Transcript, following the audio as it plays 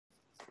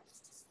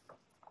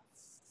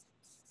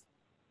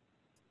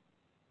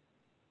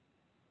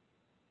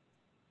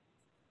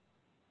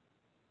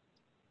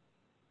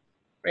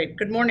Great.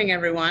 Good morning,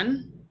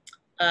 everyone.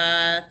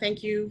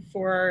 Thank you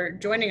for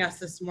joining us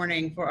this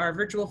morning for our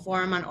virtual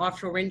forum on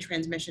offshore wind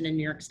transmission in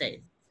New York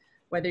State.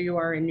 Whether you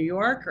are in New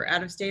York or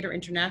out of state or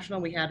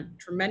international, we had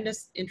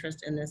tremendous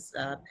interest in this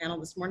panel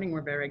this morning.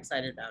 We're very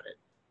excited about it.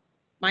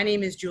 My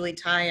name is Julie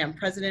Tai. I'm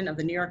president of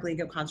the New York League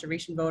of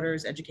Conservation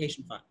Voters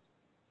Education Fund.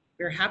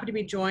 We're happy to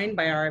be joined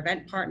by our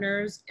event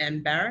partners,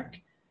 Anbaric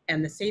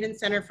and the Sabin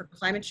Center for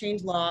Climate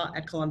Change Law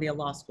at Columbia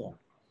Law School.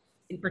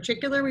 In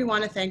particular, we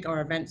want to thank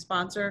our event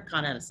sponsor,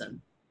 Con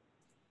Edison.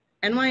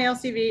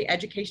 NYLCV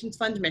Education's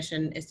Fund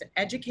mission is to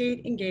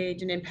educate,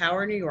 engage, and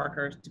empower New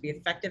Yorkers to be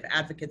effective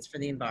advocates for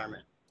the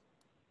environment.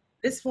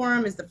 This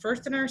forum is the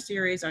first in our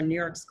series on New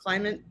York's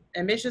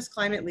Ambitious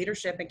Climate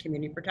Leadership and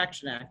Community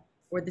Protection Act,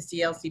 or the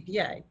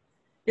CLCPA,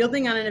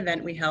 building on an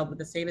event we held with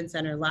the Sabin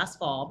Center last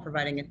fall,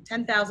 providing a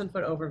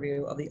 10,000-foot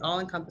overview of the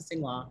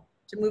all-encompassing law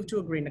to move to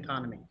a green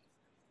economy.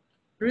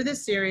 Through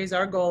this series,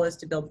 our goal is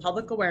to build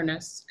public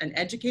awareness and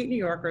educate New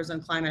Yorkers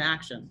on climate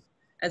action,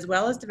 as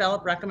well as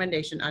develop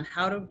recommendation on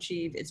how to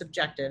achieve its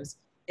objectives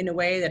in a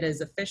way that is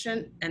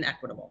efficient and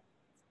equitable.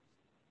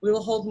 We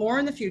will hold more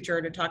in the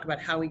future to talk about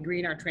how we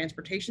green our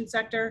transportation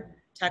sector,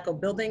 tackle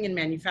building and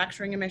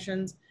manufacturing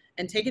emissions,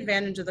 and take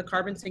advantage of the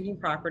carbon sinking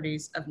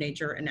properties of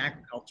nature and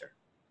agriculture.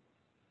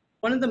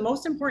 One of the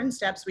most important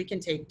steps we can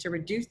take to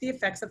reduce the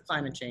effects of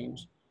climate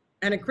change,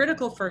 and a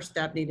critical first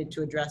step needed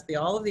to address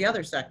all of the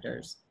other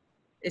sectors,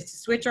 is to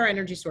switch our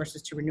energy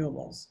sources to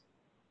renewables.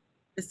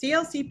 The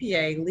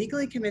CLCPA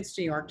legally commits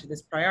New York to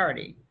this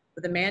priority,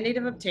 with a mandate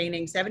of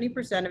obtaining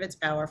 70% of its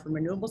power from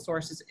renewable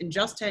sources in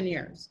just 10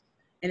 years,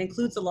 and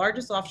includes the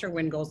largest offshore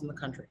wind goals in the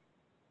country.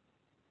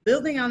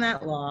 Building on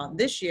that law,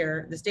 this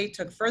year, the state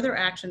took further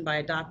action by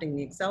adopting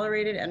the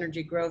Accelerated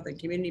Energy Growth and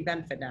Community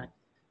Benefit Act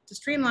to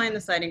streamline the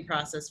siting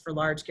process for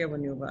large-scale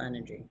renewable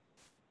energy.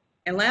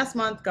 And last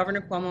month,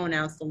 Governor Cuomo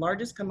announced the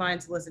largest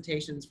combined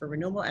solicitations for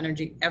renewable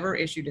energy ever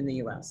issued in the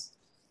US.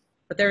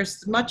 But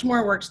there's much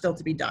more work still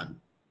to be done.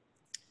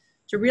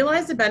 To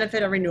realize the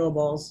benefit of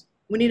renewables,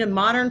 we need a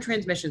modern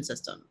transmission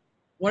system.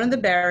 One of the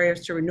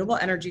barriers to renewable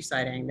energy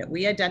siting that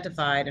we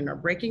identified and are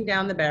breaking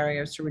down the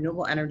barriers to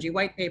renewable energy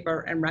white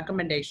paper and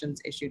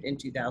recommendations issued in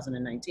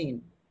 2019.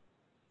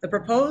 The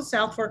proposed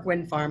South Fork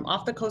wind farm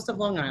off the coast of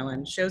Long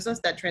Island shows us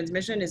that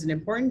transmission is an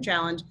important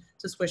challenge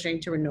to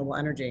switching to renewable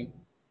energy.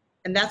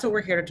 And that's what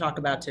we're here to talk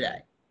about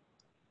today.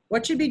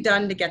 What should be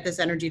done to get this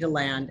energy to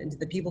land and to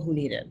the people who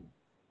need it?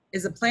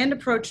 Is a planned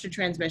approach to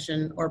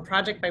transmission or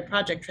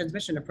project-by-project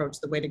transmission approach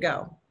the way to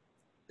go?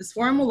 This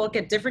forum will look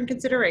at different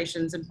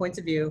considerations and points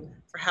of view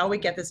for how we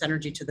get this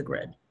energy to the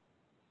grid.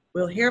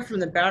 We'll hear from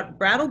the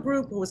Brattle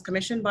Group, who was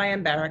commissioned by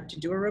Anbaric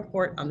to do a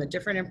report on the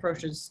different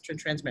approaches to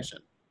transmission.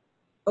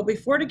 But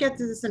before to get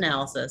to this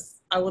analysis,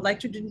 I would like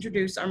to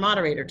introduce our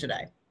moderator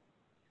today.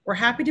 We're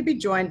happy to be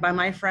joined by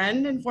my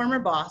friend and former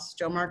boss,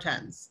 Joe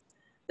Martens,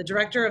 the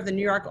director of the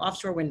New York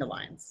Offshore Wind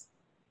Alliance.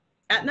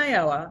 At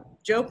NYOWA,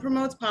 Joe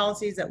promotes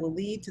policies that will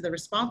lead to the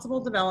responsible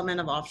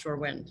development of offshore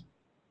wind.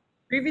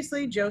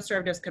 Previously, Joe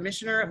served as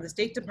commissioner of the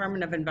State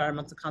Department of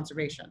Environmental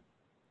Conservation.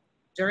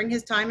 During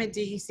his time at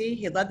DEC,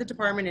 he led the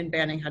department in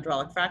banning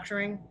hydraulic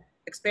fracturing,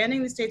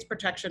 expanding the state's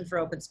protection for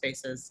open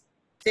spaces,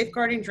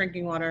 safeguarding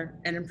drinking water,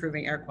 and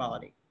improving air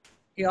quality.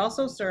 He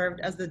also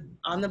served as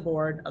on the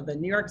board of the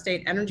New York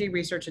State Energy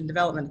Research and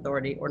Development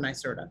Authority, or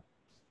NYSERDA.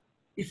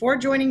 Before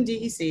joining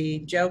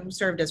DEC, Joe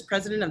served as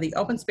president of the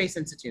Open Space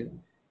Institute,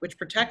 which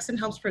protects and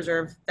helps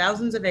preserve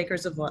thousands of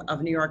acres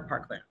of New York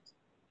parkland.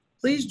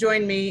 Please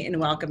join me in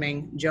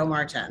welcoming Joe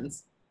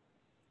Martens.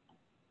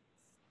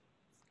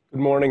 Good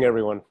morning,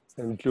 everyone.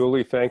 And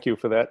Julie, thank you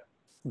for that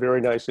very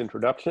nice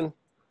introduction.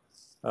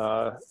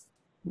 I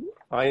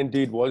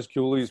indeed was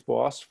Julie's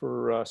boss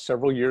for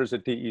several years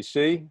at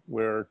DEC,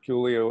 where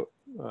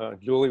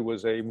Julie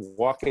was a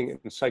walking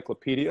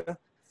encyclopedia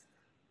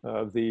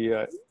of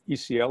the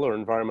ECL, or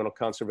Environmental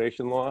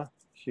Conservation Law.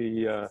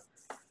 She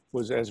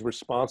was as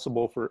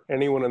responsible for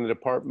anyone in the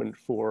department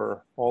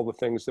for all the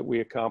things that we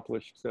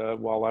accomplished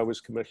while I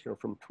was commissioner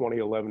from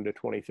 2011 to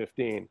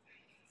 2015.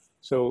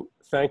 So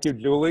thank you,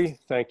 Julie.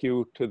 Thank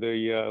you to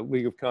the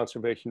League of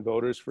Conservation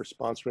Voters for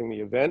sponsoring the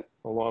event,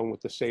 along with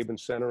the Sabin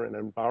Center and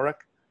Anbaric.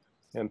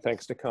 And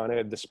thanks to Con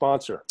Ed, the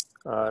sponsor.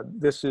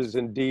 This is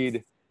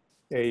indeed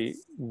a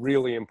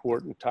really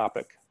important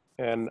topic.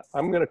 And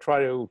I'm gonna try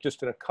to,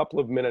 just in a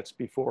couple of minutes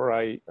before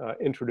I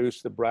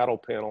introduce the Brattle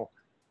panel,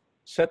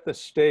 set the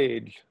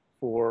stage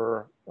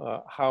for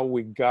how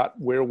we got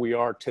where we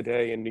are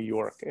today in New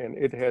York. And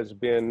it has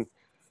been,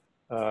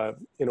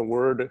 in a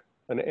word,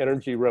 an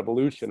energy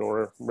revolution,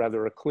 or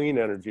rather a clean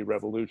energy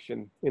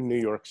revolution in New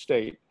York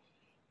State.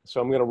 So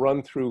I'm gonna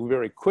run through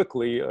very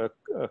quickly a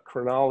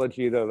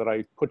chronology that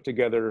I put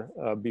together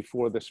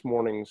before this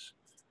morning's,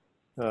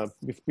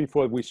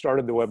 before we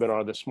started the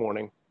webinar this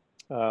morning.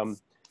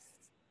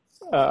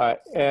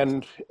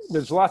 And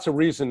there's lots of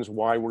reasons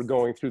why we're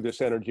going through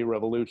this energy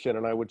revolution.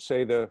 And I would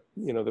say the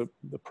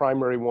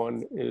primary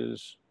one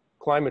is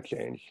climate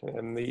change,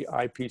 and the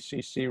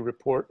IPCC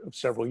report of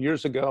several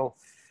years ago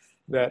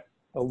that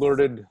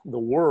alerted the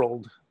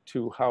world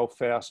to how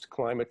fast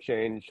climate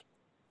change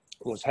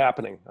was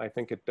happening. I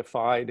think it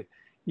defied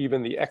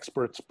even the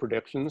experts'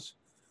 predictions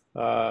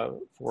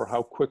for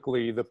how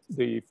quickly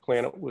the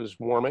planet was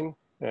warming.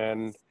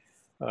 And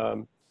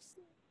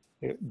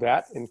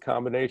that in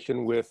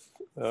combination with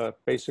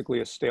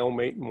basically a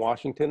stalemate in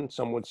Washington,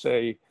 some would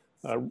say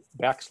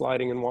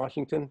backsliding in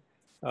Washington,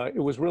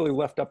 it was really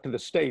left up to the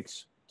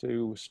states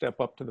to step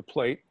up to the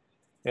plate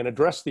and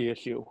address the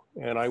issue.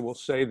 And I will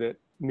say that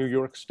New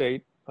York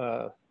State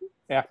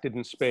acted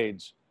in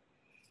spades.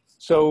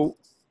 So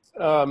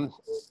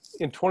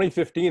in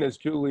 2015, as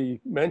Julie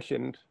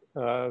mentioned,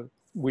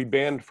 we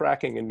banned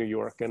fracking in New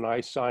York, and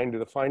I signed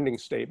the finding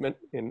statement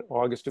in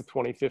August of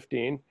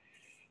 2015.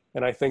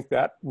 And I think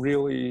that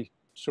really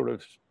sort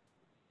of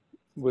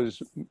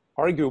was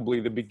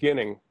arguably the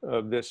beginning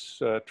of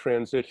this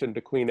transition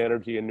to clean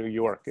energy in New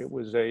York. It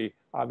was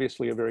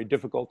obviously a very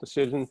difficult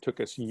decision,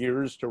 took us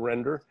years to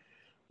render,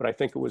 but I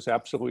think it was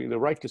absolutely the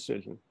right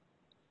decision.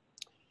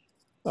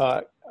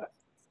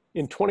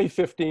 In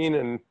 2015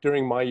 and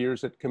during my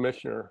years as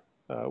commissioner,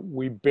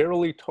 we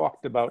barely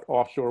talked about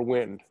offshore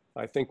wind.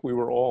 I think we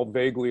were all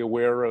vaguely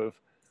aware of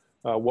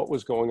what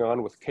was going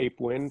on with Cape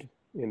Wind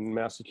in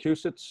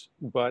Massachusetts,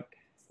 but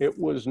it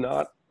was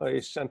not a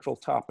central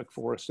topic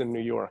for us in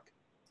New York.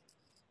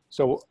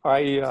 So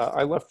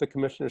I left the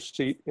commissioner's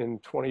seat in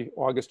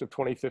August of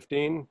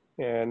 2015,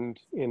 and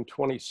in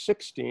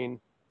 2016,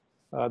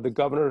 the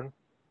governor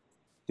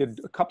did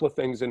a couple of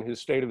things in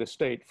his State of the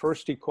State.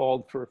 First, he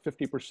called for a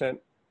 50%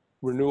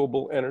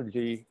 renewable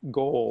energy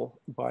goal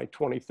by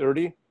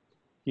 2030.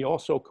 He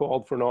also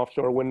called for an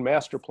offshore wind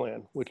master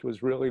plan, which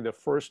was really the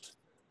first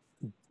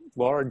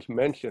large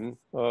mention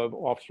of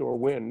offshore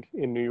wind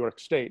in New York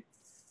State.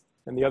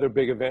 And the other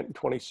big event in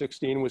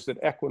 2016 was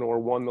that Equinor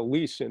won the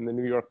lease in the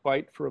New York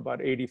Bight for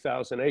about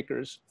 80,000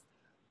 acres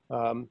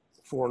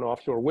for an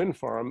offshore wind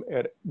farm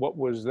at what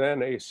was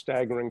then a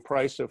staggering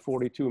price of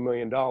 $42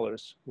 million,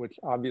 which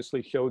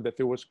obviously showed that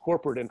there was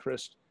corporate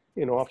interest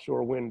in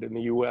offshore wind in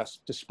the US,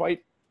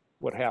 despite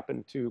what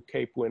happened to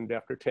Cape Wind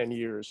after 10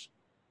 years.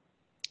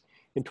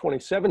 In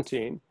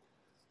 2017,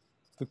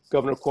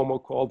 Governor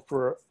Cuomo called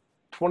for a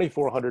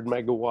 2,400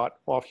 megawatt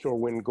offshore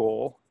wind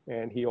goal,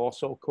 and he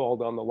also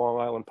called on the Long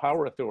Island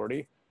Power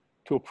Authority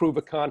to approve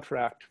a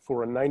contract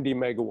for a 90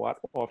 megawatt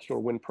offshore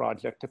wind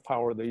project to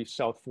power the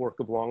South Fork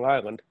of Long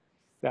Island.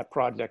 That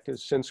project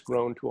has since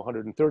grown to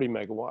 130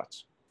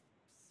 megawatts.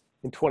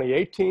 In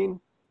 2018,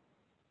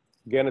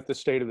 again at the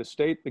State of the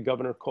State, the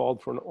governor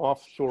called for an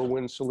offshore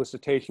wind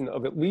solicitation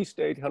of at least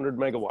 800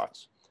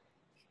 megawatts.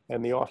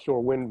 And the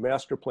offshore wind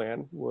master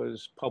plan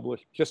was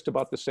published just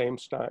about the same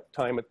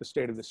time at the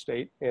State of the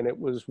State. And it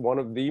was one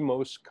of the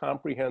most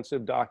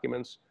comprehensive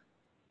documents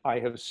I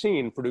have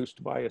seen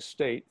produced by a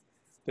state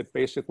that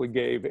basically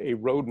gave a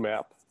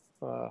roadmap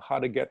how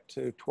to get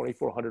to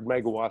 2,400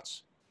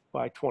 megawatts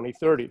by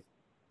 2030,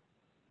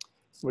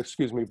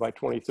 excuse me, by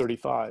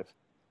 2035.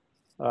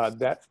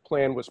 That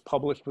plan was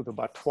published with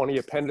about 20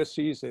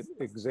 appendices. It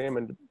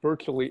examined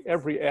virtually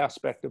every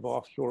aspect of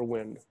offshore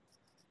wind.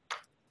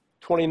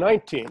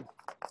 2019,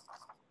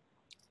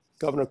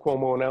 Governor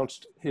Cuomo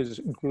announced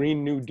his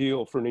Green New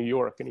Deal for New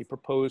York, and he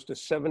proposed a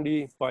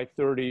 70 by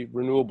 30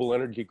 renewable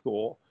energy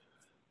goal,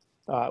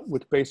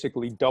 which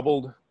basically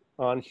doubled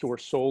onshore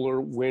solar,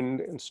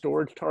 wind, and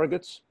storage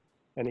targets.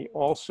 And he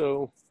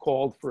also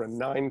called for a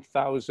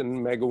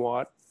 9,000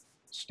 megawatt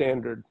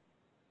standard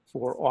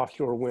for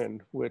offshore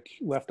wind, which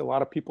left a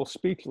lot of people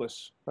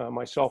speechless,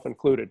 myself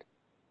included.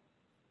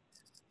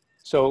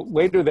 So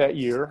later that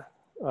year,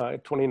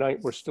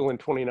 we're still in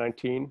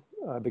 2019,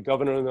 the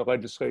governor and the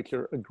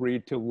legislature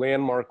agreed to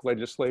landmark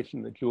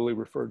legislation that Julie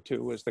referred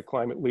to as the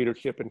Climate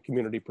Leadership and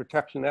Community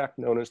Protection Act,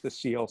 known as the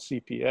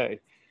CLCPA.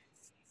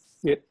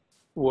 It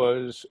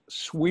was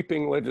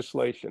sweeping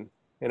legislation,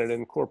 and it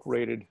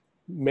incorporated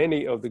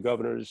many of the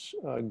governor's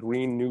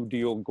Green New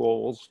Deal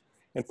goals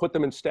and put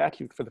them in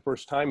statute for the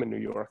first time in New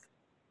York.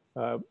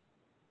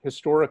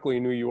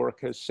 Historically, New York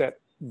has set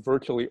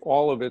virtually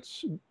all of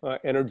its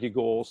energy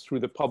goals through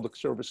the Public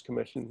Service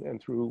Commission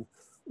and through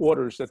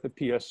orders that the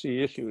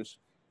PSC issues.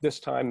 This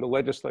time, the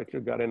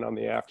legislature got in on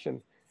the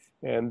action,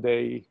 and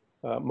they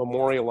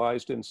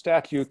memorialized in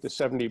statute the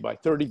 70 by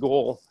 30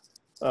 goal,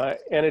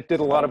 and it did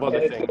a lot of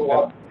other things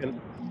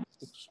and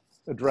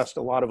addressed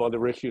a lot of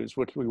other issues,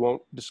 which we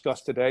won't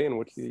discuss today and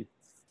which the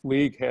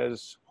League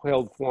has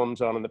held forums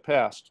on in the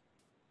past.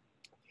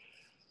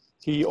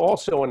 He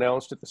also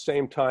announced at the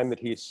same time that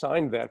he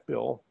signed that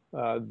bill,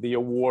 the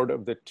award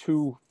of the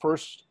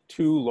first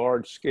two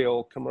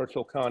large-scale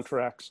commercial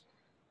contracts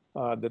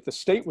that the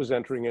state was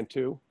entering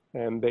into,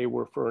 and they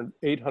were for an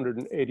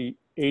 880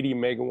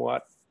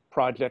 megawatt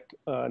project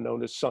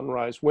known as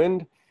Sunrise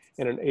Wind,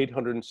 and an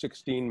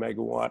 816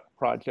 megawatt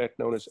project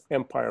known as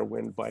Empire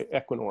Wind by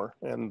Equinor,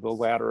 and the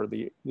latter,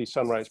 the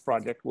Sunrise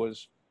project,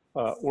 was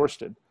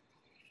Ørsted.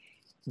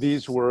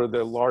 These were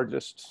the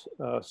largest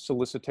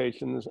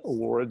solicitations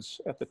awards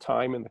at the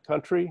time in the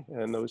country,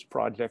 and those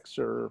projects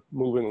are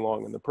moving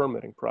along in the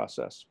permitting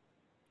process.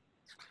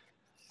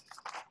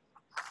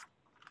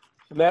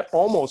 And that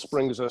almost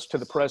brings us to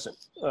the present.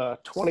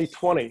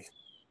 2020,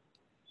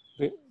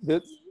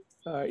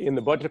 in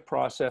the budget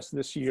process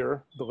this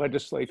year, the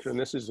legislature, and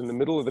this is in the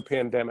middle of the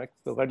pandemic,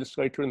 the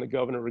legislature and the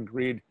governor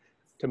agreed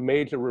to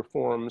major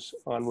reforms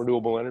on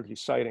renewable energy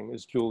siting,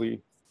 as Julie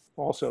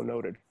also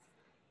noted.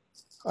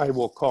 I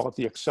will call it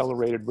the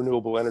Accelerated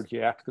Renewable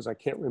Energy Act because I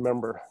can't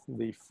remember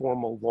the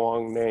formal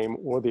long name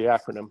or the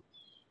acronym.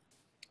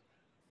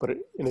 But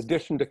in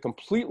addition to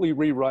completely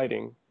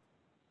rewriting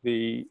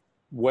the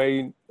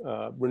way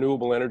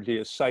renewable energy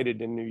is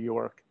sited in New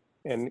York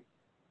and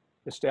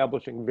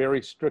establishing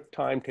very strict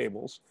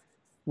timetables,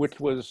 which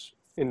was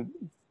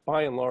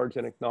by and large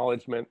an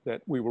acknowledgement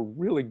that we were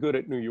really good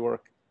at New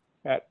York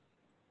at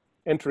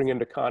entering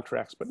into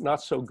contracts, but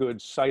not so good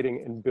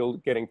siting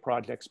and getting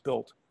projects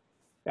built.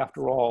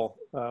 After all,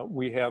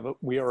 we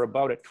are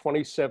about at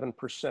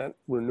 27%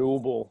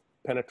 renewable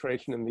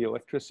penetration in the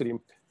electricity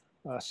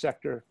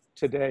sector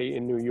today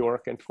in New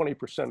York, and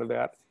 20% of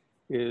that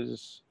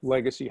is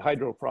legacy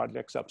hydro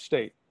projects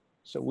upstate.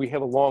 So we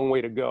have a long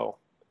way to go.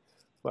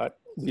 But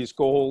these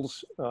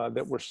goals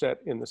that were set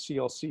in the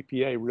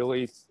CLCPA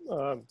really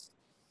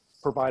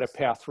provide a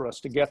path for us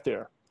to get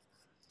there.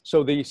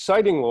 So the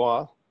siting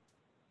law,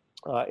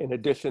 in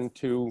addition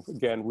to,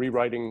 again,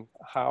 rewriting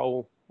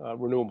how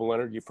renewable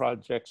energy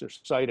projects are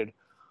sited,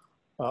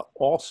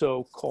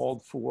 also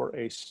called for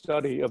a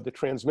study of the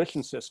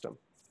transmission system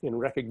in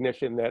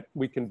recognition that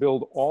we can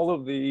build all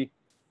of the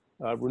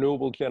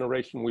renewable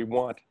generation we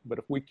want, but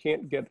if we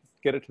can't get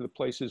it to the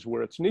places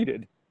where it's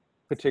needed,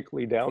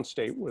 particularly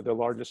downstate where the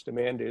largest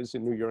demand is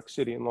in New York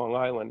City and Long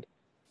Island,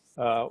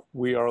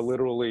 we are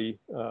literally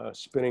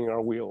spinning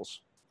our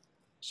wheels.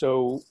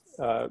 So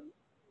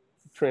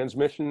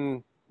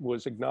transmission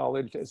was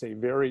acknowledged as a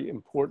very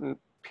important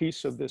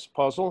piece of this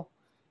puzzle,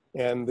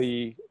 and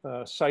the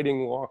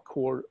siting law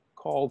court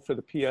called for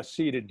the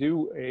PSC to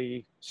do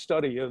a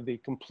study of the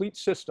complete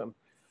system,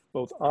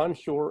 both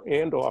onshore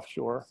and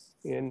offshore,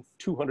 in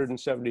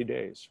 270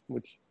 days,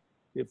 which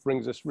it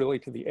brings us really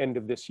to the end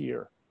of this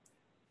year.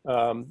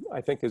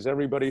 I think as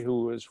everybody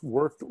who has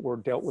worked or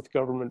dealt with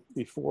government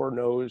before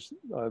knows,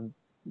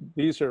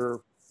 these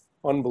are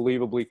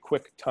unbelievably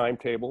quick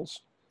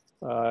timetables.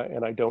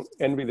 And I don't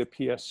envy the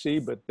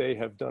PSC, but they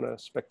have done a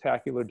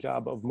spectacular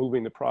job of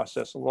moving the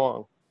process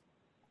along.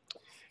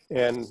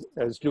 And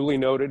as Julie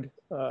noted,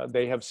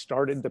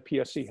 the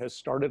PSC has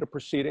started a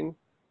proceeding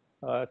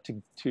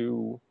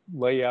to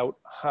lay out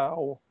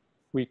how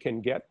we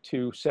can get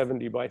to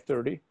 70 by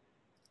 30.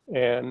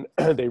 And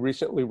they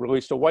recently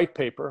released a white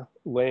paper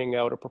laying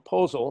out a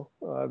proposal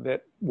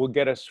that will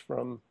get us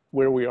from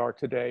where we are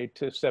today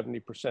to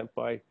 70%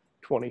 by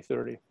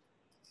 2030.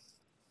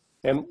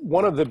 And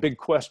one of the big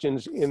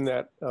questions in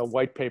that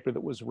white paper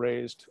that was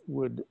raised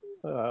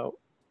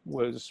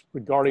was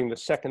regarding the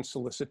second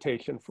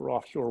solicitation for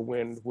offshore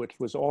wind, which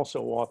was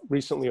also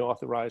recently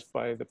authorized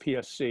by the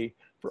PSC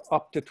for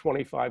up to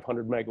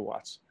 2,500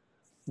 megawatts,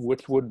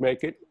 which would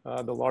make it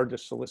the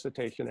largest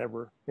solicitation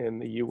ever in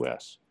the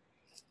US.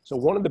 So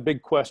one of the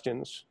big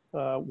questions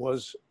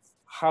was,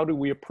 how do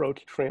we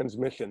approach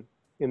transmission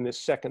in this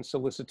second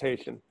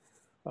solicitation?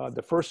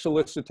 The first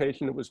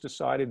solicitation, it was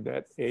decided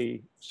that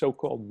a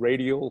so-called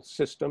radial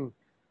system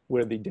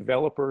where the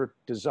developer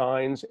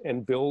designs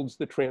and builds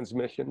the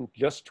transmission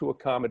just to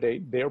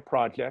accommodate their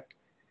project.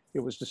 It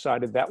was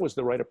decided that was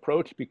the right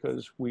approach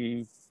because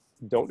we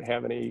don't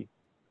have any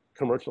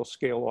commercial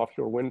scale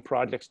offshore wind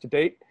projects to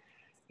date,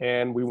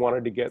 and we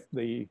wanted to get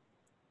the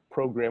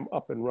program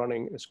up and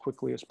running as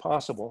quickly as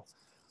possible.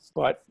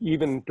 But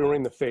even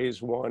during the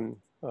phase one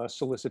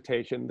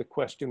solicitation, the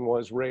question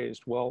was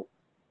raised, well,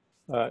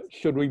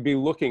 should we be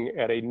looking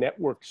at a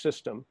network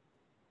system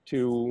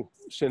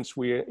since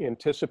we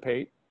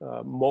anticipate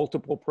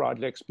multiple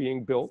projects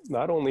being built,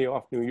 not only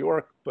off New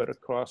York, but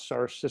across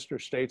our sister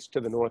states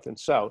to the north and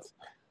south.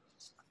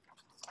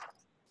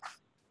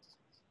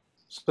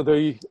 So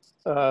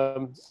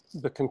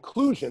the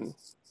conclusion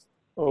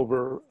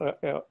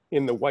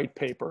in the white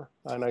paper,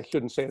 and I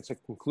shouldn't say it's a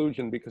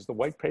conclusion because the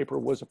white paper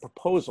was a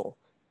proposal,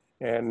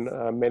 and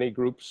many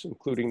groups,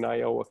 including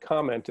NYOWA,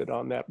 commented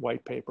on that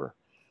white paper.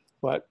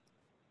 But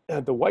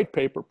the white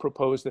paper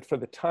proposed that for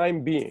the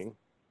time being,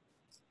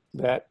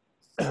 that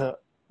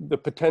the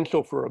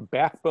potential for a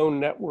backbone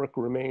network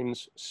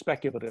remains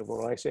speculative.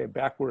 When I say a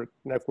backbone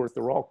network,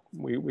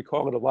 we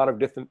call it a lot of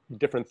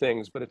different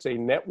things, but it's a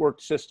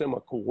network system, a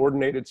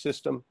coordinated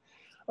system,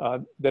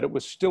 that it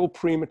was still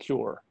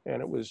premature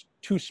and it was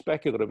too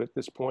speculative at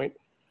this point,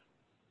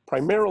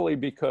 primarily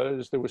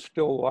because there was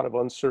still a lot of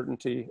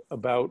uncertainty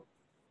about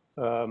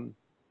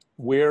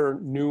where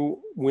new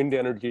wind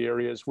energy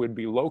areas would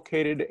be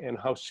located and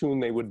how soon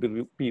they would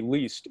be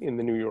leased in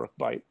the New York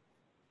Bight.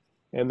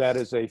 And that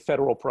is a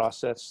federal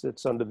process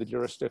that's under the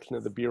jurisdiction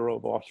of the Bureau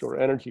of Offshore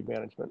Energy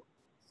Management.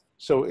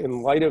 So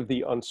in light of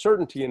the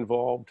uncertainty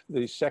involved,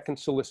 the second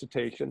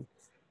solicitation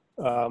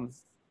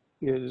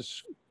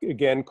is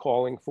again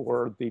calling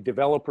for the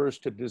developers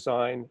to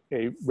design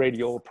a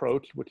radial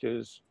approach, which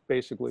is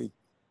basically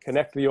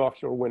connect the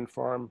offshore wind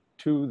farm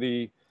to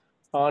the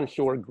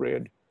onshore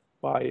grid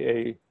by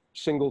a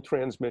single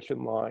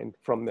transmission line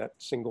from that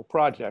single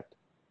project.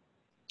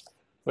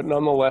 But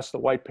nonetheless, the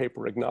white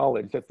paper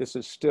acknowledged that this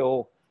is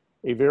still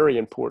a very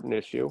important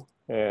issue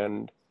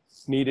and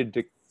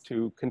needed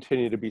to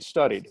continue to be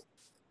studied.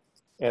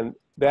 And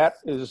that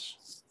is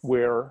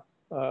where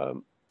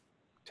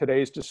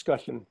today's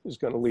discussion is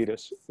going to lead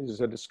us,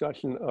 is a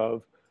discussion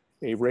of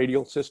a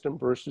radial system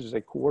versus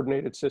a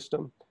coordinated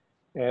system.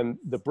 And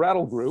the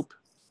Brattle Group,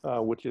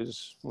 which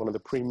is one of the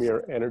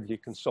premier energy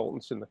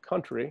consultants in the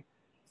country,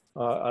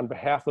 on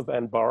behalf of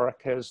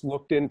Anbaric, has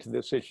looked into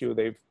this issue.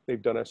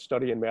 They've done a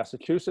study in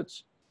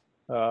Massachusetts,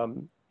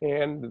 and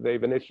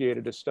they've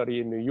initiated a study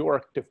in New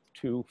York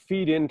to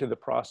feed into the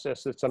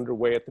process that's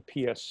underway at the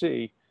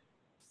PSC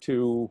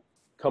to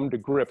come to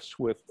grips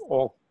with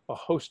a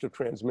host of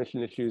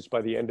transmission issues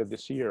by the end of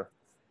this year.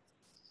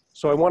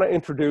 So I want to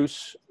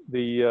introduce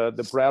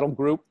the Brattle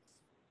Group,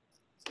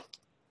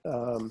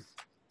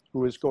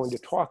 who is going to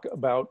talk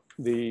about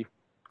the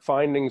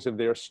findings of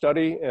their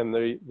study and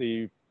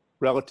the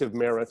relative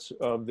merits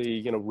of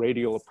the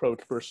radial approach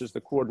versus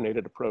the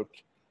coordinated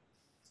approach.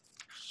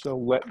 So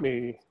let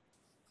me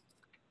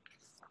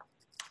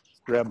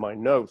grab my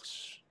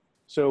notes.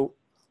 So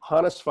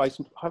Hannes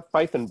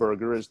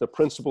Pfeifenberger is the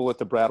principal at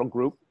the Brattle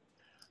Group.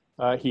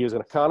 He is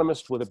an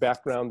economist with a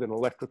background in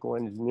electrical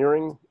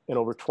engineering and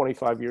over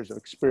 25 years of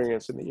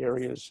experience in the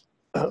areas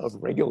of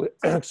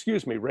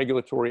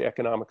regulatory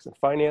economics and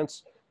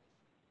finance.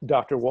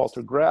 Dr.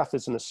 Walter Graf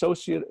is an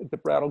associate at the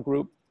Brattle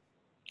Group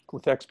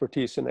with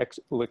expertise in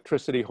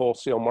electricity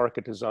wholesale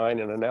market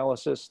design and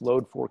analysis,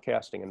 load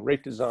forecasting and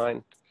rate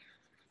design.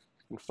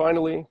 And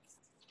finally,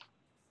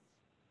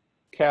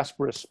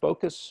 Kasparis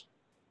Spokas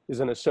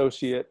is an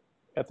associate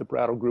at the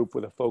Brattle Group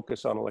with a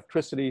focus on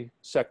electricity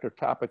sector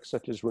topics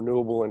such as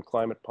renewable and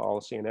climate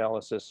policy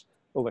analysis,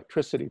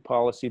 electricity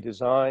policy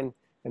design,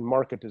 and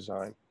market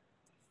design.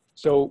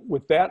 So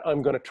with that,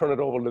 I'm going to turn it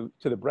over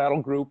to the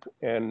Brattle Group,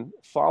 and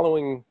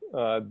following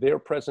their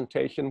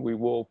presentation, we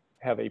will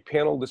have a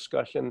panel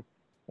discussion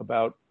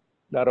about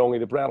not only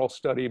the Brattle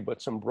study,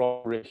 but some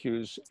broader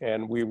issues,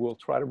 and we will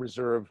try to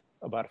reserve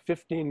about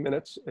 15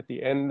 minutes at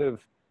the end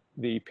of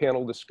the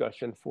panel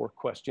discussion for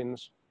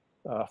questions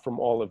from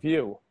all of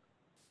you.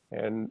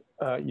 And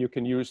you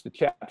can use the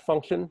chat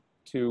function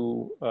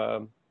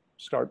to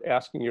start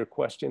asking your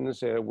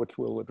questions, which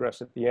we'll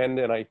address at the end.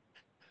 And I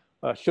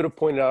should have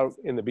pointed out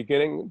in the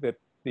beginning that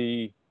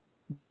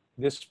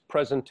this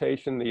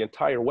presentation, the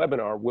entire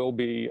webinar, will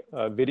be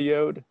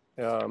videoed,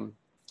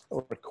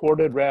 or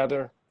recorded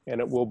rather, and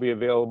it will be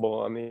available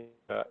on the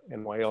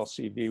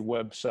NYLCV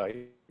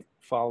website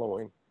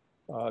following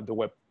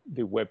the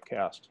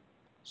webcast.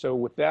 So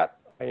with that,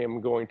 I am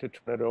going to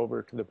turn it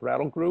over to the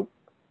Brattle Group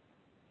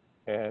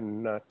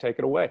and take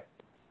it away.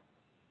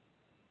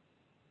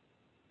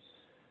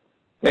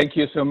 Thank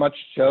you so much,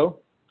 Joe.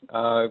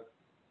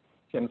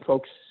 Can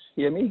folks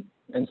hear me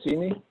and see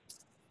me?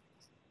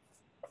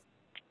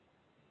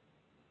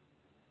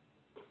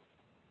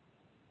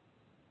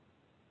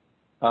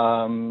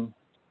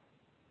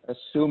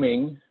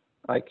 Assuming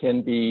I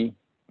can be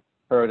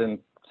heard and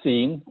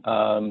seen.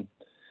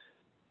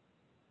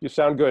 You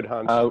sound good,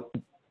 Hans.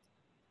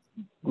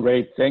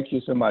 Great, thank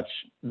you so much.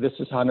 This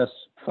is Hannes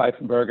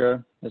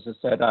Pfeifenberger. As I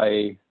said,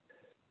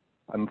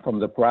 I'm from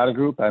the Brattle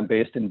Group. I'm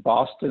based in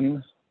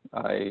Boston.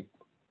 I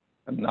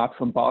am not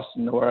from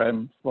Boston, nor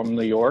I'm from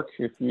New York.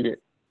 If you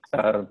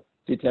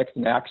detect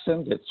an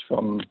accent, it's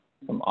from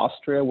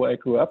Austria, where I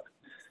grew up.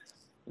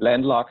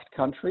 Landlocked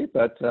country,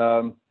 but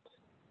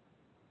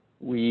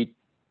we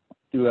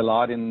do a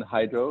lot in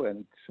hydro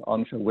and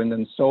onshore wind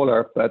and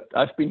solar. But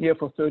I've been here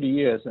for 30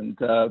 years, and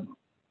the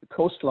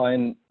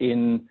coastline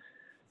in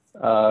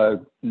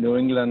New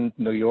England,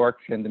 New York,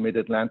 and the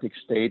Mid-Atlantic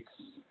states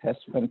has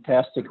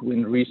fantastic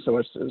wind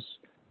resources.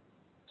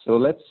 So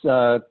let's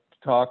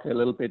talk a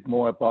little bit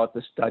more about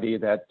the study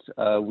that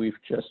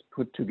we've just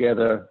put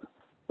together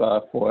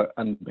for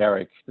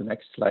Anbaric. The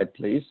next slide,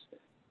 please.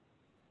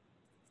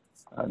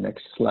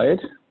 Next slide.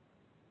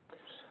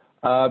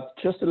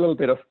 Just a little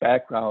bit of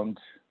background.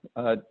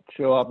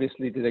 Joe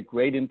obviously did a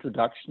great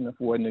introduction of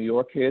where New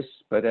York is,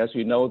 but as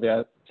you know, there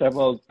are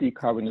several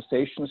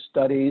decarbonization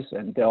studies,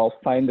 and they all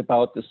find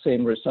about the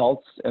same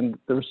results. And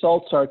the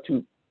results are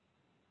to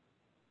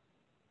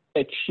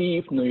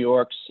achieve New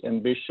York's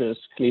ambitious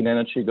clean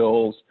energy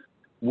goals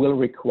will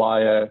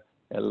require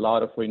a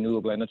lot of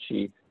renewable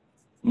energy.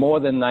 More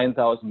than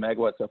 9,000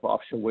 megawatts of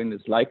offshore wind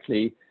is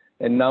likely.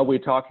 And now we're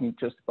talking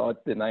just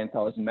about the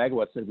 9,000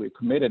 megawatts that we're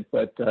committed,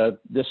 but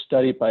this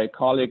study by a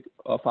colleague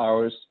of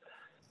ours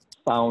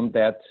found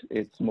that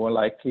it's more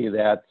likely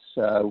that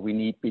we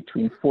need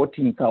between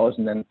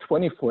 14,000 and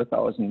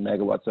 24,000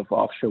 megawatts of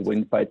offshore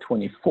wind by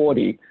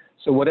 2040.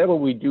 So whatever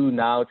we do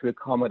now to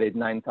accommodate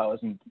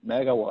 9,000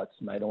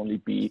 megawatts might only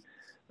be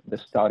the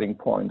starting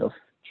point of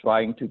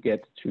trying to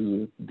get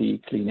to the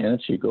clean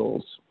energy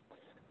goals.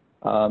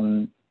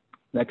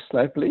 Next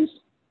slide, please.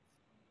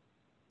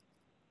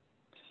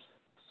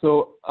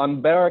 So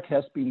Anbaric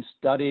has been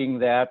studying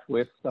that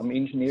with some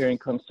engineering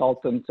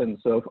consultants, and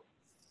so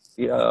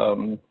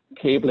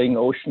cabling,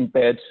 ocean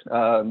bed,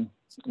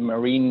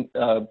 marine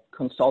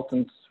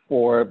consultants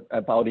for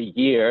about a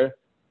year,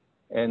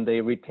 and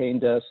they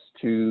retained us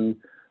to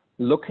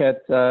look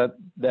at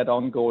that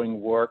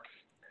ongoing work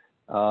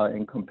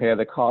and compare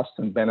the costs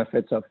and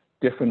benefits of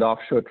different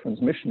offshore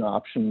transmission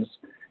options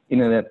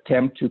in an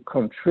attempt to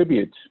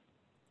contribute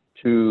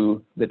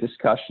to the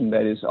discussion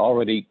that is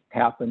already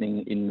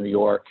happening in New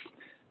York.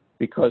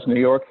 Because New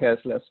York has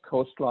less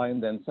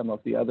coastline than some of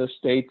the other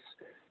states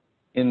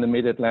in the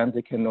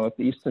mid-Atlantic and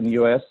northeastern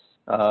US,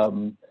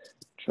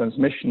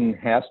 transmission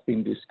has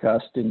been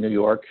discussed in New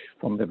York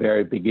from the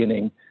very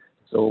beginning.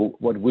 So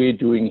what we're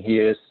doing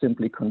here is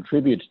simply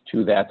contribute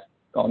to that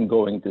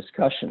ongoing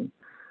discussion.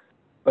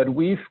 But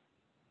we've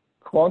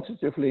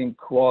quantitatively and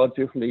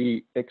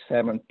qualitatively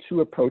examined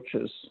two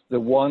approaches. The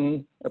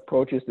one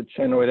approach is the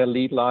generator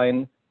lead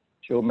line.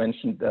 Joe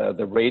mentioned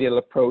the radial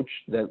approach,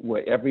 that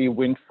where every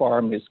wind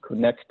farm is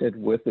connected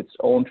with its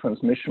own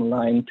transmission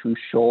line to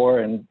shore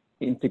and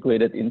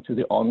integrated into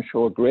the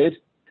onshore grid.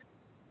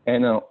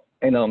 And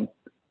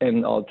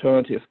an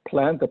alternative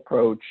plant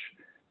approach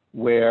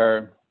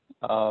where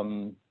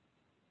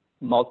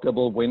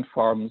multiple wind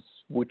farms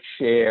would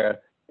share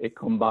a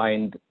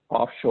combined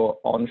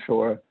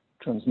offshore-onshore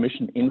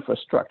transmission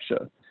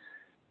infrastructure.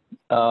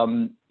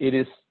 It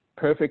is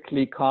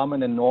perfectly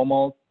common and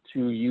normal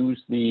to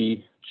use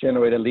the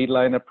generator lead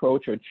line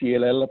approach or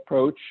GLL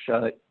approach.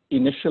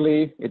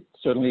 Initially,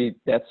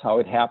 that's how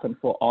it happened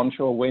for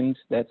onshore wind.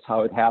 That's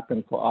how it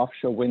happened for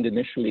offshore wind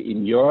initially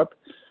in Europe.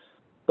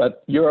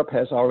 But Europe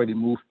has already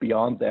moved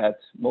beyond that.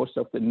 Most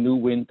of the new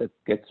wind that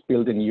gets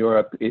built in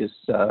Europe is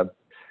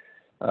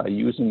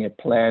using a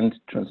planned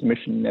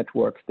transmission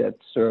network that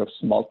serves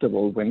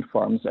multiple wind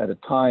farms at a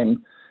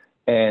time.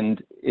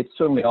 And it's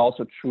certainly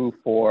also true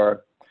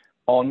for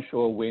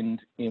onshore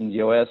wind in the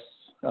US.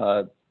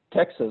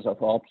 Texas,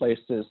 of all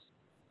places,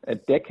 a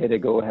decade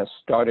ago has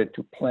started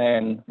to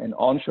plan an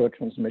onshore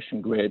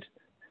transmission grid,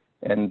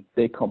 and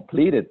they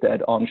completed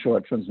that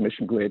onshore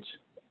transmission grid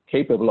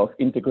capable of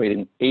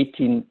integrating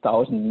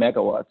 18,000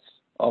 megawatts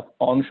of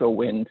onshore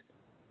wind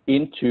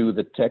into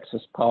the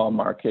Texas power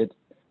market.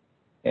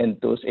 And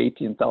those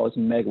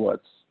 18,000 megawatts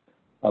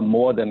are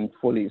more than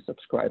fully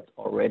subscribed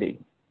already.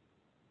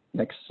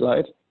 Next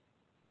slide.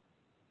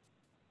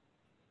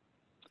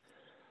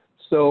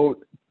 So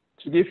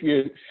to give you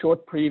a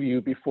short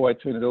preview before I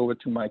turn it over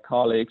to my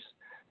colleagues,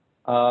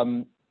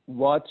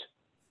 what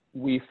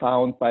we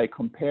found by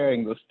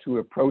comparing those two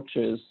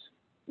approaches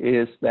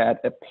is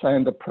that a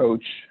planned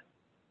approach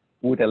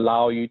would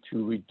allow you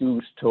to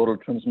reduce total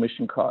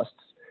transmission costs.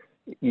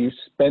 You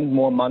spend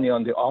more money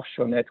on the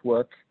offshore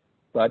network,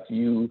 but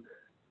you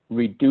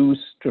reduce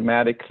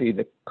dramatically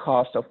the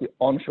cost of the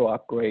onshore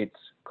upgrades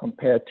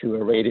compared to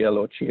a radial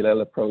or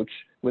GLL approach,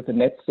 with a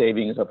net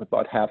savings of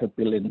about $500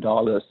 million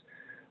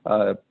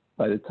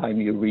by the time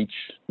you reach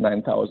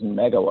 9,000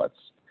 megawatts.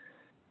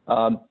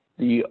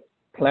 The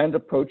planned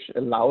approach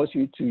allows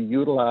you to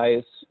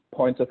utilize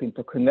points of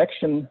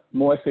interconnection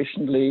more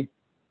efficiently.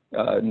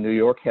 New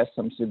York has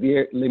some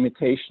severe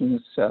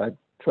limitations.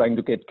 Trying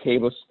to get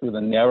cables through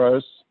the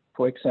Narrows,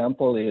 for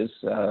example, is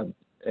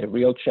a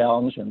real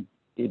challenge, and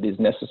it is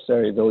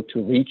necessary, though,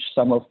 to reach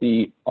some of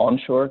the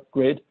onshore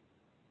grid.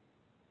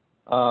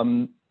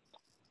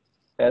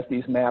 As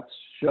these maps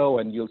show,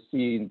 and you'll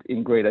see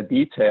in greater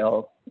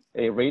detail,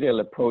 a radial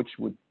approach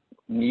would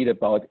need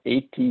about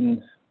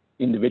 18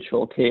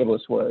 individual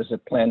cables, whereas a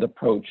planned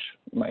approach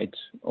might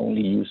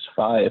only use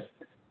 5.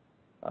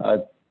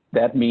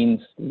 That means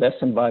less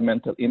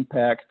environmental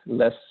impact,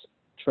 less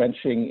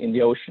trenching in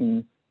the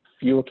ocean,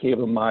 fewer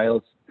cable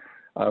miles,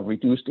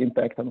 reduced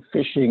impact on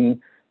fishing,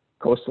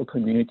 coastal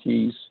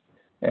communities,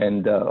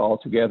 and all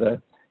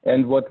together.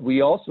 And what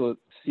we also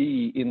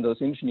see in those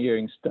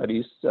engineering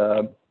studies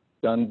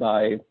done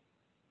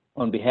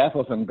on behalf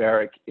of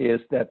Anbaric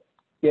is that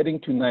getting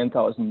to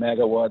 9,000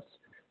 megawatts,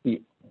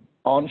 the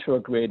onshore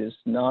grid is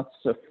not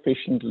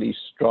sufficiently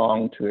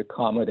strong to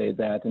accommodate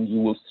that, and you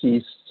will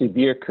see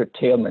severe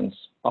curtailments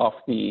of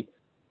the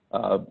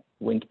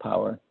wind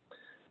power.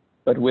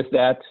 But with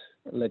that,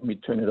 let me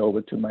turn it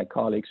over to my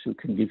colleagues who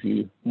can give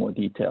you more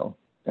detail.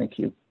 Thank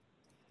you.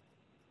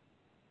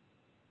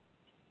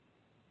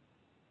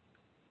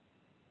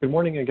 Good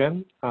morning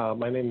again.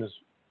 My name is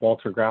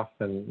Walter Graf,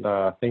 and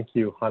thank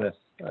you, Hannes.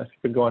 If you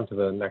could go on to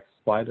the next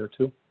slide or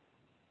two.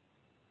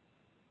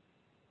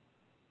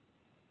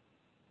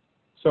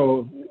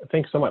 So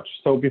thanks so much.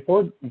 So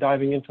before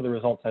diving into the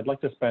results, I'd like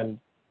to spend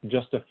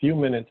just a few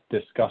minutes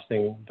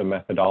discussing the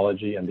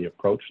methodology and the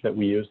approach that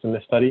we used in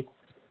this study.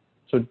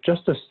 So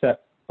just to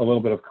set a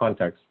little bit of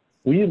context,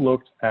 we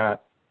looked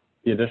at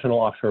the additional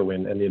offshore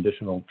wind and the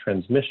additional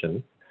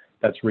transmission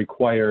that's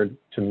required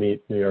to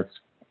meet New York's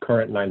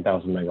current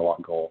 9,000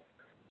 megawatt goal.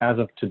 As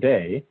of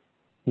today,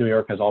 New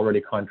York has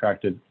already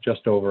contracted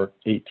just over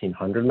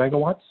 1,800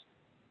 megawatts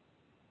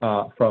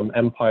from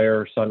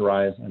Empire,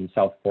 Sunrise, and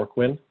South Fork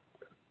Wind.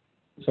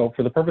 So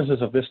for the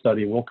purposes of this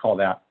study, we'll call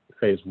that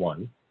phase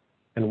 1.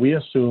 And we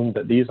assume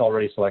that these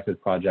already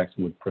selected projects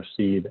would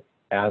proceed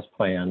as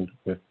planned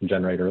with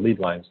generator lead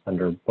lines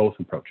under both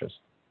approaches.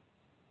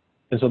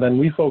 And so then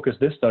we focus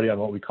this study on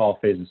what we call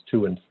phases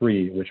 2 and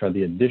 3, which are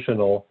the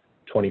additional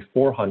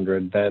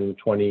 2,400, then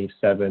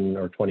 27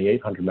 or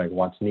 2,800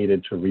 megawatts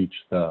needed to reach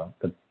the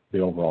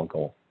overall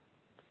goal.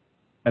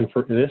 And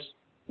for this,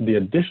 the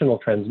additional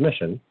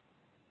transmission,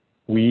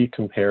 we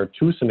compare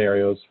two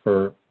scenarios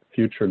for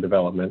future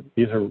development.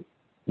 These are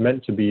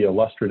meant to be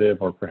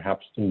illustrative or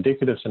perhaps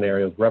indicative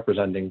scenarios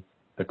representing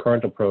the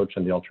current approach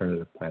and the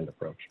alternative planned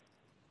approach.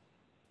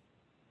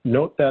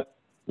 Note that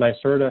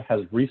NYSERDA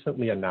has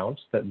recently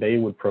announced that they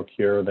would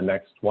procure the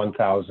next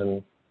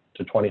 1,000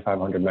 to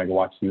 2,500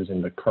 megawatts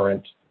using the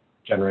current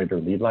generator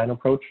lead line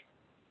approach.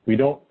 We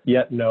don't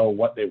yet know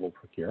what they will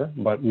procure,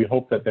 but we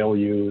hope that they'll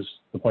use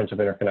the points of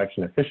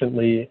interconnection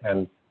efficiently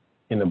and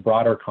in the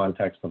broader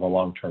context of a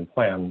long-term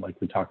plan like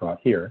we talk about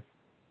here.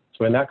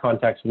 So in that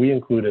context, we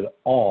included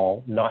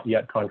all not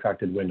yet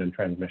contracted wind and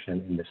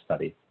transmission in this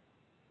study.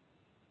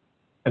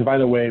 And by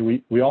the way,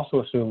 we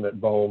also assume that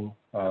BOEM,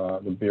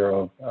 the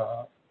Bureau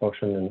of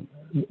Ocean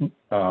and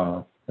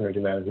Energy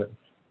Management,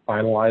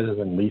 finalizes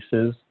and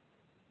leases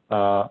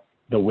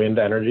the wind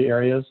energy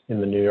areas in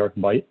the New York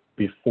Bight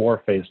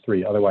before phase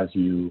 3. Otherwise,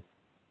 you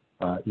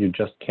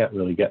just can't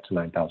really get to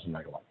 9,000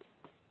 megawatts.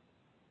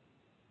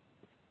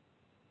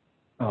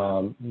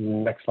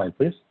 Next slide,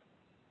 please.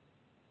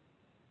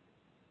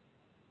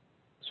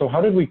 So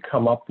how did we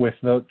come up with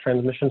the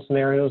transmission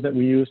scenarios that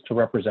we used to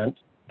represent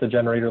the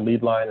generator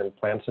lead line and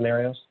plan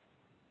scenarios?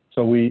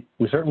 So we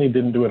certainly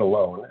didn't do it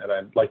alone. And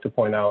I'd like to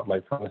point out,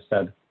 like Thomas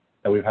said,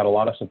 that we've had a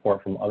lot of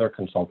support from other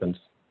consultants.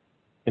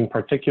 In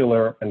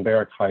particular,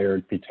 Anbaric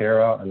hired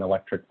Pitera, an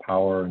electric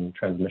power and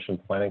transmission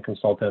planning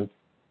consultant,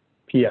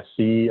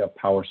 PSC, a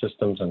power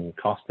systems and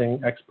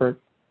costing expert,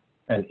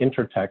 and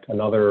Intertech,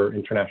 another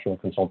international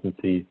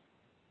consultancy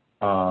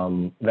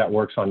that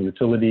works on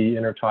utility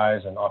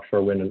interties and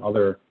offshore wind and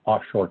other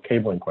offshore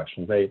cabling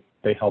questions.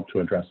 They help to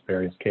address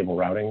various cable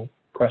routing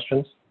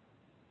questions.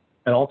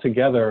 And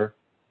altogether,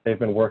 they've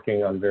been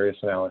working on various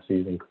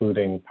analyses,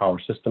 including power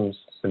systems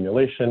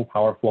simulation,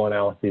 power flow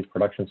analyses,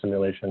 production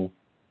simulation,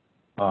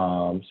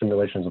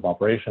 simulations of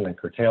operation and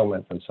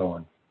curtailment, and so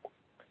on.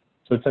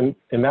 So it's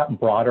in that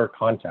broader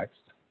context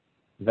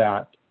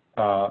that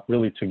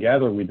really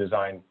together we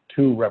designed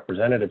two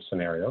representative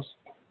scenarios.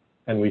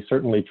 And we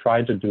certainly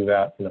tried to do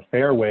that in a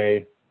fair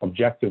way,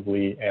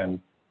 objectively, and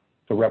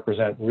to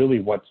represent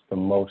really what's the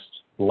most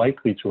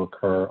likely to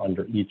occur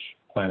under each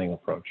planning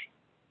approach,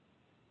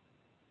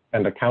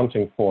 and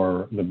accounting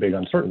for the big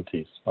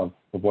uncertainties of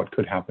what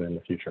could happen in the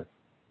future.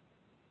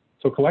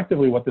 So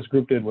collectively, what this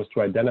group did was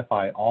to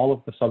identify all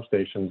of the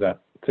substations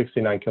at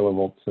 69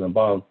 kilovolts and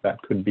above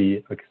that could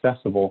be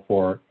accessible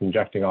for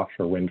injecting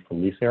offshore wind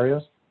from lease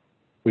areas.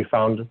 We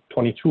found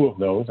 22 of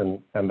those,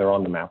 and they're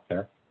on the map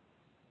there.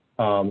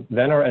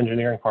 Then our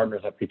engineering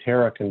partners at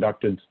Pitera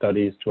conducted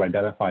studies to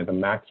identify the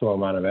maximum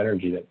amount of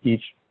energy that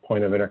each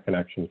point of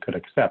interconnection could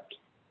accept.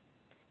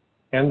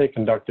 And they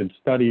conducted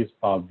studies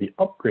of the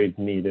upgrade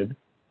needed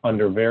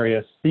under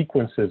various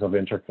sequences of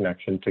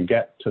interconnection to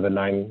get to the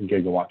 9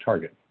 gigawatt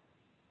target.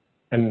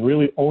 And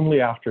really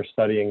only after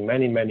studying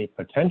many, many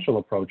potential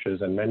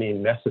approaches and many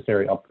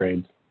necessary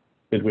upgrades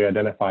did we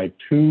identify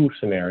two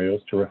scenarios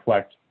to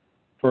reflect,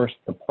 first,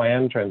 the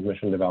planned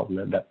transmission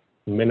development that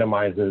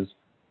minimizes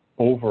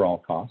overall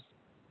costs,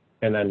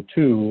 and then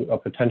two, a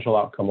potential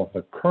outcome of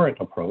the current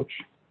approach,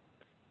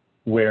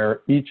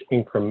 where each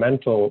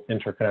incremental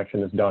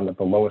interconnection is done at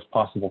the lowest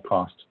possible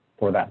cost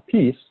for that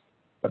piece,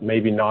 but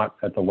maybe not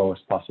at the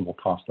lowest possible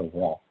cost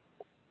overall.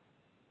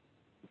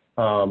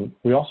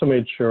 We also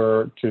made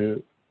sure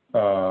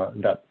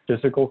that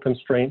physical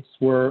constraints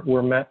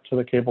were met to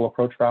the cable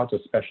approach routes,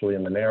 especially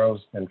in the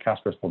narrows, and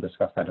Kaspers will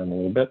discuss that in a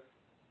little bit.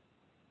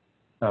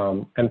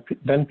 And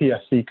then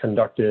PSC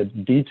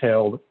conducted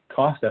detailed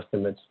cost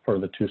estimates for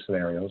the two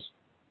scenarios,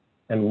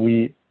 and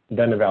we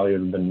then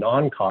evaluated the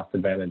non-cost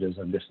advantages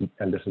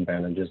and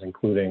disadvantages,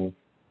 including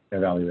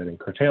evaluating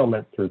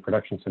curtailment through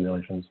production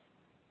simulations.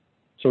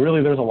 So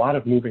really, there's a lot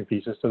of moving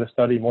pieces to the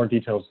study. More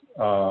details,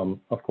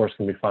 of course,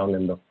 can be found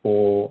in the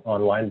full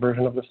online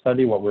version of the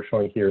study. What we're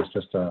showing here is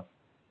just a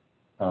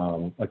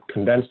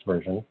condensed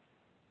version.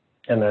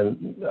 And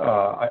then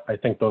I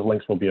think those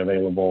links will be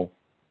available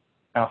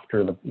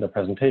after the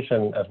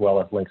presentation, as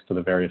well as links to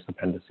the various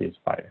appendices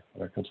by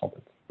other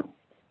consultants.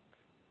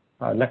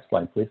 Next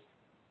slide, please.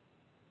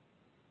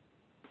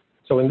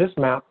 So in this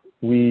map,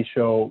 we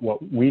show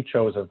what we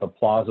chose as the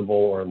plausible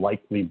or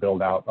likely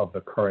build out of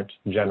the current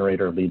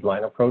generator lead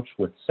line approach,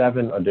 with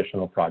 7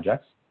 additional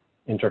projects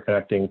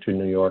interconnecting to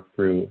New York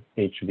through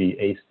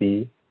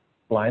HVAC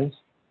lines.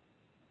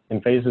 In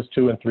phases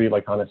 2 and 3,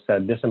 like Hannes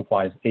said, this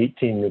implies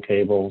 18 new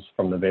cables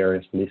from the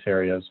various lease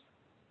areas,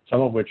 some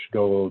of which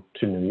go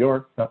to New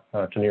York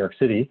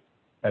City,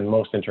 and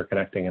most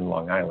interconnecting in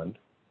Long Island.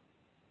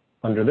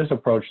 Under this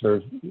approach,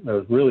 there's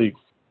really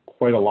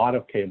quite a lot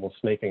of cables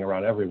snaking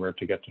around everywhere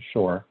to get to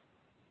shore.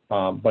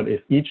 But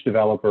if each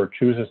developer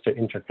chooses to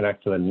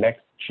interconnect to the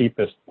next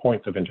cheapest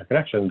point of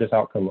interconnection, this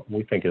outcome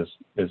we think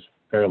is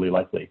fairly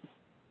likely.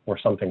 or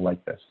something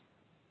like this.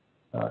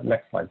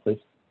 Next slide, please.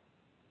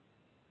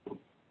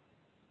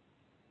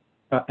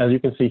 As you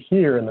can see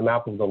here in the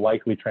map of the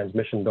likely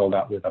transmission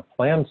build-out with a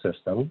planned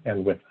system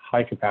and with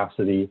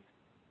high-capacity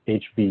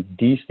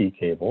HVDC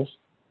cables,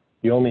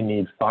 you only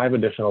need 5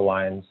 additional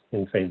lines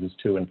in phases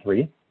 2 and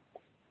 3.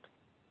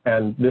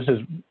 And this is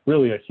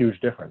really a huge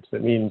difference.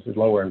 It means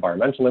lower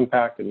environmental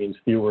impact, it means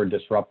fewer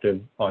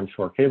disruptive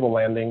onshore cable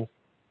landings,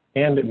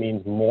 and it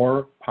means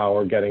more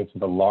power getting to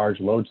the large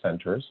load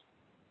centers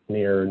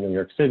near New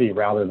York City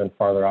rather than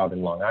farther out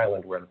in Long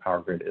Island where the power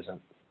grid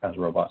isn't as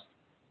robust.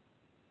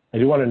 I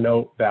do want to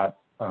note that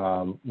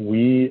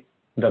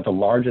that the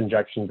large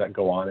injections at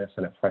Gowanus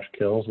and at Fresh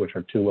Kills, which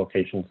are 2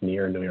 locations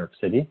near New York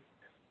City,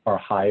 are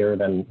higher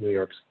than New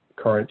York's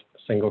current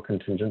single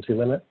contingency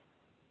limit.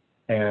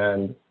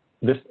 And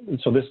the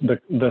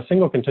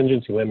single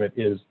contingency limit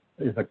is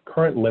a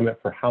current limit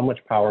for how much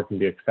power can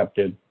be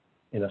accepted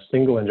in a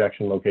single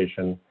injection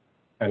location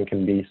and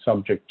can be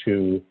subject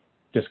to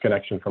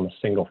disconnection from a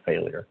single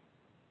failure.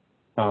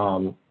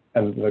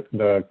 And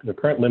the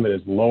current limit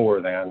is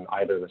lower than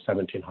either the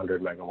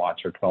 1,700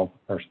 megawatts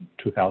or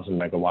 2,000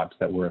 megawatts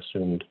that we're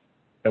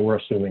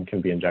assuming can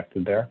be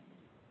injected there.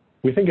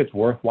 We think it's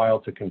worthwhile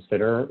to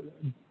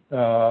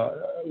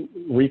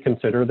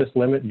reconsider this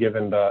limit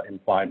given the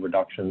implied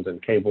reductions in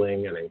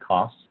cabling and in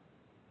costs.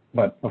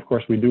 But of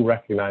course, we do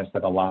recognize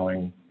that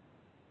allowing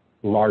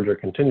larger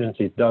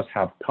contingencies does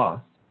have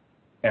costs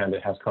and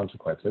it has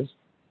consequences.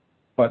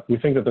 But we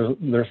think that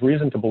there's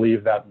reason to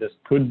believe that this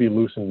could be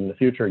loosened in the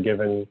future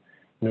given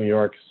New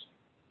York's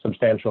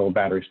substantial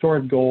battery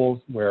storage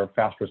goals, where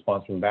fast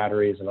response from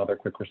batteries and other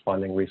quick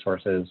responding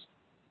resources,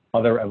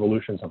 other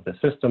evolutions of the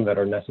system that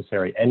are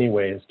necessary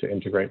anyways to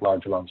integrate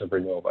large amounts of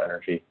renewable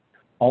energy.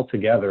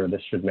 Altogether,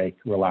 this should make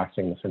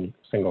relaxing the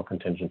single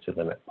contingency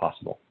limit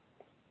possible.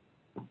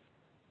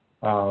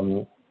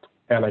 And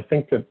I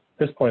think that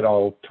at this point,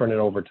 I'll turn it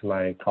over to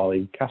my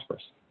colleague,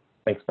 Kaspers.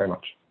 Thanks very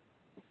much.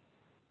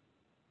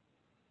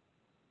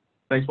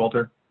 Thanks,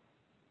 Walter.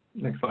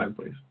 Next slide,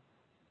 please.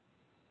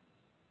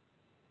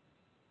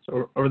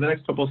 So over the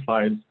next couple of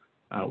slides,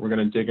 we're going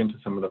to dig into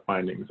some of the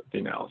findings of the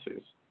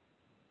analyses.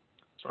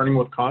 Starting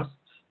with costs,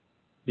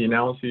 the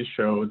analyses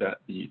show that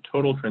the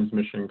total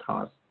transmission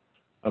costs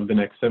of the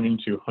next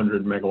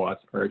 7,200 megawatts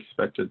are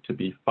expected to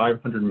be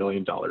 $500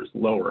 million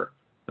lower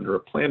under a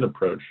planned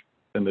approach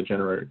than the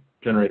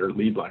generator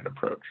lead line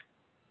approach.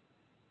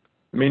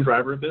 The main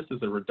driver of this is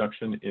a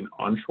reduction in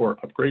onshore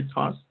upgrade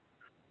costs,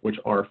 which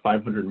are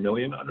 $500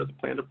 million under the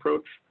planned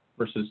approach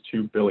versus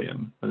 $2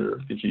 billion under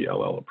the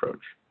GLL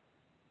approach.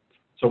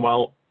 So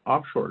while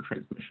offshore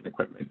transmission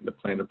equipment in the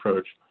planned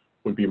approach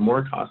would be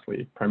more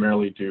costly,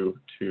 primarily due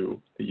to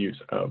the use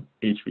of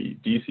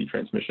HVDC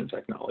transmission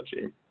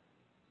technology,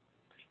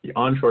 the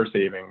onshore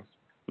savings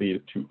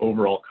lead to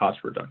overall cost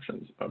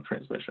reductions of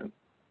transmission.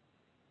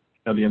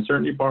 Now, the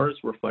uncertainty bars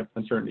reflect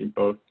uncertainty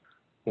both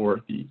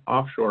for the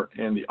offshore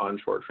and the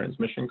onshore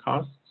transmission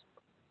costs.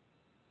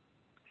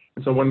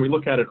 And so when we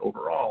look at it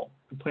overall,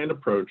 the planned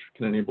approach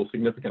can enable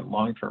significant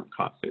long-term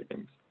cost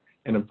savings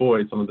and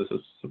avoid some of the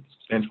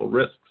substantial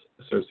risks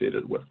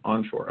associated with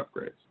onshore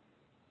upgrades.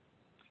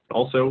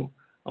 Also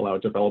allow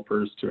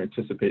developers to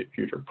anticipate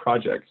future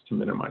projects to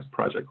minimize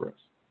project risk.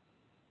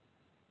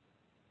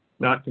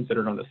 Not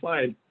considered on the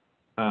slide,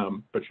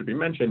 but should be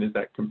mentioned, is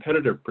that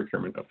competitive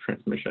procurement of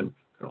transmission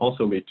can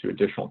also lead to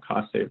additional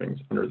cost savings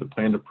under the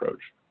planned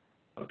approach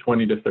of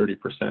 20 to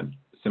 30%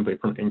 simply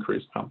from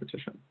increased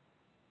competition.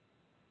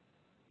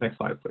 Next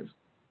slide, please.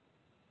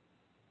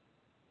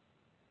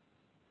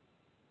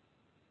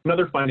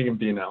 Another finding of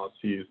the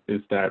analyses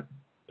is that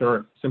there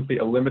are simply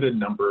a limited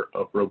number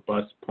of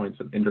robust points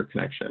of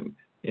interconnection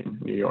in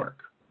New York.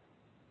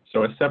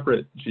 So a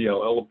separate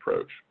GLL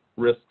approach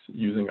risks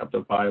using up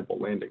the viable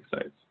landing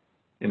sites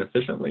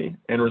inefficiently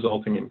and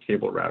resulting in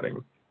cable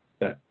routing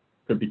that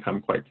could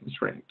become quite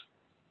constrained.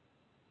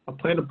 A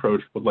planned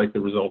approach would likely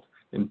result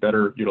in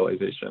better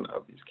utilization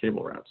of these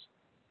cable routes.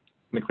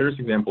 And the clearest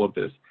example of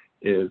this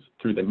is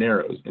through the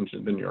Narrows into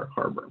the New York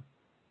Harbor.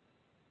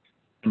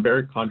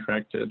 Anbaric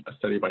contracted a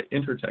study by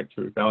Intertek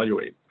to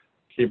evaluate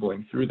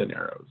cabling through the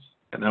Narrows,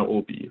 and that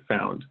will be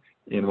found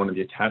in one of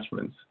the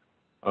attachments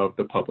of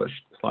the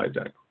published slide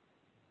deck.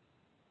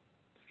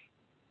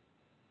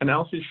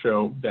 Analyses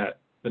show that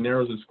the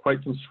Narrows is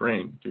quite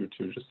constrained due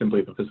to just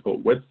simply the physical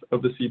width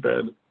of the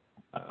seabed,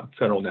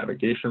 federal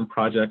navigation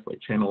projects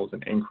like channels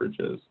and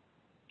anchorages,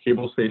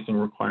 cable spacing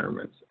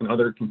requirements, and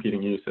other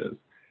competing uses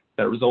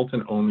that result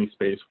in only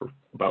space for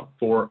about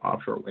 4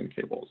 offshore wind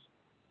cables.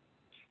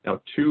 Now,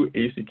 2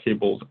 AC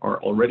cables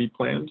are already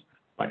planned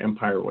by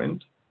Empire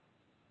Wind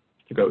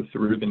to go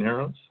through the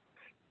Narrows,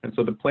 and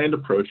so the planned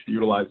approach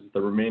utilizes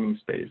the remaining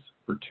space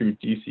for 2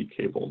 DC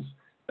cables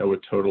that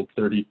would total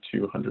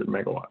 3,200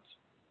 megawatts.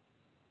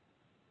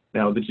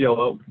 Now, the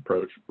GLL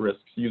approach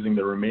risks using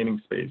the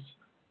remaining space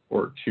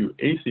for 2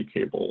 AC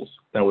cables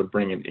that would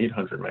bring in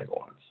 800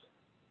 megawatts,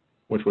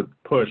 which would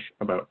push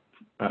about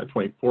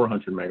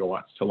 2,400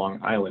 megawatts to Long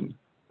Island,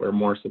 where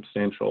more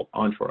substantial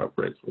onshore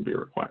upgrades will be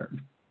required.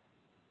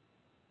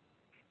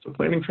 So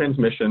planning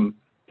transmission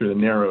through the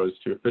Narrows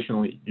to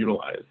efficiently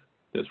utilize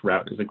this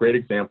route is a great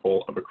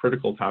example of a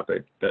critical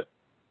topic that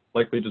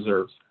likely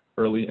deserves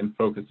early and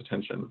focused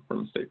attention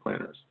from state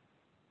planners.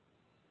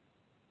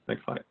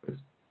 Next slide, please.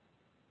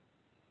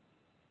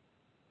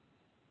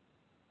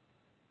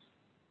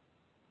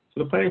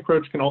 So the planning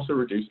approach can also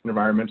reduce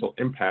environmental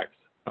impacts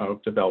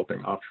of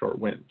developing offshore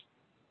wind.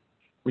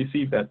 We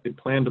see that the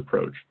planned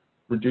approach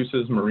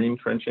reduces marine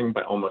trenching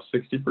by almost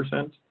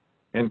 60%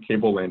 and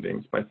cable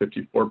landings by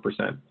 54%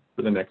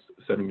 for the next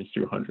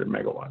 7,200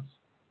 megawatts.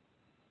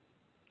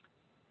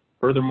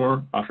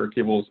 Furthermore, offshore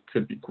cables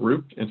could be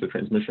grouped into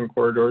transmission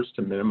corridors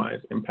to minimize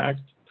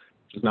impact,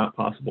 which is not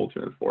possible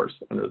to enforce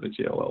under the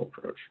GLL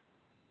approach.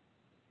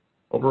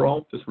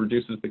 Overall, this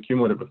reduces the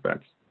cumulative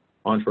effects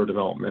onshore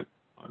development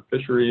on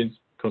fisheries,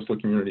 coastal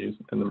communities,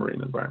 and the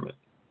marine environment.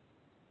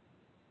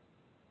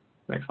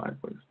 Next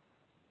slide, please.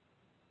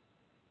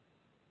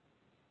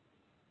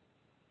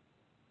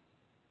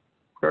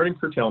 Regarding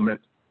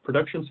curtailment,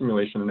 production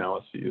simulation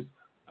analyses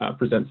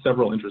present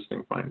several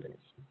interesting findings.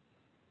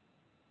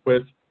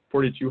 With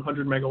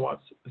 4,200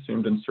 megawatts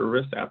assumed in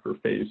service after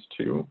phase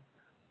 2,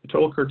 the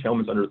total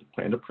curtailments under the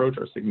planned approach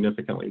are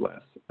significantly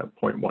less at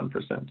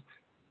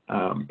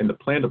 0.1% in the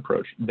planned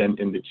approach than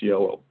in the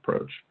GLL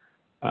approach,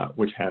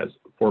 which has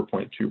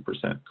 4.2%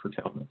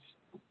 curtailments.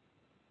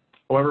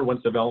 However,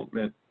 once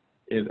development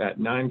is at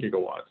 9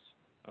 gigawatts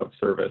of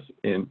service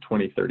in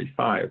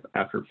 2035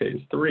 after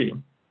phase 3,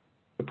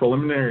 the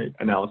preliminary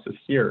analysis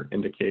here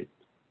indicates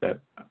that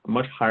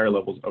much higher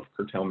levels of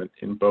curtailment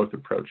in both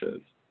approaches,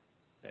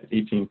 at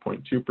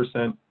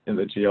 18.2% in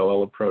the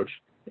GLL approach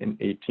and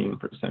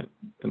 18%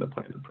 in the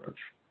planned approach.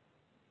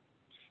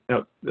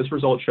 Now, this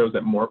result shows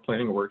that more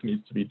planning work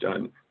needs to be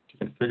done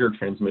to configure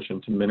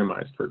transmission to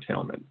minimize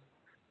curtailment.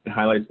 It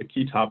highlights a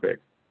key topic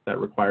that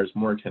requires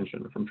more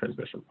attention from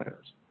transmission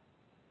planners.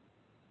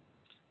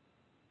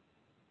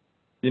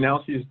 The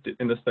analyses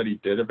in the study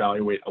did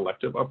evaluate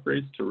elective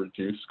upgrades to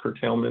reduce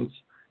curtailments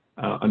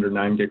under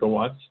 9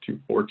 gigawatts to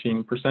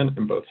 14%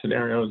 in both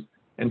scenarios,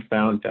 and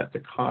found that the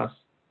costs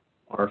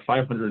are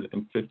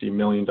 $550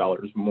 million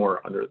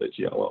more under the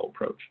GLL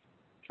approach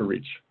to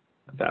reach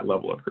that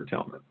level of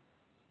curtailment.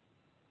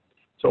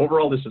 So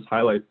overall, this just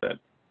highlights that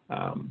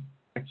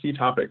a key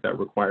topic that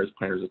requires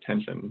planners'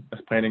 attention, as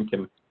planning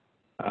can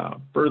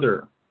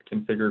further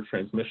configure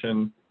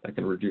transmission that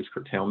can reduce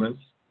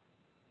curtailments.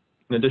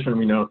 In addition,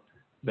 we note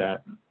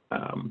that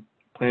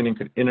planning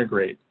could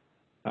integrate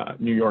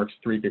New York's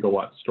 3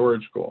 gigawatt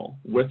storage goal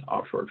with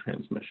offshore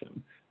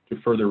transmission to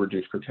further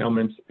reduce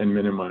curtailments and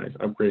minimize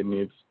upgrade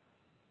needs.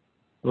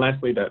 And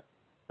lastly, that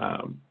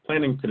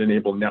planning could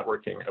enable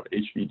networking of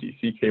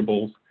HVDC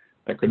cables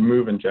that could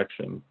move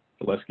injection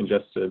to less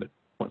congested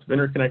points of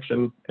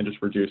interconnection and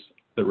just reduce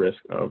the risk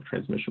of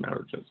transmission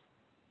outages.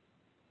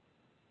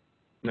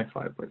 Next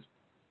slide, please.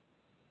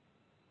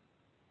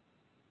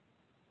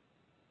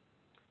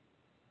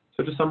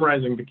 So just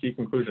summarizing the key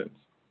conclusions.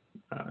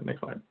 Next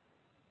slide.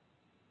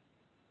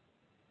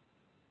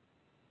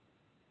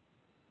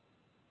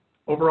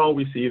 Overall,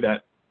 we see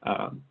that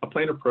a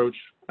planned approach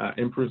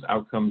improves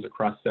outcomes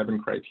across 7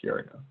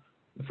 criteria,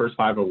 the first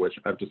 5 of which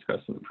I've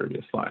discussed in the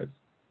previous slides.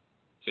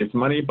 Saves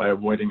money by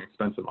avoiding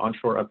expensive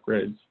onshore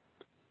upgrades,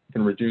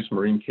 can reduce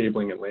marine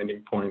cabling and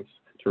landing points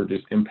to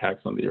reduce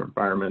impacts on the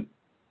environment.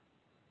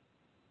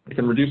 It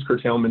can reduce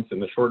curtailments in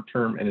the short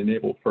term and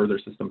enable further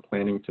system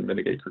planning to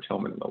mitigate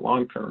curtailment in the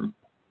long term.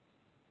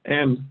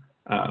 And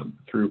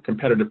through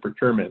competitive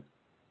procurement,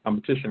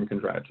 competition can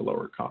drive to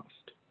lower cost.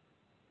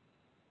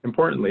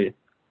 Importantly,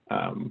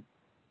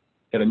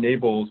 it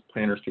enables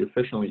planners to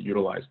efficiently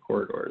utilize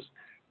corridors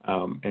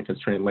and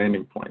constrain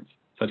landing points,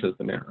 such as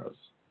the Narrows.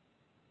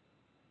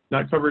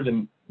 Not covered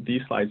in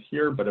these slides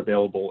here, but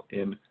available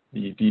in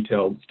the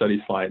detailed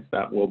study slides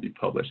that will be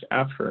published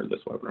after this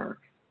webinar.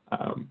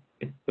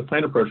 The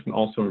planned approach can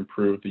also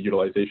improve the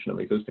utilization of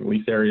existing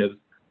lease areas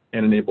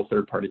and enable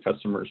third-party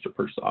customers to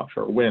purchase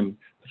offshore wind,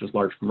 such as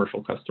large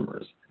commercial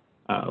customers,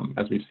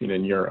 as we've seen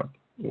in Europe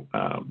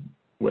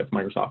with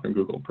Microsoft and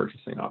Google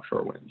purchasing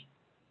offshore wind.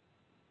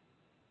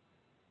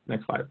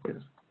 Next slide, please.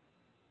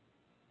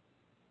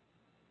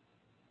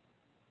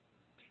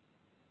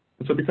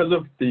 And so because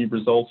of the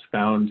results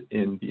found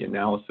in the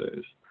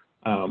analysis,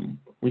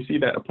 we see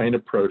that a planned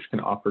approach can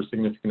offer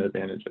significant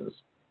advantages.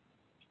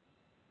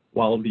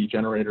 While the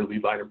generator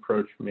lead line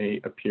approach may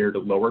appear to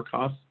lower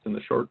costs in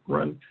the short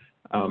run,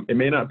 it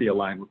may not be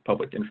aligned with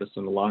public interest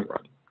in the long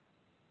run.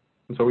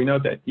 And so we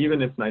note that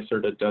even if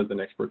NYSERDA does the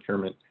next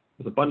procurement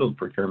as a bundled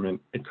procurement,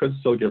 it could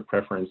still give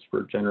preference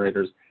for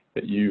generators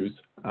that use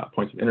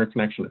points of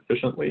interconnection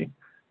efficiently,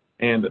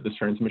 and that this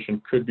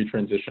transmission could be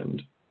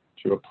transitioned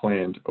to a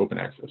planned open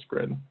access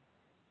grid.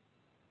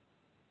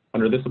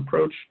 Under this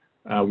approach,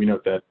 we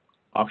note that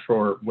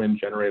offshore wind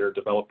generator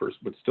developers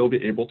would still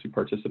be able to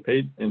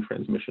participate in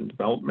transmission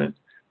development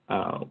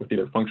with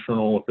either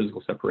functional or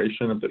physical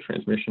separation of the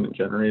transmission and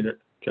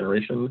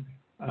generation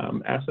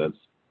assets.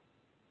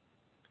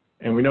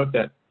 And we note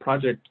that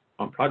project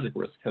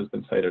risk has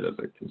been cited as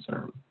a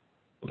concern.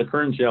 The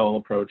current GLL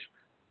approach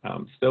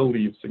still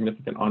leaves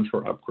significant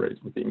onshore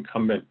upgrades with the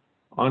incumbent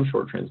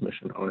onshore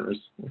transmission owners,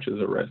 which is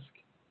a risk.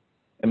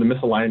 And the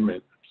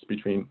misalignment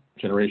between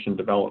generation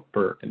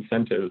developer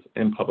incentives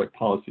and public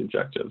policy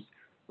objectives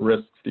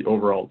risks the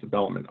overall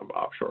development of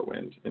offshore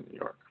wind in New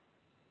York.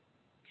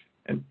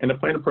 And a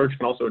planned approach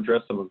can also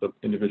address some of the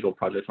individual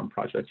project on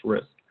project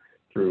risk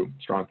through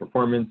strong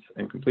performance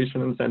and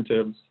completion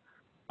incentives,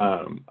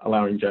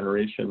 allowing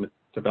generation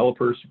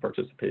developers to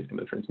participate in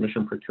the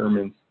transmission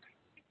procurements,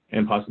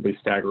 and possibly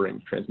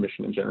staggering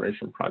transmission and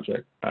generation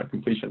project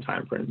completion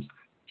timeframes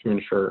to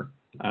ensure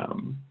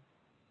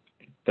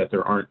that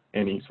there aren't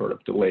any sort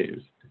of delays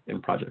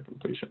in project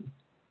completion.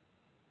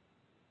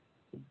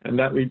 And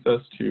that leads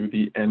us to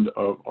the end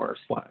of our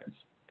slides.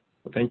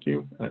 So thank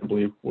you. I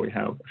believe we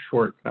have a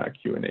short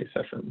Q&A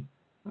session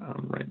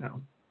right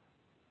now.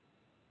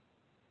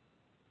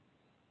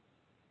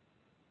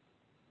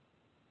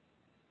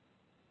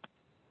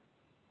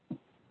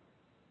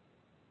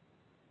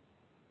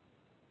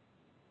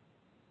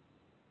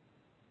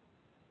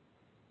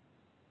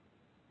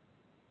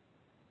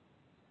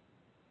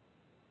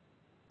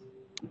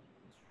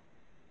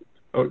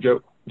 Oh,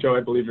 Joe, I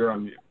believe you're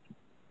on mute.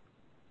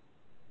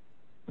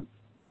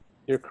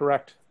 You're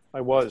correct.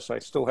 I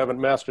still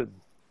haven't mastered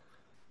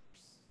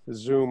the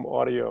Zoom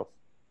audio.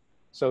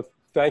 So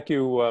thank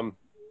you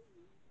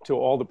to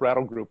all the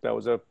Brattle Group. That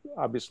was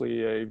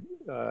obviously a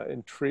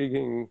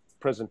intriguing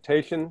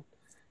presentation.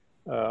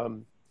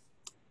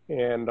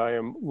 And I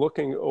am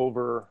looking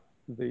over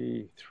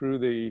through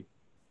the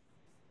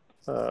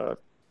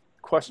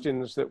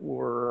questions that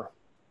were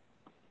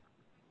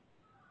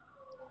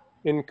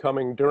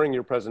incoming during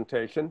your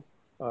presentation,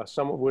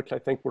 some of which I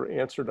think were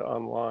answered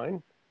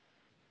online.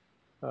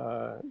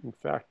 In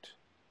fact,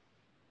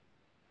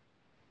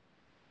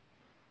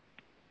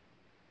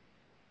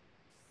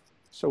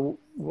 so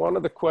one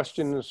of the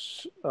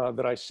questions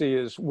that I see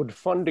is, would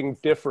funding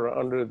differ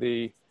under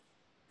the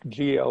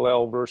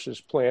GLL versus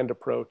planned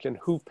approach, and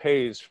who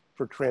pays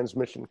for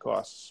transmission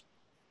costs?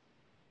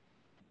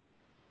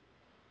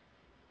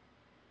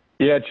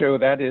 Yeah, Joe,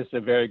 that is a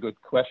very good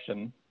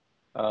question.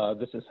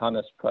 This is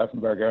Hannes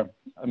Greifenberger.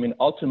 I mean,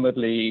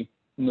 ultimately,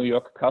 New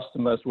York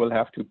customers will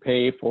have to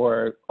pay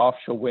for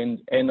offshore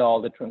wind and all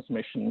the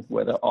transmission,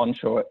 whether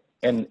onshore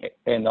and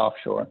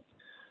offshore.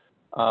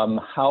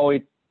 How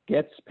it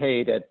gets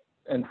paid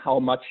and how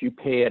much you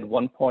pay at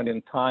one point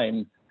in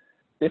time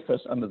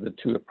differs under the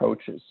two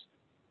approaches.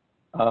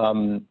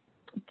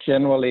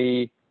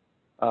 Generally,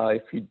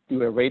 if you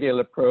do a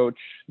radial approach,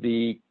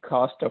 the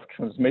cost of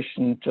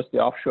transmission, just the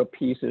offshore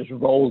piece, is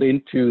rolled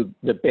into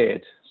the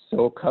bid.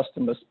 So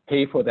customers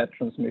pay for that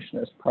transmission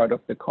as part of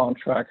the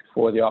contract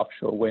for the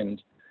offshore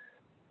wind.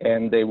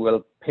 And they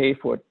will pay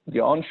for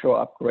the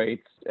onshore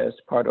upgrades as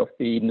part of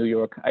the New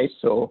York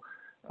ISO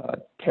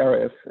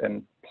tariff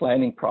and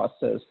planning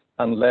process,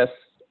 unless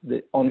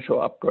the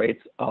onshore upgrades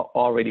are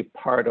already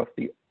part of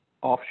the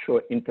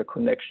offshore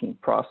interconnection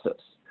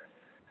process.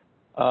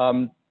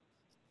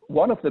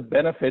 One of the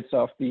benefits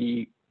of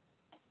the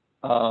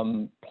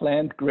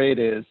planned grid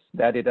is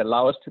that it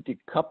allows to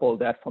decouple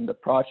that from the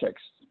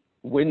projects.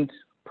 Wind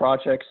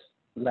projects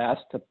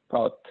last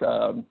about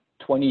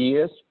 20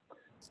 years.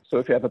 So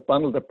if you have a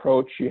bundled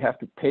approach, you have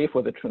to pay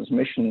for the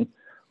transmission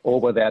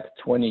over that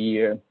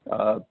 20-year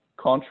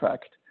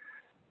contract.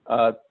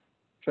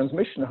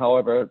 Transmission,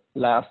 however,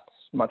 lasts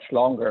much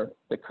longer.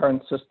 The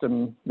current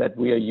system that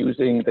we are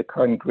using, the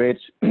current grid,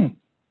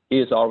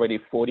 is already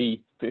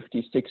 40,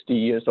 50, 60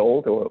 years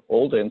old, or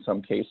older in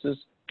some cases.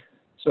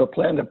 So a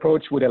planned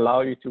approach would allow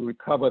you to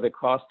recover the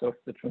cost of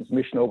the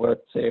transmission over,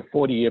 say, a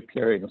 40-year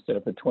period instead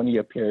of a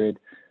 20-year period.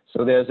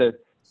 So there's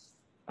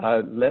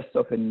a less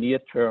of a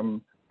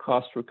near-term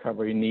cost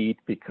recovery need,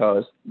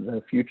 because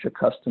the future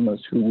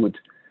customers who would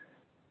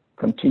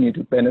continue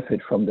to benefit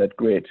from that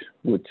grid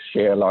would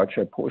share a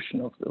larger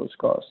portion of those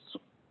costs.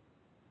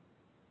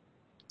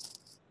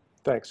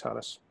 Thanks,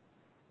 Hannes.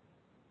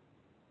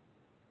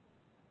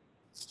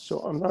 So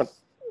I'm not,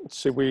 let's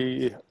see,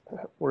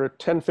 we're at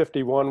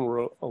 10:51,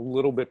 we're a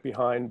little bit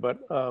behind, but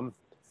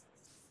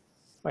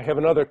I have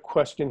another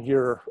question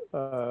here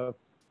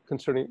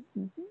concerning,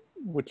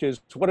 which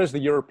is, what has the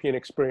European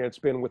experience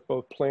been with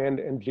both planned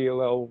and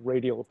GLL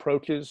radial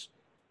approaches,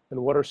 and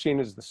what are seen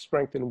as the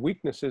strengths and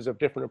weaknesses of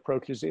different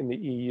approaches in the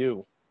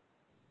EU?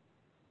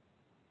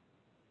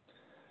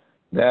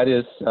 That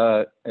is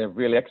a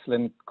really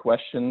excellent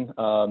question.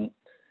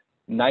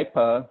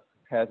 NYPA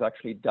has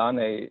actually done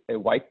a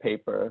white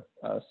paper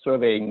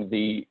surveying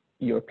the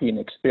European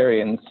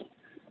experience,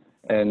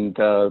 and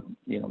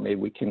maybe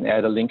we can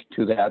add a link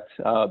to that.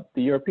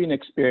 The European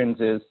experience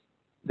is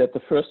that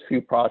the first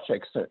few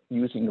projects are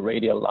using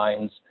radial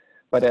lines,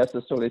 but as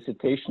the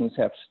solicitations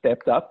have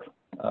stepped up,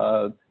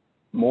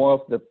 more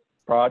of the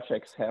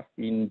projects have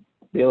been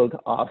built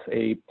off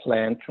a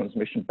planned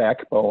transmission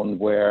backbone,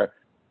 where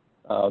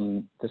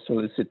the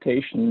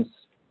solicitations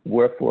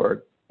were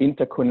for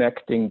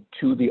interconnecting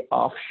to the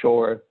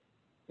offshore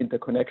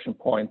interconnection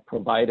point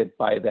provided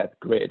by that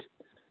grid.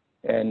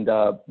 And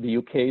the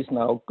UK is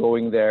now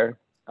going there.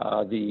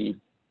 The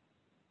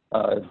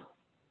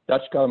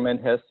Dutch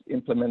government has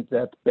implemented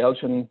that.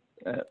 Belgium,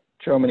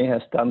 Germany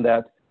has done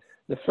that.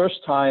 The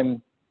first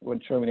time when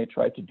Germany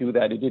tried to do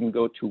that, it didn't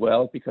go too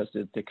well because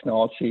the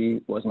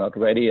technology was not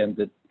ready and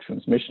the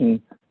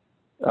transmission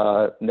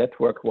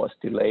network was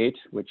delayed,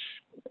 which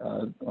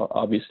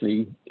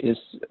obviously is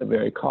a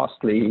very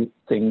costly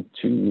thing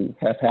to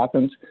have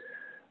happened.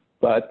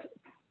 But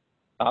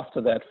after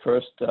that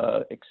first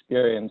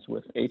experience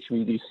with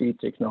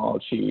HVDC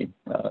technology,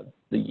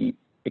 the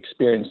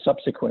experience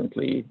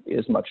subsequently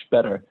is much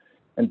better.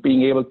 And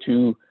being able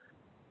to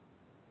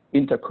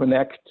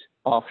interconnect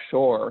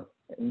offshore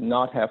and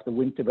not have the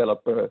wind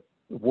developer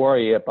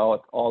worry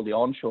about all the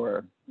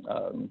onshore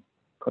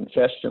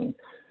congestion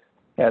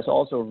has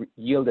also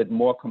yielded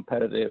more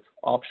competitive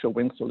offshore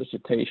wind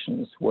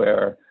solicitations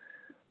where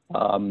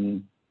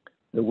the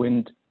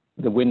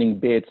winning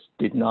bids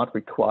did not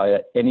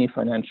require any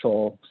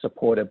financial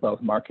support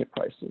above market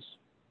prices.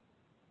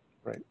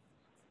 Right.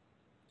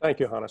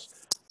 Thank you, Hannes.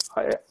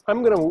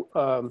 I'm going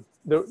to,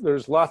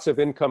 there's lots of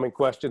incoming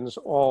questions,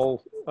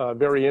 all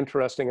very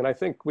interesting, and I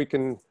think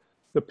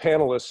the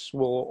panelists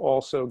will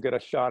also get a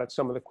shot at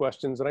some of the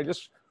questions. And I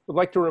just would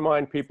like to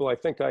remind people, I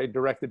think I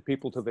directed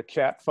people to the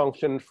chat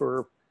function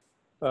for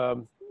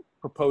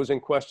proposing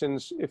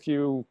questions. If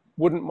you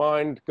wouldn't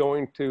mind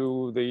going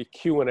to the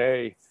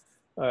Q&A,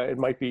 it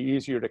might be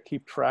easier to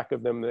keep track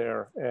of them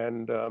there.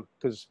 And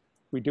because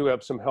we do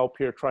have some help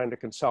here trying to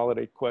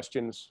consolidate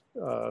questions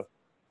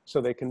so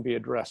they can be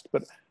addressed.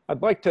 But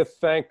I'd like to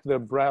thank the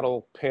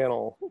Brattle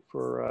panel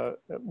for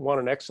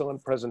an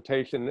excellent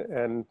presentation.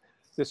 And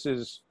this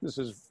is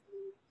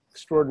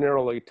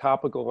extraordinarily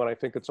topical, and I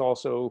think it's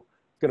also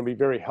going to be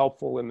very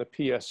helpful in the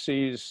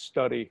PSC's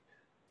study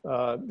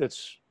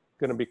that's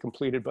going to be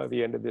completed by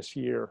the end of this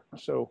year.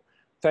 So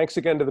thanks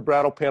again to the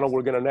Brattle panel.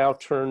 We're going to now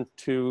turn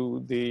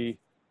to the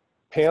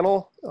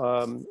panel.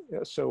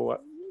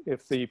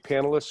 If the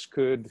panelists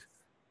could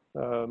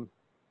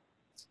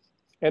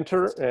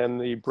enter and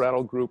the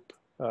Brattle Group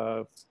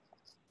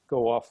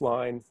go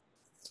offline,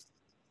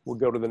 we'll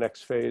go to the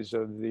next phase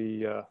of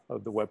the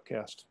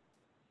webcast.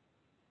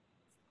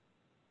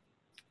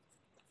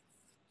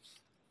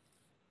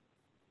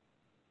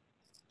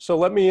 So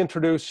let me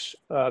introduce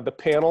the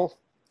panel.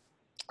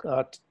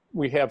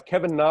 We have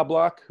Kevin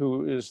Knobloch,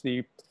 who is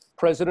the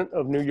president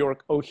of New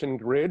York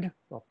OceanGrid,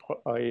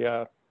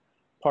 a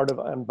part of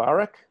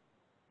Anbaric.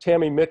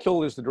 Tammy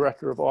Mitchell is the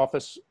director of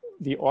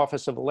the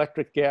Office of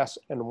Electric, Gas,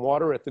 and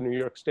Water at the New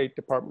York State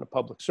Department of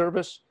Public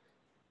Service.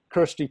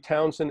 Kirsty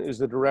Townsend is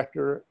the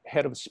director,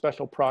 head of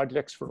special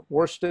projects for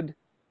Ørsted,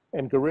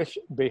 and Girish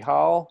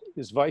Behal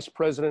is vice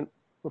president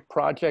of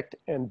project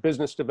and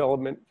business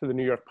development for the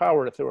New York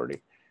Power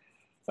Authority.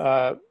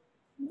 I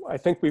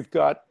think we've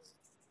got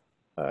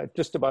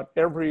just about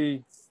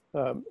every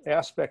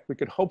aspect we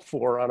could hope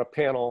for on a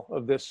panel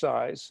of this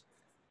size.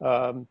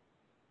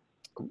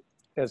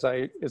 As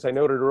I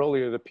noted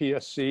earlier, the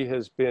PSC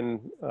has been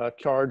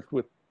charged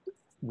with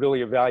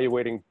really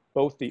evaluating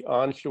both the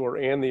onshore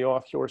and the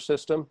offshore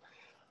system.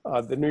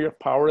 The New York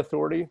Power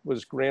Authority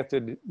was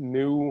granted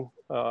new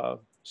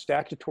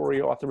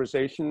statutory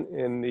authorization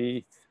in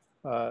the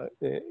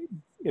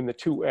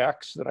two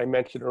acts that I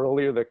mentioned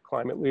earlier, the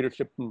Climate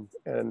Leadership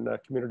and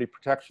Community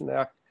Protection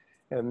Act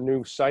and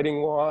new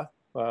siting law.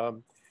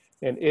 And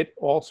it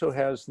also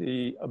has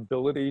the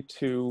ability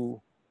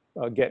to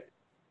get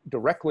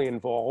directly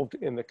involved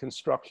in the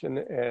construction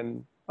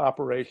and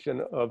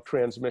operation of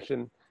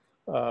transmission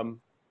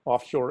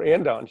offshore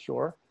and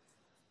onshore.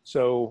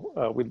 So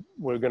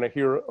we're going to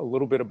hear a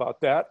little bit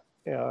about that.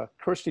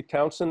 Kirsty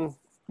Townsend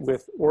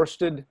with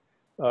Ørsted.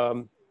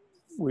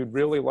 We'd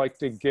really like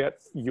to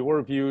get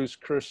your views,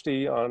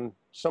 Kirsty, on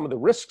some of the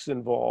risks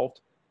involved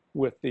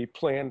with the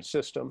planned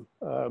system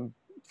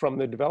from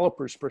the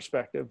developer's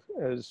perspective.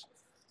 As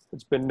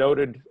it's been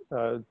noted,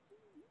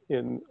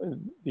 in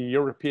the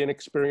European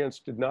experience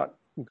did not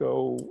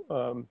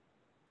go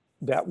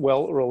that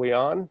well early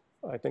on.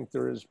 I think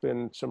there has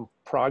been some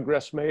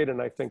progress made,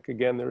 and I think,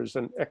 again, there's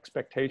an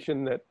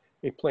expectation that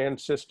a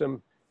planned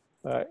system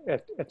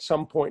at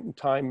some point in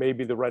time may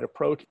be the right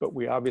approach, but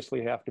we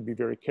obviously have to be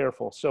very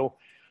careful. So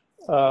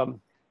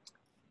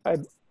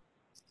I'd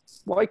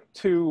like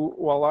to,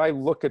 while I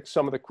look at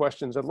some of the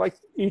questions, I'd like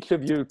each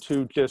of you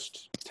to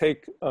just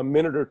take a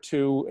minute or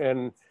two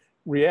and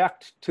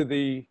react to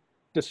the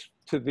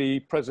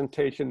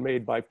presentation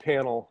made by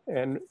panel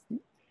and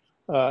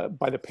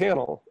by the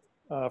panel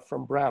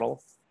from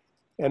Brattle.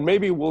 And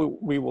maybe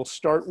we will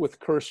start with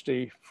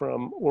Kirsty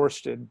from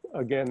Ørsted,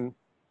 again,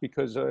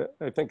 because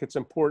I think it's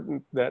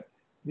important that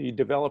the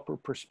developer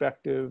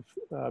perspective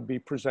be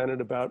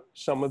presented about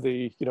some of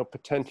the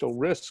potential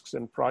risks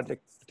and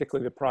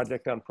particularly the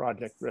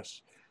project-on-project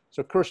risks.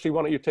 So Kirsty,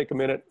 why don't you take a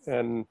minute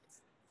and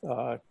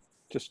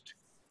just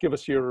give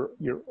us your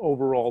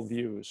overall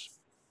views.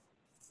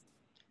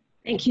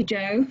 Thank you,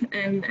 Joe,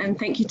 and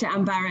thank you to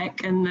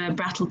Anbaric and the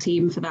Brattle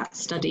team for that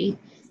study.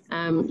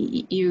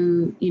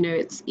 You know,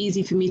 it's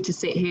easy for me to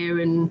sit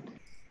here and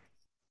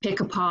pick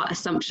apart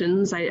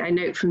assumptions. I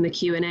note from the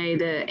Q&A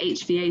the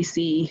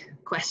HVAC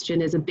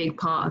question is a big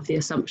part of the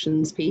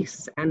assumptions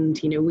piece.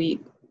 And, you know, we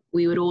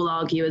would all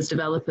argue as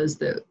developers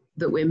that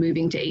we're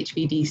moving to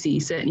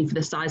HVDC, certainly for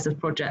the size of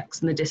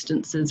projects and the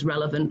distances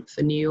relevant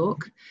for New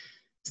York.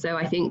 So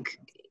I think,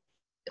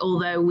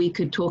 although we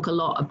could talk a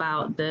lot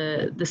about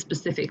the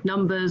specific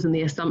numbers and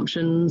the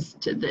assumptions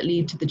that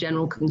lead to the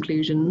general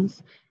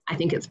conclusions, I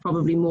think it's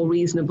probably more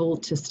reasonable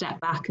to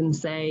step back and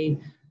say,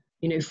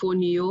 you know, for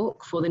New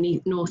York, for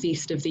the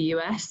northeast of the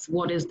US,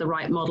 what is the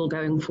right model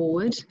going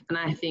forward? And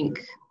I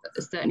think,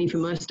 certainly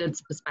from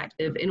Ørsted's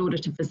perspective, in order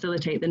to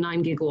facilitate the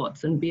 9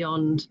 gigawatts and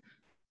beyond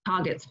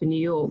targets for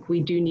New York, we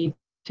do need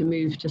to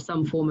move to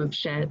some form of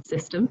shared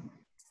system.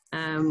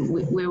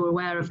 We're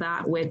aware of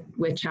that.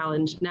 We're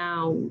challenged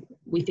now.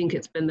 We think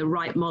it's been the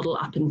right model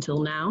up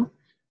until now.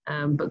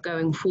 But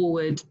going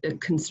forward, the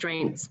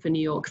constraints for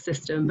New York's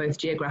system, both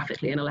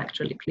geographically and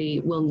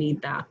electrically, will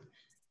need that.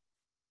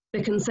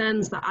 The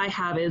concerns that I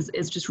have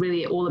is just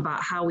really all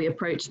about how we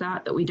approach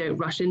that we don't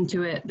rush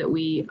into it, that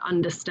we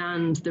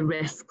understand the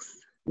risks,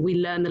 we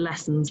learn the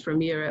lessons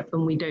from Europe,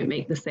 and we don't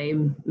make the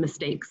same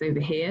mistakes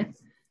over here.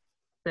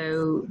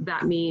 So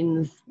that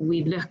means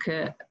we look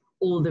at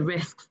all the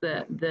risks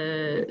that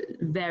the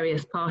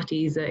various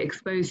parties are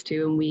exposed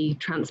to, and we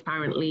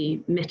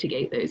transparently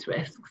mitigate those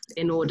risks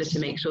in order to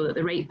make sure that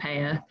the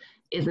ratepayer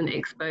isn't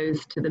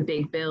exposed to the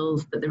big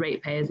bills that the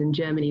ratepayers in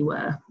Germany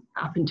were.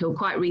 Up until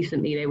quite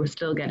recently, they were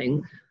still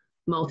getting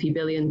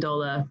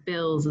multi-billion-dollar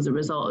bills as a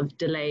result of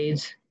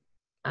delayed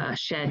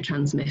shared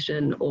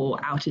transmission or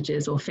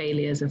outages or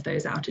failures of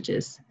those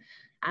outages.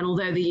 And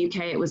although the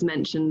UK, it was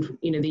mentioned,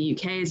 you know, the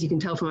UK, as you can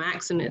tell from my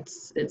accent,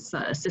 it's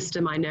a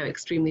system I know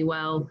extremely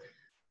well.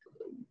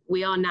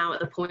 We are now at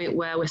the point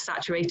where we're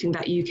saturating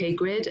that UK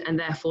grid, and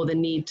therefore the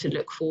need to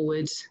look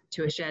forward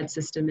to a shared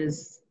system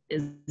is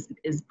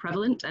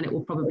prevalent, and it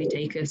will probably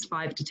take us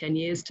 5 to 10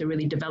 years to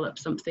really develop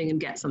something and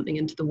get something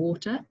into the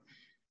water.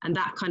 And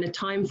that kind of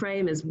time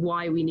frame is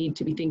why we need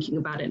to be thinking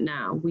about it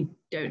now. We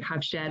don't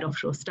have shared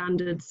offshore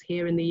standards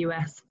here in the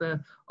US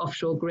for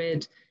offshore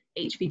grid.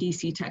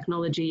 HVDC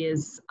technology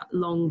is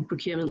long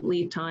procurement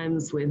lead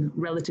times with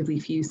relatively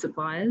few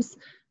suppliers.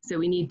 So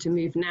we need to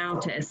move now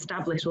to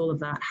establish all of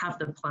that, have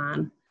the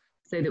plan,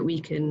 so that we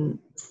can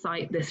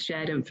site this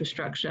shared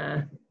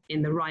infrastructure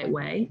in the right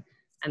way,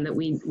 and that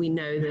we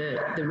know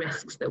the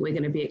risks that we're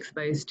going to be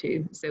exposed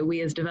to. So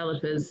we as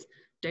developers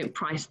don't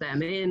price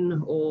them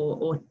in,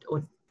 or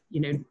you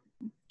know,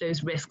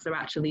 those risks are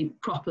actually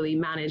properly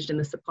managed in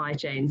the supply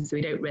chain, so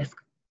we don't risk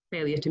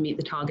failure to meet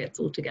the targets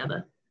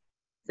altogether.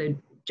 So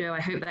Joe,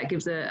 I hope that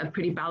gives a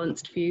pretty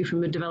balanced view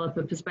from a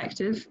developer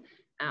perspective.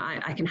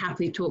 I can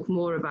happily talk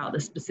more about the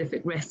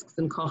specific risks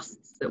and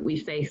costs that we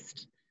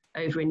faced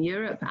over in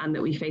Europe and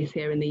that we face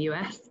here in the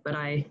US, but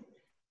I'm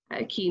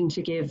keen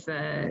to give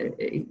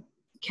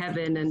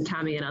Kevin and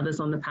Tammy and others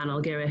on the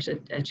panel, Girish,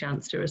 a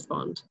chance to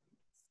respond.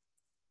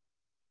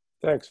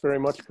 Thanks very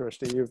much,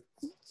 Kirsty.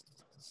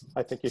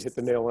 I think you hit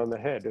the nail on the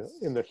head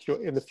in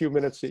the few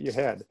minutes that you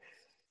had.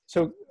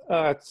 So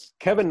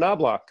Kevin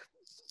Knobloch,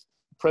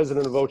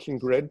 president of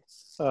OceanGrid.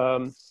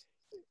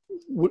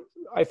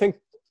 I think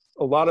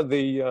a lot of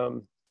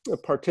the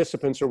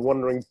participants are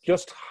wondering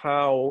just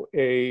how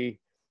a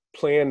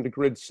planned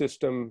grid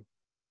system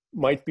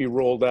might be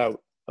rolled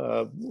out.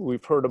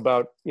 We've heard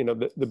about, you know,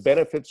 the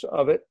benefits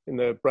of it in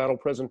the Brattle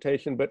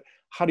presentation, but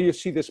how do you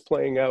see this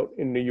playing out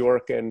in New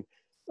York, and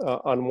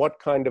on what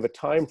kind of a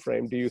time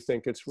frame do you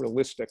think it's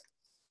realistic?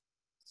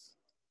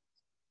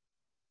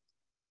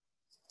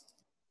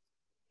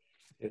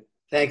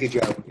 Thank you,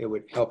 Joe. It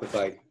would help if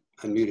I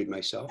unmuted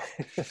myself.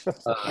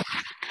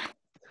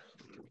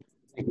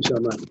 Thank you so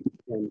much.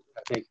 And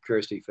thank you,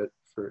 Kirsty,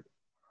 for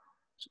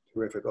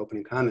terrific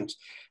opening comments.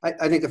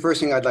 I think the first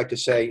thing I'd like to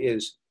say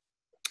is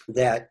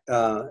that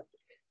the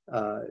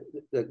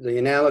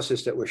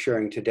analysis that we're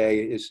sharing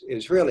today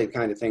is really the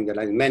kind of thing that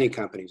I think many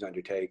companies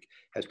undertake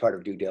as part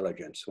of due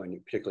diligence,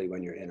 particularly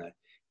when you're in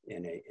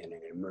an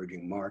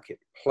emerging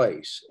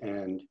marketplace.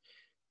 And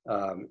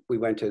we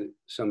went to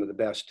some of the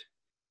best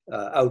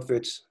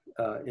outfits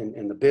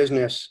in the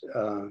business,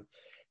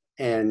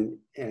 and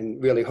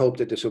really hope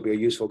that this will be a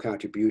useful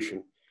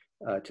contribution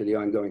to the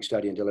ongoing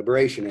study and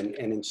deliberation. And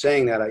in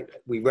saying that,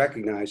 we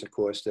recognize, of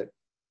course, that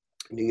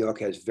New York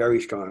has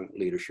very strong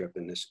leadership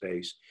in this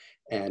space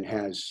and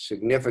has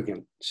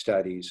significant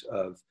studies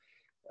of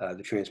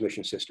the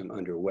transmission system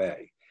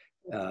underway.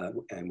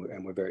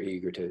 And we're very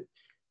eager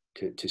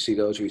to see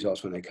those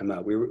results when they come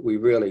out. We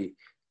really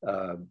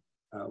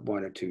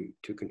wanted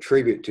to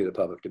contribute to the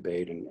public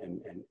debate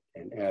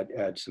and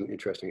add some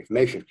interesting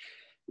information.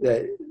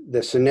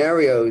 The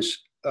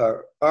scenarios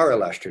are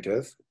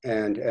illustrative,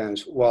 and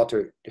as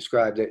Walter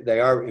described, they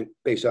are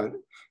based on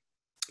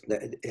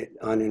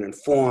an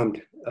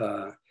informed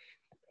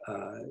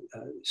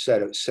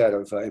set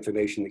of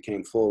information that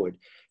came forward.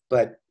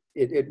 But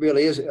it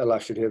really is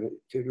illustrative,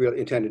 really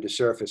intended to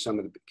surface some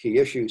of the key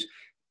issues,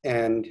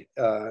 and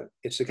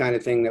it's the kind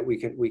of thing that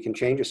we can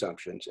change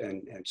assumptions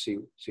and see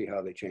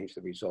how they change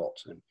the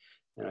results.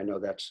 And I know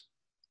that's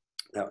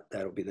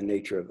that'll be the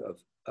nature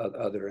of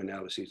other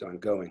analyses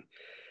ongoing.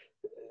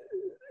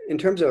 In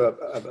terms of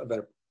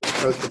an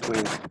approach to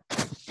plan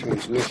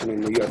transmission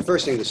in New York,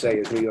 first thing to say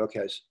is New York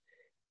has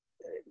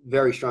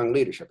very strong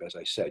leadership. As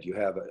I said, you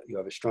have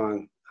a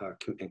strong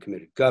and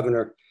committed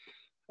governor,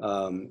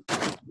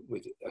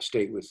 with a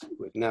state with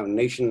now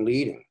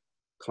nation-leading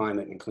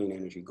climate and clean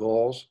energy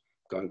goals,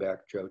 going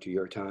back, Joe, to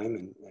your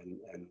time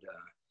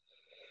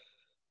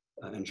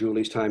and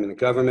Julie's time in the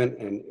government,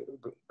 and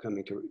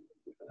coming to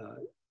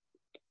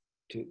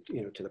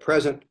the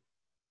present,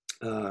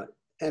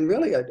 and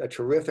really a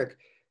terrific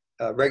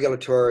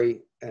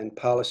regulatory and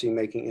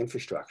policy-making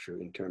infrastructure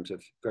in terms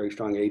of very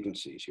strong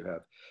agencies. You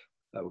have,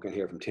 we're going to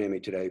hear from Tammy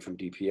today from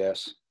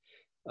DPS,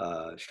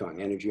 strong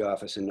energy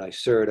office in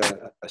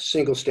NYSERDA, a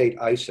single state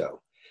ISO,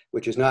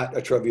 which is not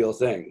a trivial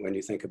thing when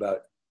you think about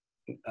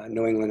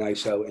New England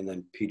ISO and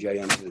then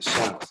PJM to the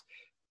south.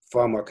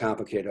 Far more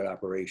complicated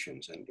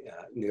operations. And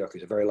New York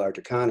is a very large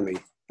economy,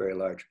 very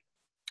large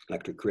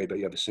electric grid, but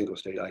you have a single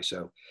state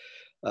ISO.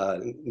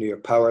 New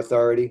York Power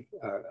Authority,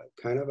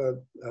 kind of a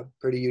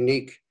pretty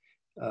unique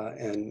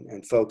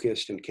and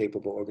focused and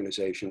capable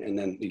organization, and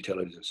then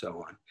utilities and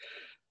so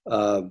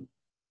on.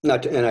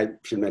 And I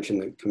should mention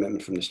the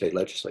commitment from the state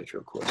legislature,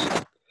 of course,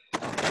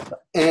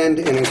 and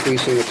an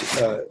increasing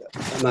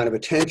amount of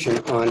attention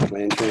on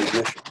planned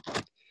transmission.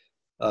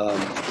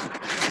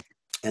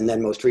 And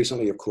then most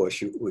recently, of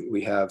course,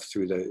 we have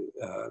through the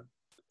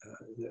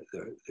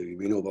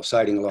renewable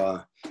siting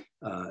law,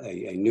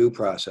 a new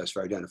process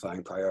for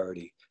identifying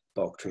priority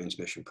bulk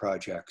transmission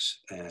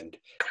projects and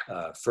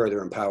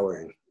further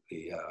empowering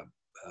the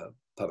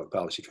public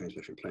policy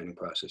transmission planning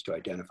process to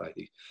identify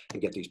these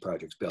and get these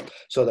projects built.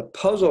 So the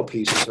puzzle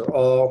pieces are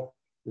all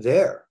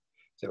there.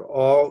 They're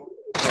all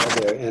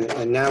there,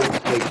 and now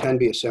they can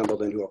be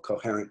assembled into a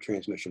coherent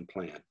transmission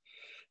plan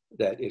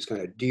that is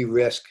going to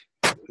de-risk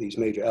these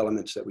major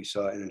elements that we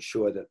saw and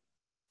ensure that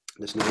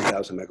this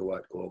 9,000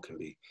 megawatt goal can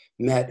be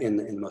met in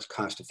the most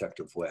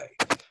cost-effective way.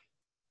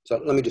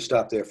 So let me just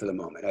stop there for the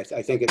moment.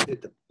 I think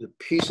the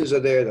pieces are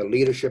there, the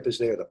leadership is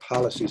there, the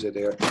policies are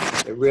there.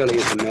 It really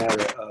is a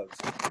matter of,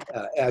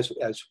 as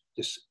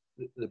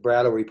the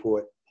Brattle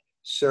report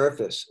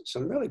surfaced,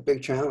 some really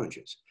big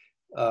challenges,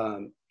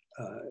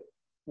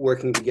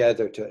 working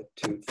together to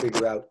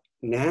figure out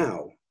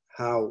now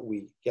how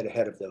we get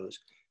ahead of those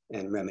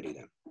and remedy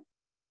them.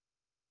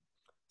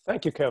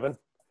 Thank you, Kevin.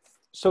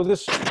 So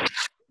this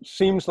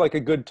seems like a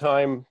good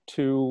time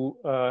to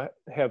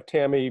have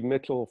Tammy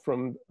Mitchell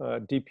from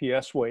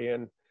DPS weigh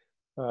in.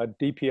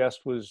 DPS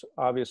was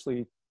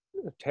obviously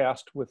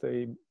tasked with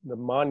the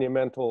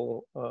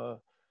monumental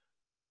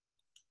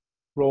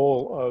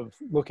role of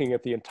looking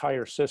at the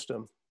entire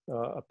system,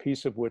 a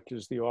piece of which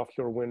is the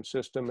offshore wind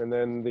system, and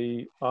then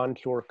the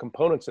onshore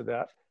components of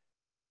that.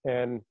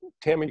 And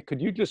Tammy,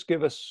 could you just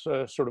give us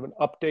sort of an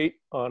update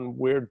on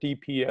where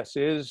DPS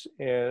is,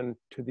 and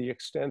to the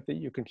extent that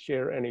you can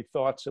share any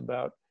thoughts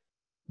about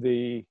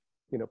the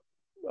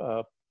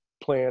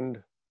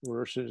planned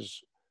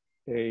versus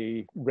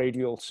a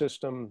radial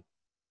system,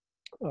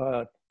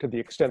 to the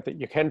extent that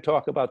you can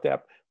talk about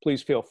that,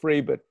 please feel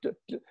free, but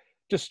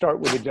just start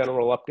with a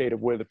general update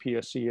of where the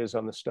PSC is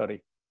on the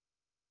study.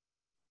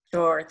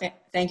 Sure.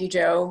 Thank you,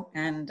 Joe.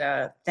 And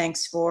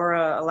thanks for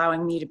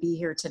allowing me to be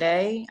here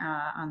today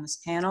on this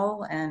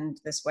panel and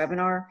this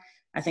webinar.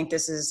 I think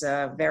this is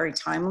very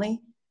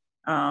timely.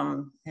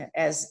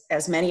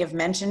 As many have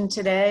mentioned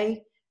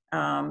today,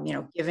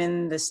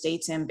 given the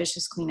state's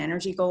ambitious clean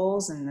energy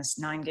goals and this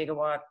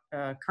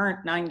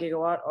current 9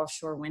 gigawatt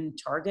offshore wind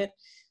target,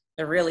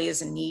 there really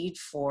is a need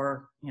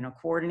for,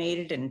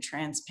 coordinated and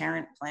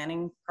transparent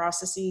planning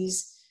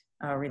processes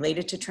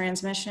related to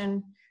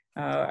transmission.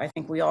 I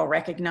think we all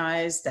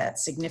recognize that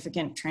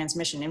significant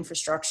transmission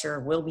infrastructure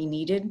will be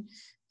needed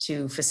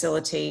to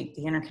facilitate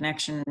the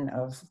interconnection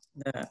of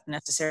the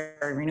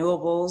necessary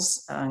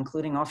renewables,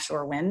 including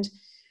offshore wind.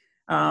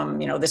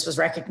 This was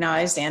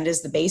recognized and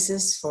is the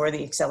basis for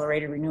the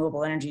Accelerated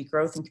Renewable Energy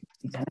Growth and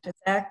Community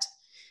Benefits Act.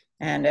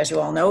 And as you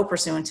all know,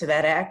 pursuant to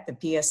that act, the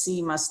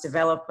PSC must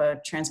develop a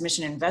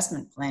transmission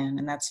investment plan,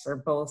 and that's for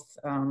both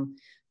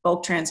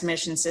bulk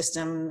transmission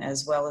system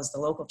as well as the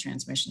local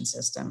transmission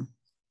system.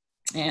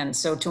 And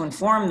so to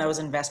inform those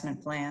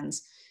investment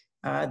plans,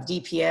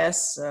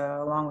 DPS,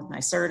 along with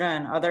NYSERDA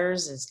and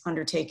others, is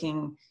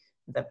undertaking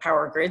the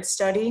power grid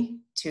study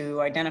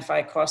to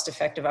identify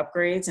cost-effective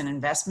upgrades and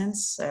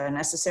investments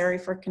necessary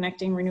for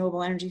connecting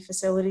renewable energy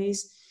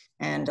facilities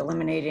and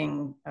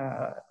eliminating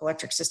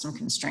electric system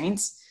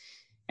constraints.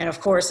 And of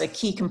course, a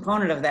key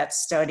component of that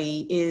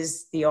study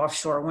is the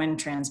offshore wind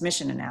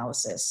transmission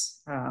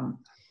analysis.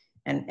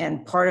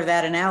 And part of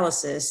that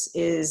analysis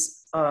is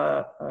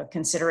a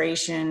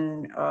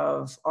consideration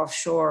of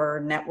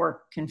offshore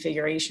network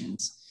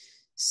configurations.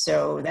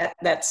 So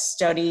that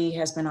study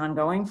has been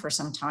ongoing for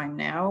some time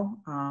now.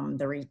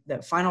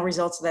 The final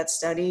results of that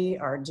study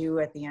are due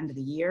at the end of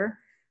the year.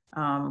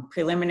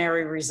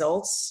 Preliminary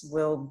results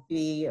will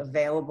be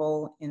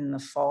available in the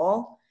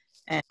fall.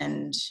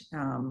 And,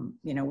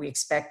 we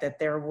expect that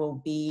there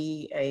will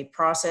be a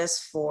process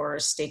for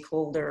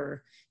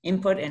stakeholder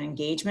input and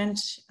engagement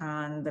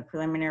on the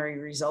preliminary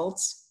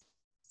results.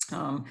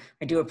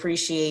 I do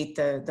appreciate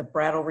the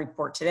Brattle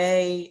report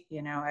today.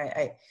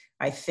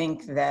 I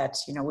think that,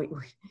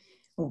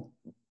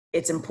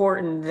 it's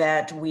important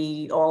that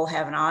we all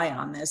have an eye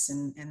on this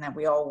and that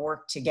we all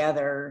work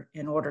together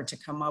in order to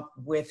come up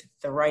with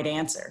the right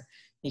answer,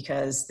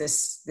 because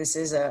this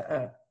is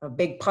a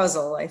big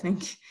puzzle, I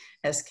think,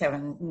 as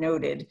Kevin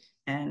noted.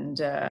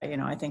 And,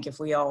 I think if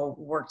we all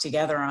work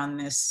together on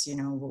this,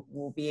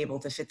 we'll be able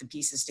to fit the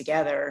pieces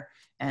together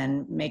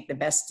and make the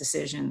best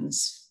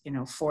decisions,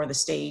 for the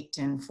state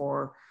and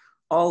for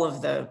all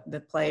of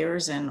the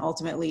players, and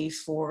ultimately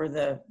for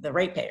the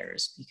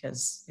ratepayers,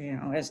 because,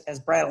 as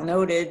Brattle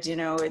noted,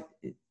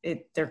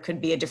 there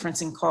could be a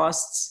difference in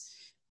costs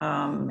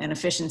and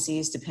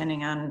efficiencies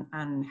depending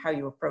on how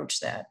you approach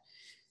that.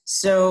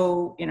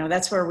 So,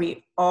 that's where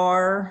we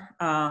are.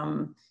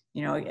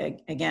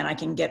 Again, I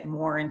can get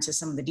more into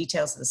some of the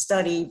details of the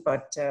study,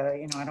 but,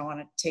 I don't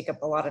want to take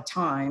up a lot of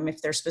time. If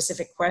there's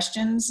specific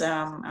questions,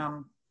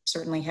 I'm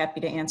certainly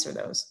happy to answer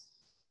those.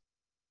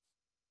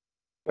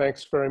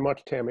 Thanks very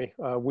much, Tammy.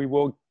 We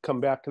will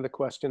come back to the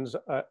questions.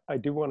 I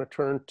do want to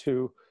turn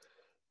to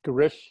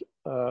Girish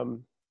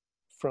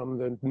from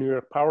the New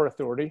York Power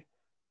Authority.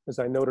 As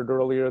I noted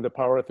earlier, the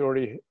Power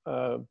Authority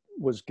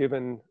was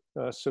given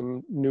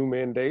some new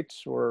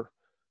mandates, or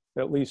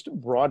at least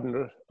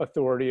broadened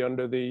authority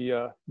under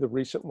the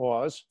recent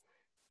laws.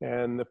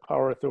 And the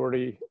Power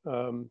Authority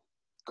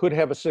could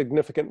have a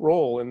significant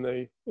role in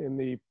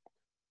the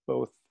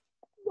both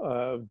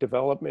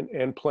development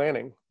and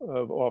planning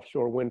of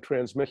offshore wind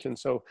transmission.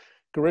 So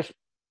Girish,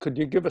 could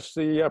you give us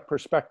the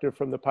perspective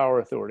from the Power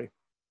Authority?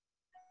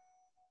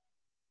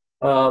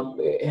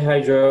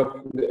 Hi,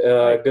 Joe.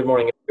 Good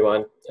morning,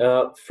 everyone.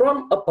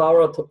 From the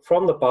Power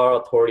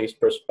Authority's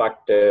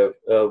perspective,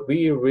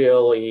 we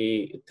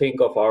really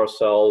think of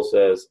ourselves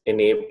as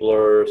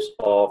enablers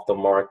of the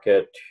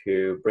market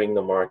to bring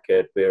the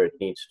market where it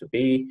needs to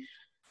be,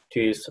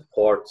 to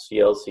support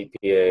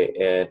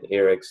CLCPA and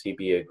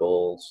Anbaric-CBA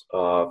goals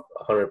of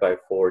 100 by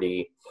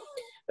 40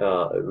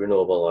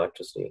 renewable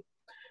electricity,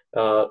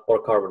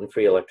 or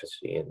carbon-free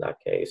electricity in that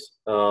case.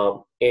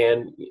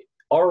 And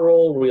our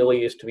role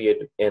really is to be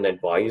an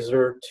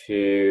advisor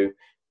to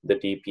the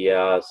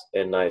DPS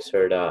and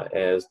NYSERDA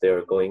as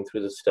they're going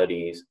through the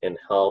studies, and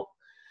help,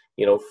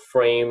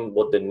 frame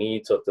what the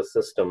needs of the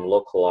system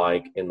look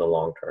like in the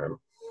long term.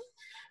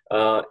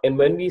 And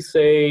when we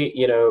say,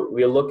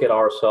 we look at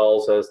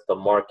ourselves as the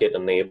market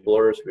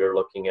enablers, we're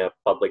looking at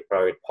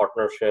public-private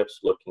partnerships,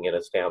 looking at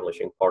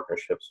establishing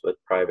partnerships with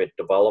private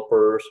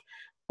developers,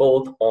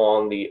 both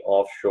on the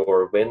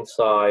offshore wind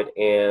side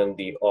and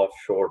the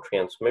offshore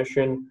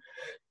transmission,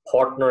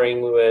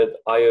 partnering with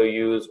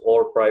IOUs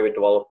or private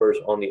developers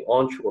on the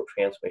onshore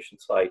transmission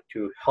side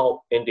to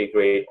help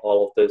integrate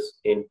all of this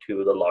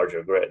into the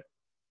larger grid.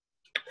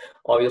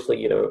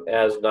 Obviously,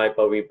 as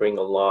NYPA, we bring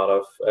a lot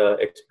of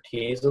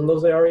expertise in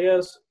those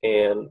areas,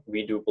 and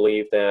we do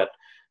believe that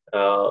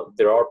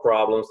there are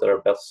problems that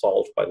are best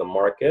solved by the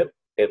market.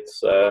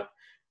 It's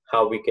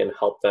how we can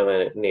help them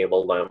and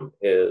enable them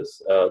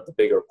is the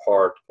bigger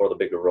part, or the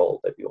bigger role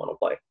that we want to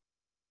play.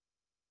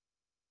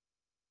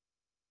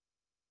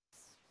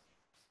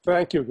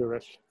 Thank you,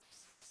 Girish.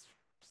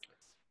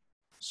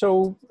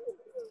 So,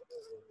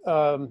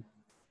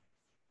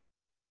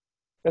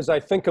 as I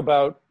think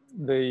about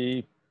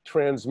the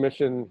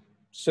transmission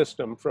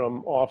system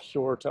from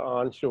offshore to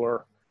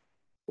onshore,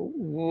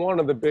 one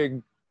of the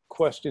big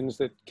questions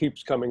that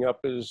keeps coming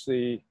up is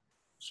the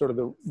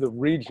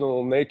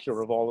regional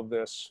nature of all of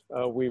this.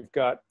 We've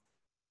got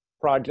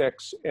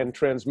projects and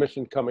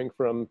transmission coming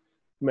from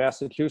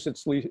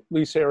Massachusetts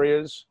lease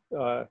areas.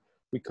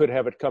 We could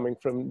have it coming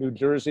from New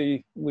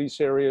Jersey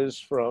lease areas,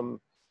 from,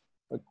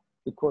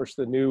 of course,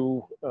 the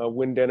new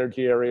wind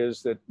energy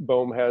areas that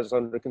BOEM has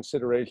under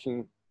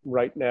consideration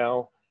right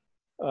now.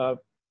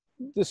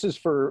 This is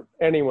for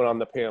anyone on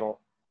the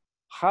panel.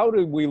 How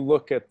do we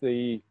look at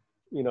the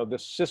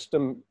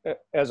system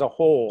as a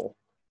whole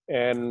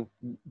and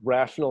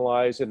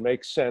rationalize and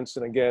make sense?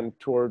 And again,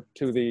 to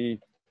the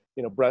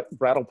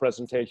Brattle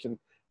presentation,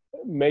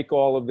 make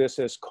all of this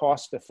as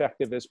cost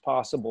effective as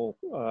possible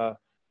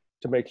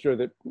to make sure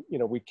that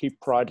we keep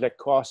project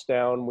costs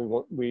down.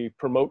 We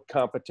promote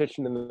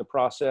competition in the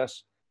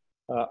process.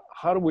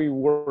 How do we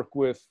work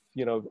with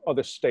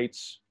other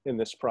states in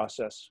this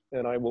process?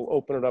 And I will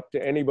open it up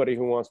to anybody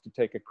who wants to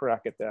take a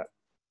crack at that.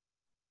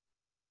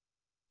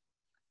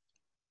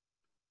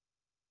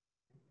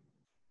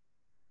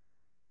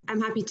 I'm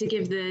happy to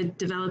give the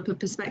developer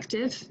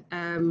perspective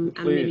and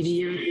Please. Maybe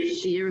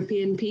the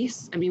European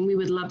piece. I mean, we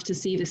would love to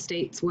see the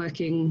states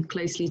working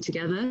closely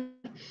together.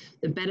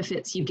 The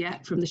benefits you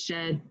get from the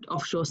shared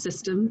offshore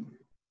system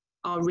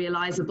are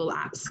realizable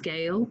at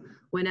scale.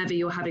 Whenever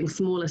you're having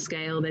smaller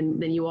scale,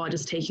 then you are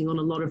just taking on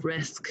a lot of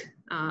risk,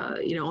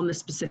 on the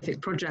specific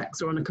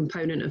projects or on a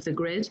component of the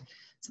grid.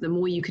 So the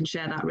more you can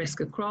share that risk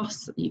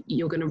across,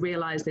 you're going to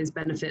realize those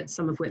benefits,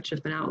 some of which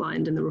have been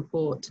outlined in the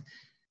report.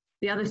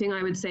 The other thing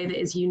I would say that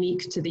is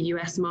unique to the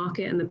US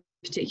market and the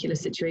particular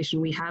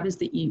situation we have is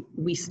that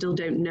we still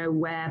don't know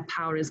where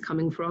power is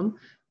coming from.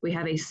 We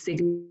have a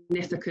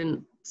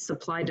significant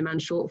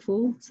supply-demand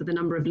shortfall. So the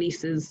number of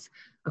leases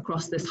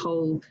across this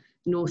whole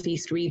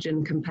Northeast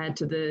region compared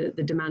to the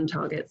demand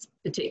targets,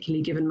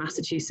 particularly given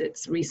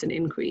Massachusetts' recent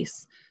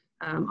increase,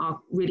 are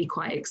really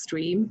quite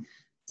extreme.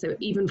 So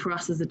even for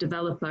us as a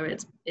developer,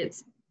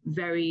 it's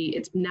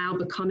now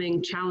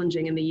becoming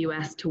challenging in the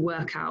US to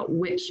work out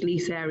which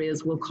lease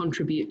areas will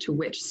contribute to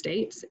which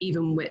states,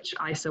 even which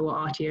ISO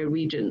or RTO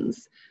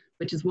regions,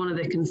 which is one of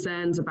the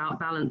concerns about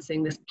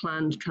balancing this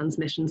planned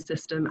transmission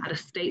system at a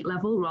state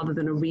level rather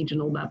than a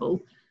regional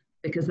level,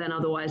 because then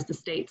otherwise the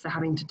states are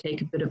having to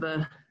take a bit of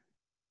a,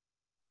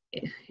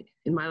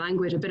 in my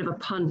language, a bit of a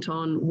punt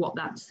on what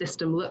that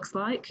system looks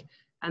like.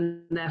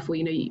 And therefore,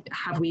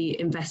 have we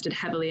invested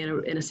heavily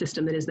in a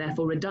system that is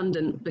therefore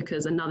redundant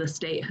because another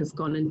state has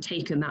gone and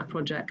taken that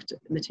project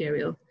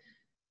material?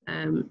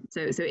 So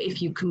if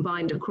you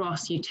combined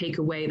across, you take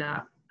away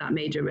that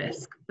major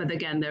risk. But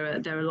again, there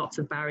are lots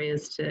of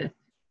barriers to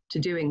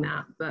doing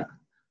that. But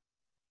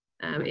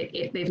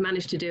they've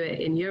managed to do it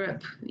in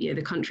Europe.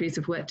 The countries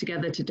have worked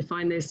together to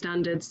define those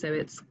standards, so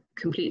it's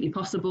completely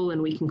possible,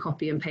 and we can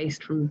copy and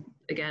paste from,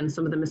 again,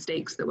 some of the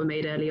mistakes that were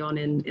made early on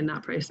in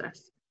that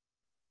process.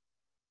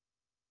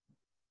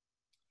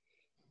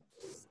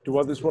 Do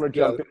others want to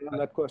jump in on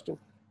that question?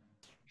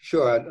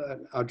 Sure,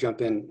 I'll jump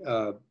in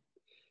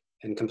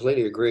and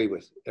completely agree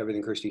with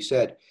everything Kirsty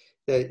said.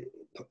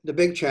 The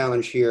big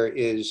challenge here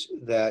is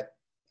that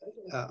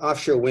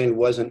offshore wind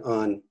wasn't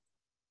on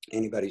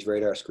anybody's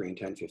radar screen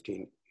 10,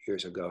 15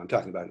 years ago. I'm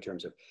talking about in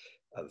terms of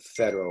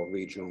federal,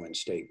 regional, and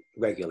state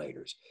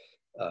regulators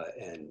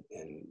and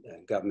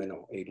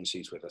governmental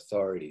agencies with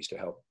authorities to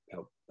help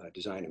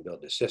design and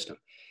build the system.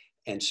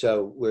 And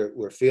so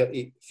we're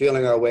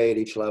feeling our way at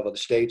each level. The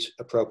states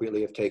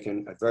appropriately have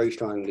taken a very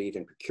strong lead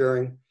in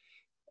procuring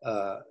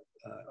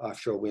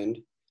offshore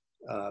wind.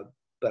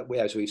 But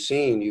as we've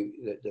seen,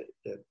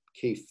 the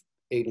key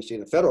agency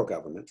in the federal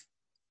government,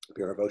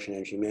 Bureau of Ocean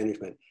Energy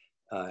Management,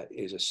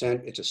 it's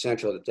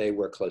essential that they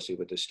work closely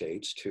with the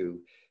states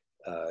to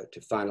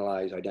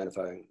finalize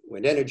identifying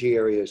wind energy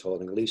areas,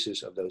 holding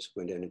leases of those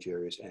wind energy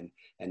areas,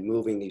 and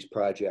moving these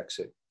projects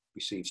that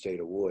receive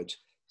state awards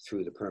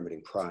through the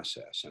permitting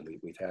process. And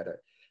we've had a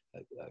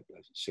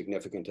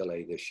significant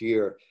delay this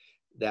year.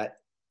 That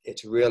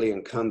it's really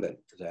incumbent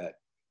that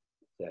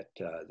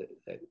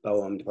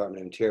BOEM,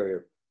 Department of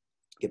Interior,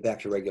 get back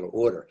to regular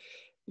order.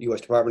 The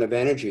U.S. Department of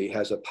Energy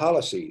has a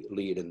policy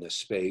lead in this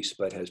space,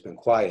 but has been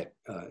quiet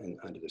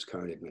under this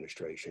current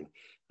administration.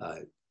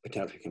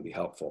 Potentially can be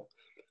helpful.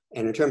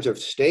 And in terms of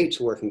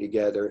states working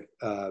together,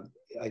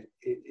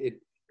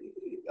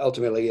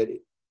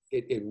 ultimately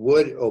it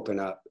would open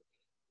up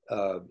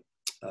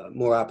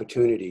more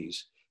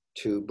opportunities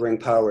to bring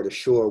power to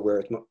shore where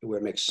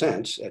it makes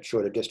sense at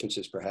shorter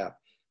distances,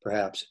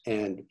 perhaps,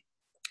 and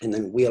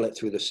then wheel it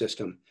through the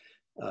system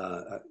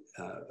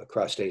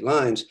across state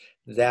lines.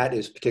 That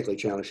is particularly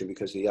challenging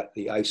because the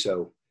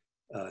ISO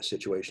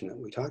situation that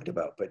we talked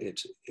about. But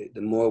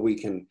the more we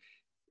can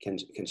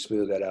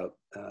smooth that out,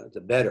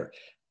 the better.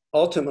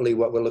 Ultimately,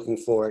 what we're looking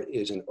for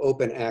is an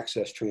open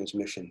access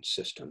transmission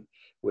system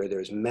where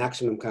there's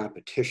maximum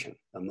competition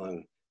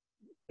among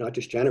not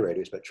just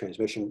generators, but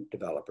transmission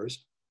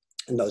developers.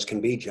 And those can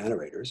be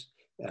generators,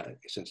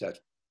 since that's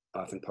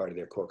often part of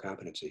their core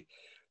competency,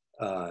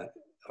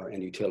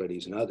 and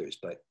utilities and others.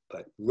 But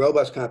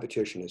robust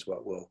competition is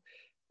what will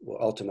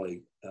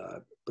ultimately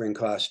bring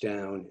costs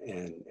down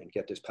and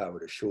get this power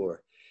to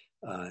shore,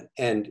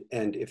 and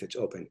if it's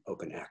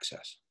open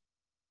access.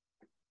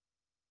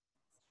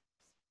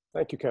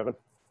 Thank you, Kevin.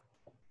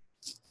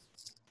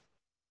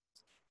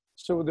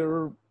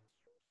 So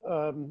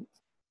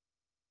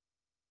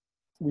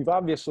we've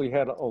obviously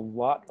had a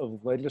lot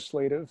of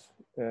legislative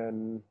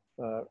and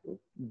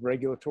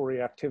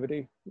regulatory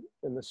activity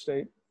in the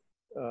state.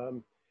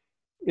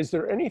 Is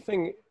there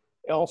anything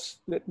else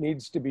that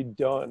needs to be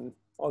done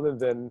other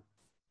than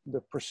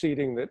the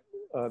proceeding that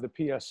the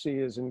PSC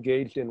is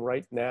engaged in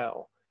right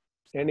now?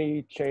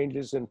 Any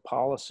changes in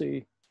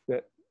policy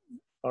that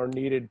are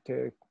needed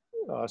to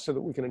so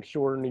that we can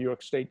ensure New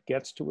York State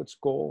gets to its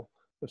goal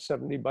of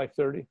 70 by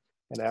 30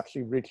 and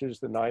actually reaches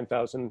the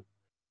 9,000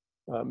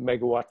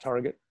 megawatt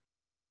target?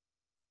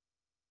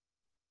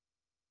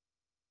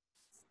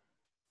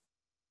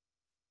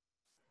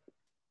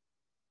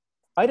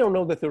 I don't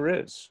know that there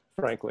is,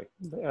 frankly.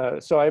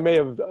 So I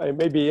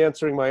may be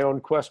answering my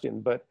own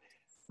question, but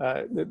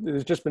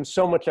there's just been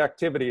so much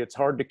activity. It's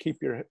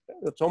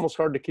almost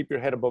hard to keep your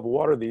head above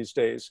water these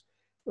days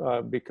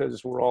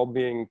because we're all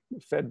being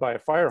fed by a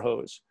fire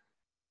hose.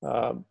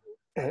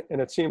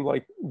 And it seemed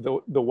like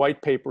the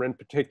white paper in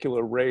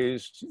particular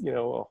raised,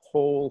 a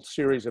whole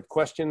series of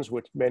questions,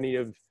 which many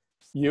of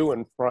you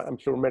and I'm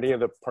sure many of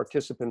the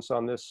participants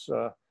on this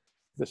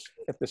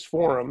at this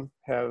forum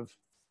have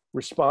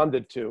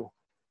responded to.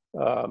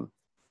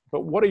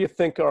 but what do you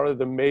think are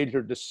the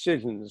major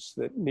decisions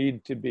that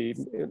need to be,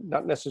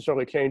 not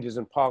necessarily changes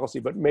in policy,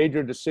 but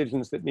major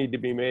decisions that need to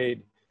be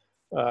made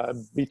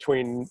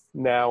between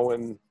now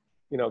and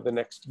the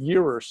next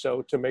year or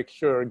so to make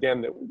sure,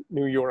 again, that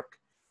New York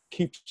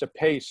keeps a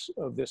pace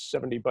of this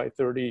 70 by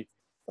 30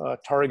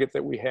 target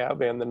that we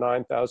have and the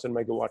 9,000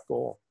 megawatt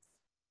goal?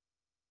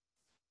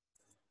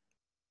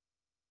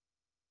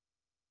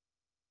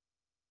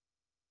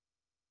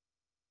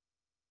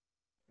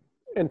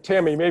 And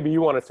Tammy, maybe you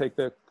want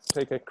to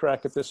take a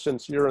crack at this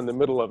since you're in the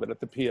middle of it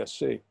at the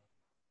PSC.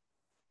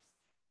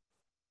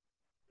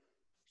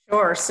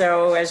 Sure.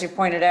 So as you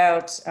pointed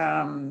out,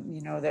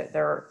 that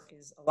there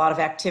is a lot of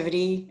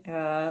activity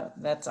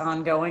that's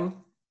ongoing.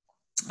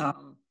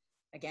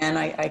 Again,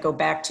 I go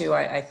back to,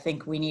 I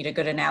think we need a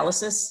good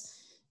analysis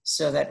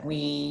so that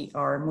we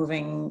are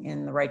moving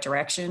in the right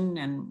direction.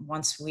 And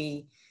once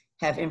we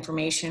have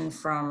information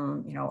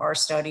from our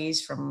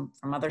studies, from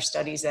other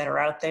studies that are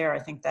out there, I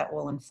think that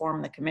will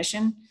inform the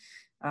commission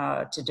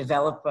to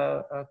develop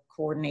a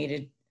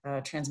coordinated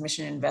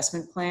transmission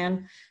investment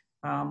plan.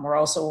 We're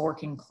also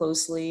working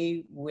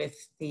closely with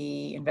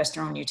the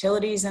investor-owned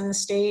utilities in the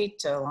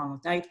state, along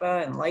with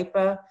NYPA and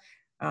LIPA.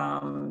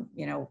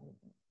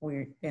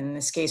 In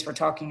this case, we're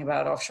talking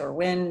about offshore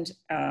wind,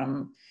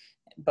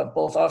 but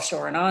both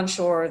offshore and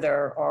onshore,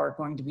 there are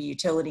going to be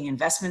utility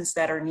investments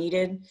that are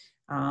needed.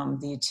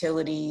 The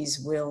utilities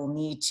will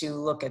need to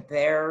look at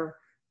their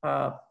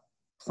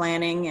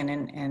planning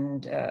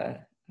and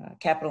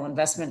capital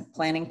investment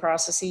planning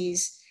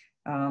processes.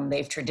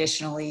 They've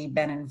traditionally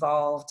been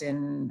involved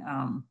in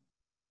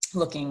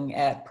looking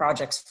at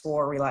projects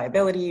for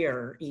reliability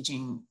or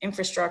aging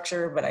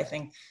infrastructure, but I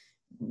think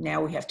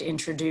now we have to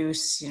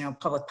introduce,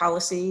 public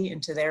policy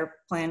into their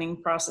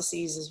planning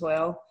processes as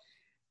well.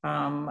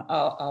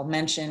 I'll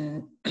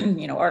mention,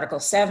 Article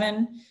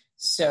 7.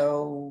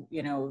 So,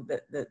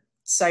 the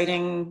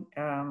siting,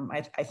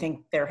 I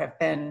think there have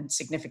been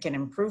significant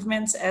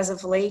improvements as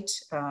of late.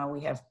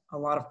 We have a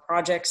lot of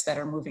projects that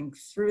are moving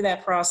through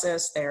that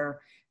process.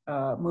 They're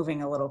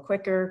moving a little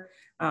quicker.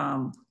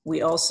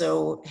 We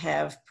also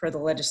have, per the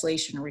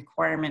legislation, a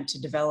requirement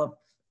to develop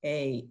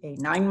a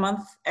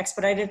 9-month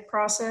expedited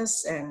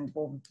process, and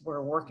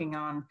we're working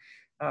on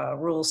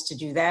rules to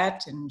do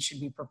that, and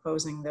should be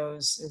proposing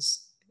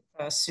those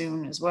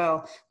soon as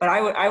well. But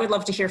I would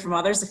love to hear from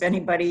others if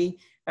anybody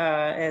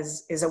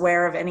is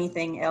aware of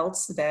anything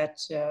else that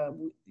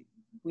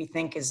we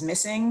think is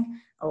missing,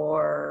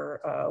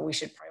 or we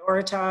should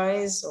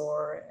prioritize,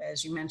 or,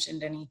 as you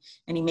mentioned,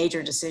 any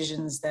major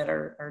decisions that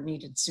are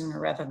needed sooner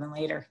rather than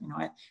later.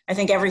 I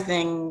think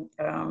everything,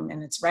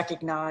 and it's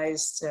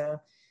recognized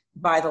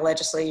by the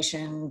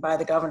legislation, by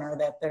the governor,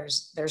 that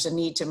there's a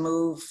need to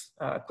move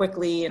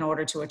quickly in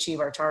order to achieve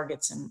our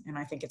targets, and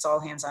I think it's all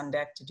hands on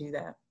deck to do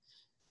that.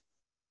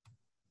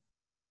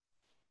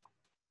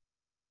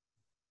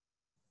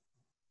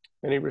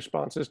 Any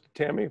responses to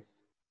Tammy?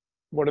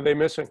 What are they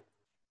missing?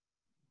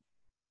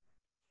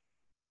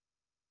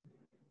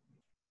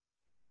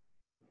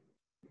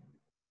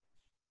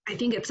 I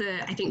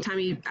think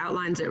Tammy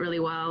outlines it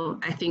really well.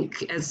 I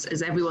think,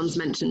 as everyone's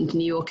mentioned,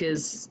 New York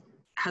has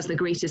the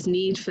greatest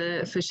need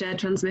for shared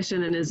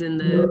transmission and is in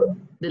the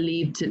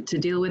lead to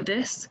deal with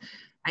this.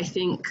 I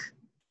think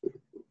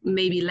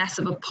maybe less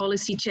of a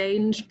policy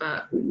change,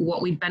 but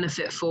what we'd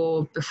benefit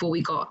for before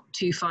we got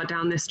too far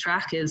down this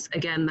track is,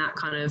 again, that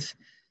kind of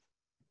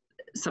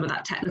some of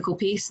that technical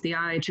piece. The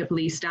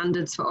IEEE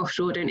standards for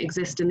offshore don't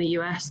exist in the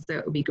US, so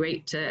it would be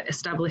great to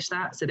establish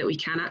that so that we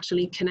can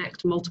actually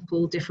connect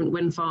multiple different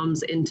wind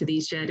farms into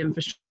these shared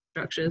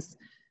infrastructures.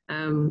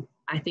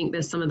 I think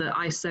there's some of the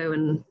ISO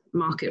and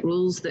market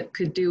rules that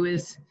could do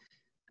with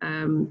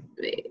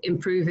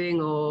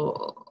improving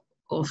or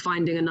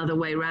finding another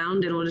way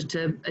around in order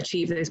to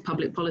achieve those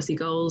public policy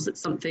goals. It's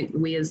something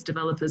we as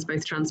developers,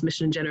 both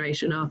transmission and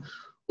generation, are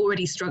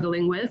already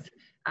struggling with.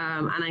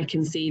 And I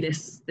can see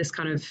this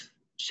kind of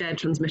shared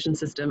transmission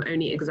system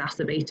only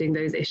exacerbating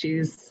those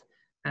issues,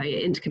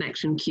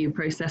 interconnection queue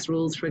process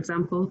rules, for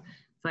example.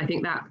 So I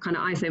think that kind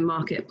of ISO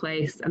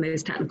marketplace and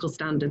those technical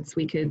standards,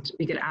 we could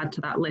add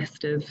to that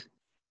list of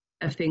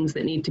things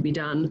that need to be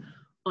done.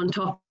 On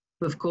top,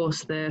 of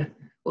course,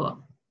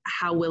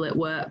 how will it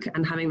work,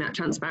 and having that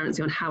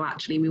transparency on how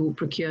actually we will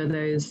procure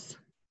those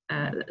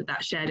that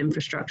shared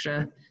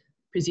infrastructure,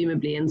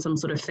 presumably in some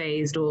sort of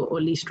phased or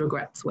least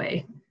regrets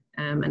way,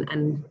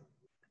 and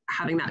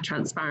having that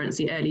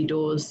transparency early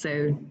doors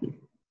so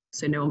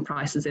no one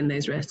prices in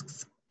those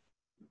risks.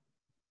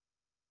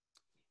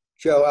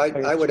 Joe,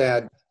 I would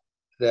add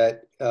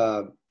that,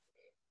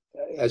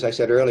 as I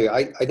said earlier,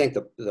 I think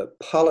the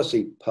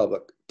policy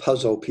public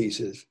puzzle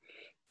pieces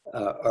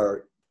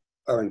are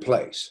in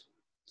place,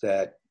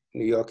 that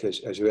New York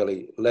has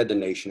really led the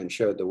nation and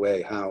showed the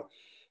way how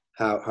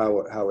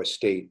a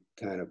state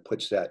kind of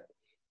puts that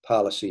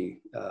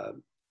policy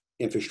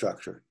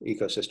infrastructure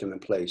ecosystem in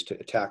place to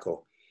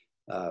tackle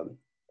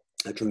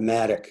a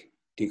dramatic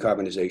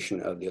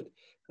decarbonization of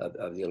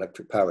of the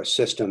electric power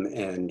system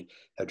and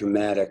a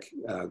dramatic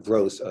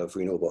growth of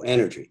renewable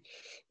energy.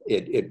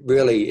 It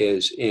really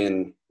is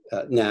in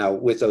now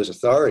with those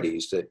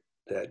authorities that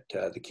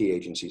the key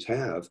agencies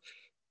have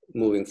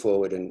moving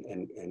forward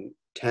and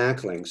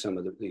tackling some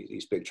of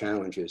these big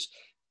challenges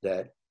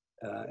that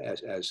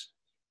as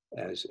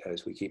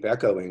we keep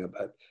echoing,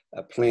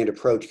 a planned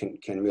approach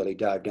can really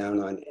dive down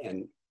on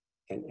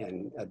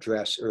and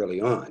address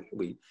early on.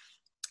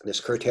 This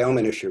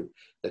curtailment issue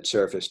that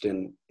surfaced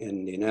in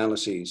the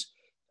analyses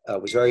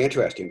was very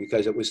interesting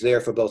because it was there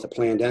for both a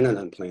planned and an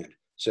unplanned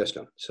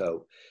system.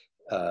 So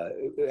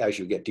as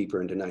you get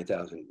deeper into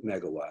 9,000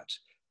 megawatts,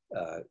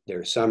 there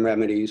are some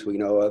remedies we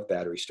know of,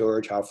 battery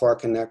storage. How far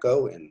can that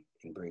go in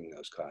bringing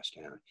those costs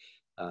down?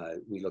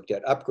 We looked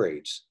at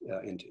upgrades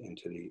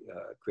into the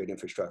grid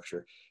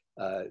infrastructure.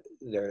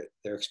 They're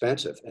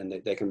expensive and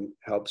they can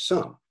help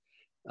some.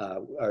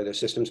 Are there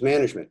systems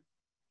management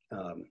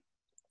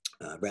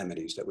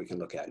remedies that we can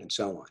look at and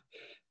so on?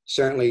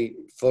 Certainly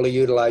fully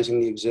utilizing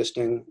the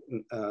existing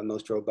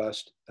most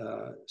robust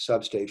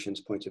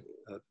substations, points of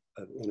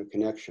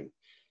interconnection.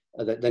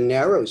 The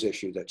narrows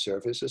issue that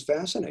surfaced is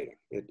fascinating.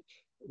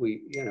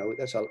 We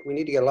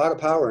need to get a lot of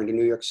power into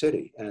New York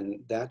City, and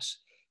that's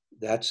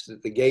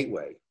the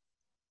gateway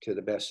to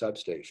the best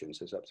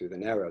substations is up through the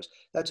narrows.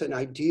 That's an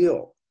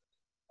ideal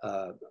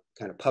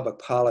kind of public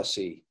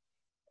policy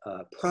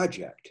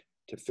project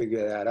to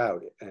figure that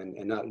out and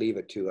not leave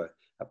it to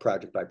a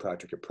project by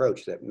project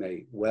approach that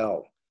may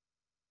well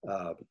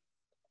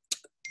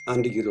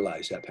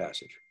underutilize that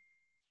passage.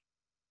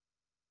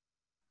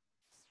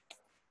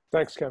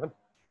 Thanks, Kevin.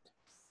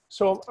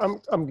 So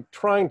I'm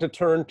trying to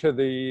turn to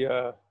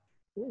the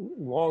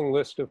long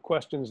list of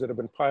questions that have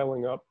been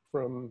piling up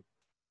from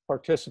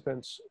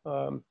participants.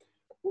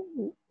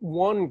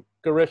 One,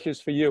 Girish, is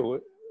for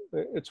you.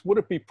 Would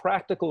it be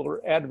practical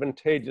or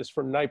advantageous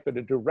for NYPA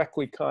to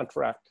directly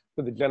contract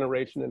for the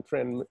generation and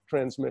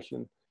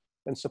transmission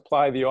and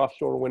supply the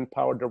offshore wind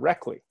power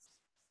directly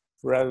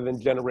rather than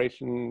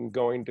generation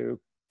going to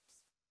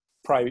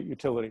private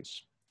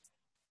utilities?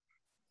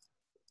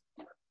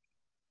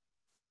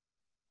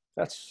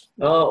 That's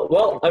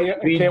well, I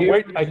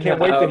can't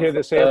wait to hear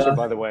this answer,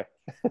 by the way.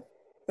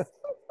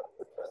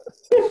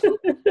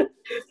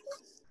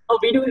 Well,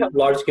 we do have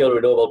large-scale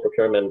renewable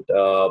procurement,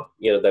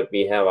 that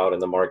we have out in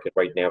the market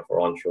right now for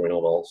onshore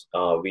renewables.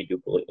 We do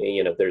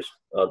believe,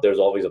 there's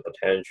always a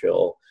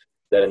potential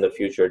that in the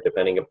future,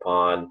 depending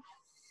upon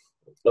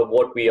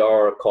what we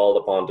are called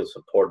upon to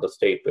support the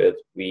state with,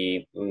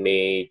 we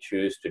may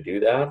choose to do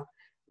that.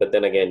 But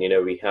then again,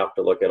 we have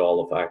to look at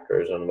all the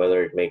factors and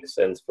whether it makes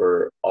sense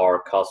for our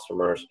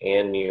customers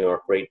and New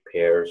York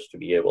ratepayers to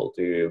be able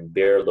to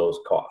bear those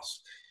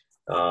costs.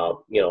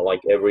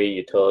 Like every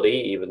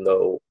utility, even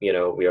though, we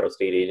are a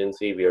state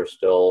agency, we are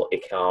still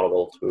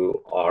accountable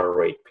to our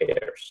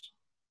ratepayers.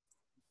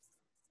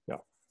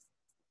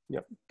 Yeah.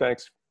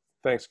 Thanks,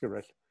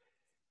 Girish.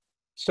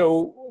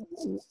 So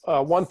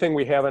one thing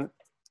we haven't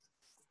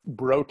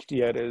broached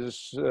yet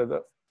is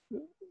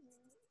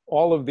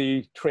all of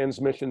the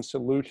transmission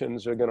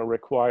solutions are going to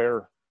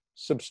require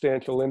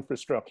substantial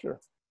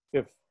infrastructure.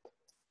 If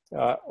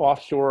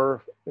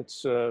offshore,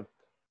 it's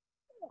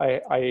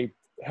I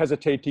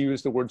hesitate to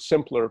use the word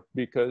simpler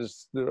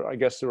because I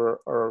guess there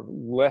are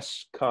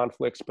less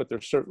conflicts, but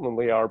there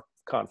certainly are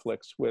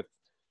conflicts with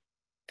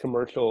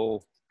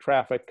commercial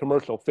traffic,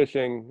 commercial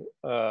fishing,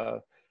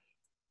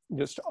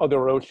 just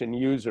other ocean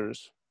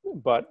users.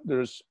 But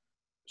there's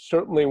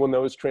certainly when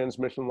those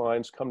transmission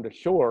lines come to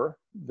shore,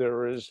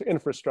 there is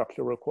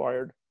infrastructure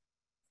required.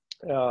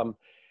 I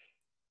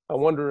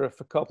wonder if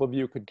a couple of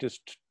you could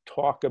just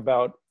talk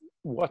about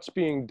what's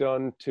being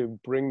done to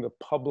bring the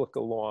public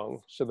along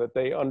so that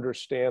they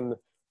understand,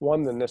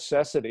 one, the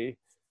necessity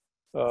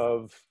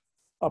of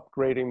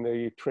upgrading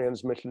the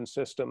transmission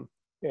system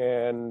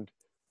and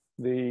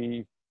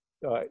the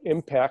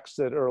impacts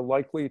that are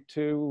likely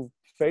to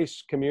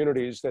face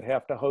communities that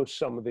have to host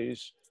some of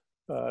these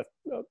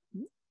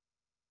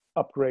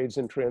upgrades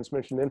in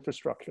transmission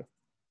infrastructure.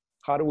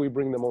 How do we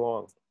bring them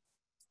along?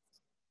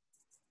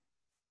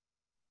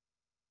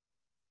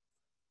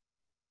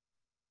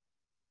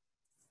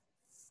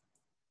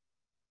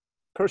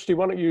 Kirsty,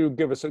 why don't you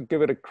give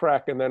it a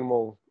crack, and then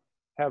we'll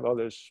have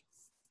others.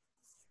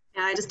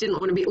 Yeah, I just didn't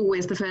want to be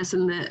always the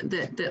person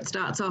that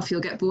starts off.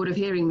 You'll get bored of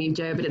hearing me,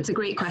 Joe, but it's a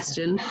great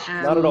question.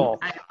 Not at all.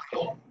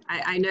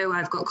 I know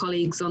I've got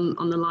colleagues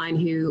on the line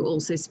who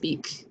also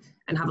speak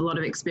and have a lot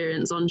of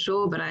experience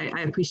onshore, but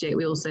I appreciate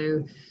we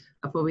also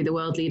are probably the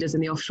world leaders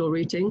in the offshore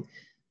routing.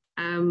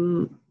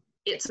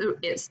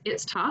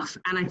 It's tough,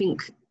 and I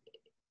think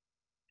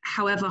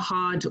however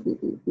hard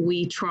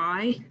we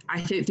try,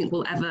 I don't think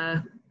we'll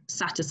ever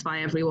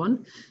satisfy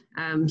everyone.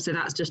 So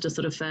that's just a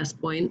sort of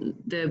first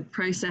point. The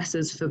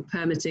processes for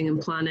permitting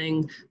and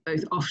planning,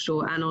 both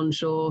offshore and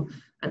onshore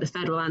at the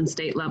federal and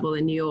state level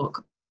in New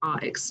York, are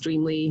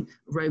extremely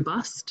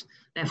robust.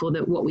 Therefore,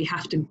 that what we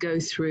have to go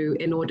through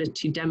in order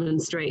to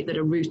demonstrate that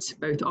a route,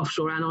 both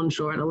offshore and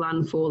onshore at a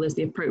landfall, is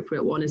the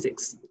appropriate one is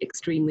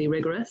extremely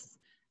rigorous,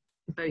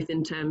 both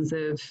in terms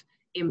of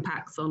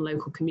impacts on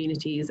local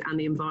communities and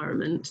the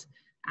environment.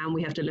 And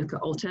we have to look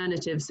at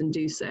alternatives and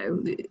do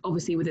so,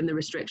 obviously within the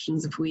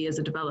restrictions if we as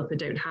a developer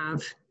don't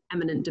have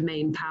eminent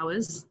domain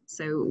powers.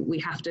 So we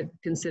have to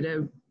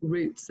consider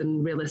routes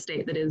and real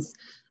estate that is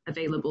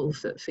available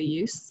for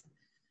use.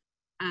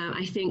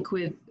 I think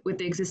with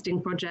the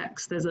existing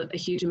projects, there's a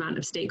huge amount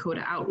of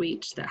stakeholder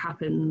outreach that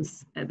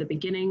happens at the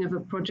beginning of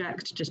a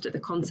project, just at the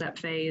concept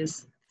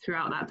phase,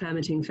 throughout that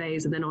permitting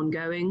phase, and then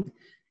ongoing.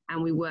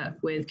 And we work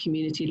with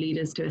community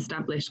leaders to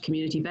establish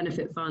community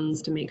benefit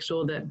funds to make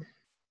sure that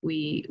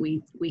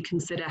we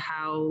consider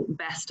how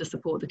best to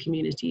support the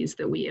communities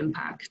that we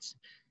impact.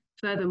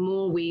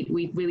 Furthermore,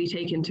 we really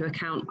take into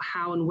account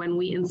how and when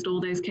we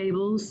install those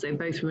cables, so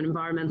both from an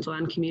environmental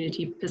and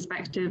community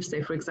perspective.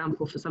 So for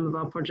example, for some of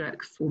our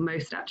projects, or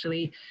most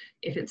actually,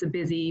 if it's a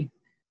busy,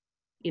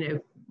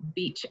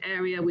 beach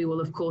area, we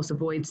will of course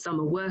avoid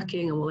summer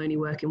working and we'll only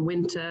work in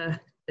winter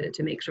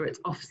to make sure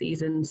it's off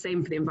season.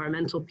 Same for the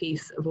environmental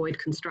piece, avoid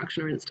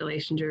construction or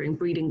installation during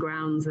breeding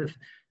grounds of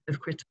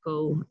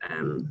critical,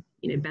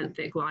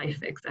 benthic life,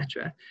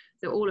 etc.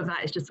 So all of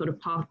that is just sort of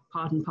part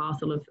and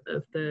parcel of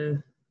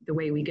the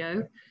way we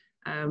go.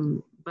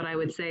 But I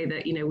would say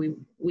that,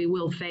 we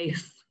will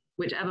face,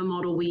 whichever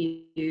model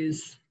we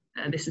use,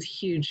 this is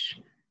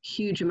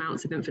huge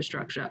amounts of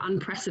infrastructure,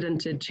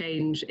 unprecedented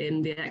change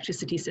in the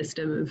electricity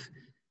system of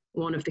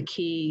one of the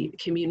key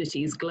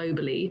communities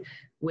globally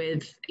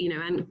with,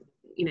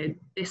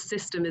 this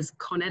system is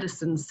Con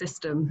Edison's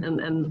system.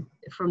 And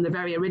from the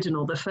very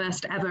original, the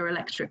first ever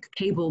electric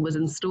cable was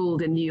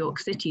installed in New York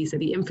City. So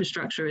the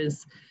infrastructure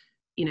is,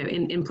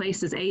 in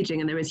places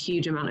aging, and there is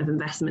huge amount of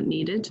investment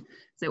needed.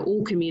 So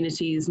all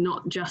communities,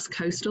 not just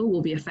coastal,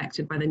 will be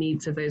affected by the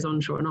needs of those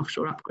onshore and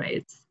offshore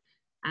upgrades.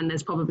 And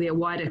there's probably a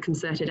wider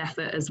concerted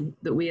effort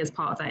that we as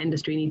part of that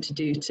industry need to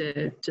do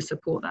to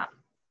support that.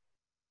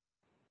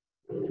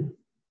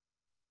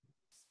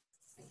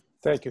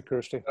 Thank you,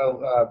 Kirsty.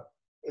 So,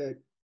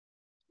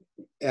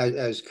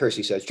 as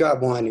Kirsty says,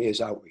 job one is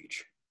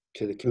outreach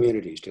to the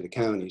communities, to the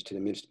counties, to the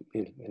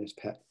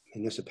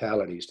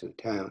municipalities, to the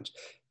towns,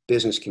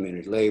 business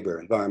community, labor,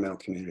 environmental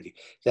community.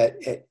 That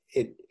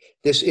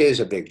this is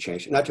a big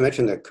change. Not to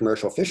mention the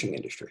commercial fishing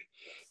industry,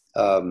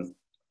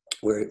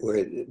 where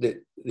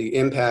the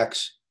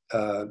impacts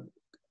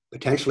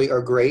potentially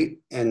are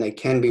great and they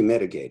can be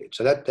mitigated.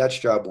 So that's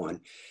job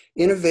one.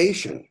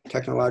 Innovation,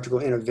 technological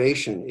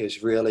innovation,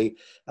 is really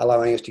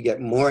allowing us to get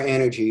more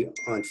energy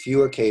on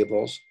fewer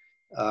cables,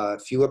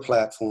 fewer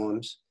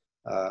platforms.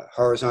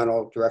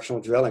 Horizontal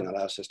directional drilling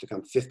allows us to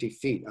come 50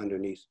 feet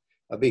underneath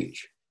a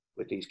beach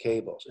with these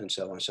cables and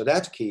so on. So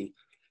that's key.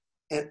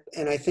 And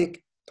I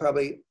think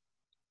probably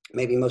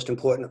maybe most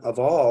important of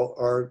all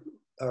are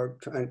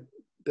trying to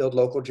build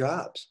local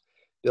jobs,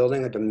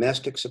 building a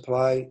domestic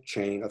supply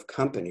chain of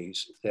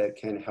companies that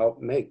can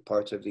help make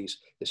parts of this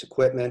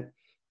equipment,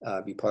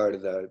 be part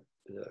of the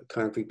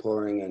concrete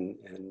pouring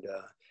and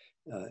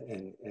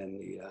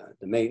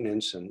the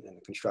maintenance and the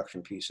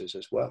construction pieces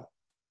as well.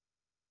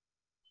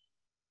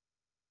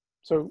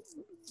 So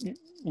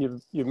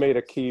you've made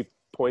a key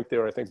point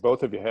there. I think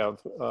both of you have,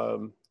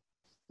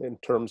 in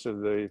terms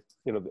of the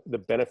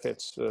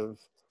benefits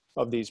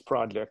of these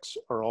projects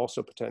are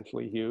also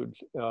potentially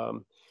huge.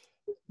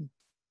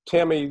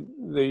 Tammy,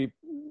 the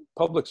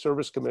Public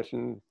Service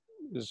Commission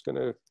is going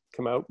to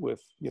come out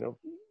with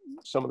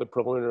some of the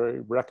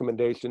preliminary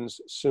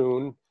recommendations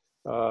soon,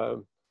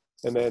 and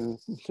then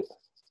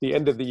the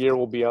end of the year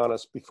will be on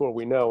us before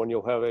we know, and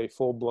you'll have a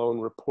full-blown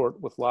report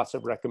with lots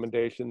of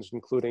recommendations,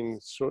 including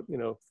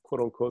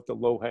quote unquote the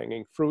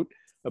low-hanging fruit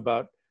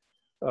about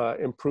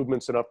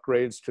improvements and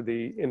upgrades to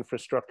the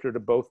infrastructure to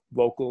both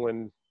local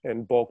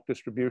and bulk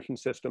distribution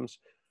systems.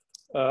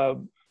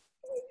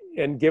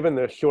 And given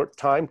the short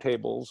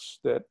timetables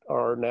that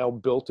are now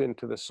built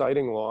into the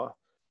siting law,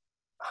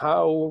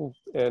 how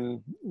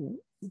and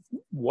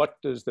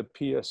what does the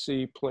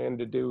PSC plan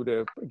to do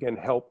to, again,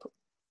 help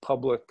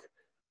public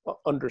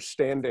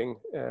understanding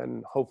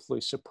and hopefully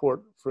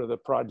support for the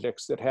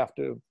projects that have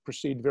to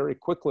proceed very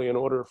quickly in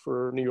order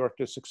for New York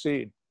to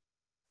succeed?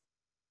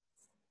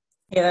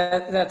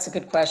 Yeah, that's a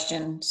good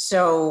question.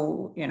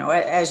 So,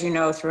 as you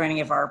know, through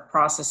any of our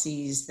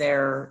processes,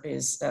 there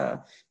is,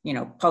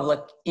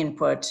 public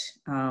input,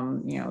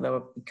 there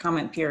will be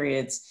comment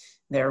periods,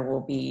 there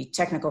will be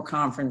technical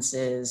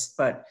conferences,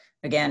 but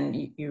again,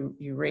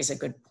 you raise a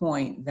good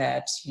point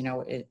that,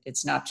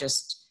 it's not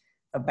just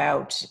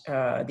about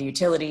the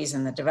utilities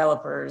and the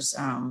developers.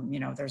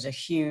 There's a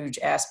huge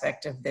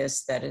aspect of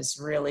this that is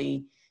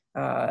really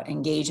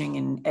engaging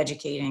and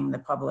educating the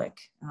public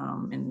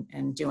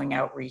and doing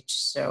outreach.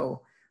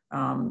 So,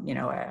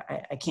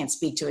 I can't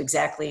speak to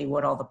exactly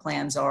what all the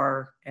plans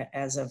are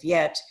as of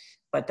yet,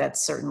 but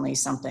that's certainly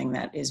something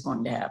that is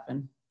going to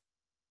happen.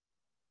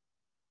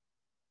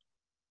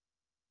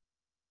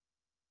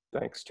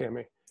 Thanks,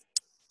 Tammy.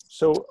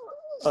 So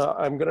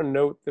I'm going to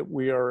note that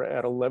we are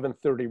at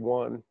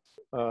 11:31,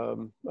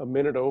 a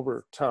minute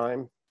over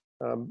time,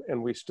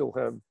 and we still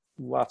have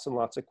lots and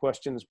lots of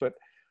questions, but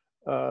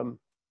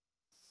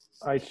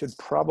I should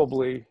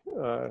probably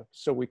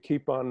so we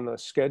keep on the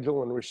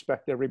schedule and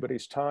respect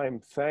everybody's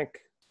time, thank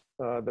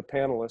the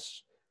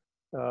panelists,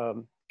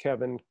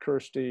 Kevin,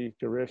 Kirsty,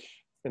 Girish,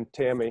 and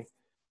Tammy.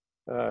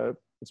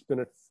 It's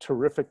been a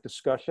terrific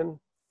discussion.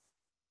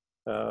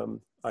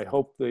 I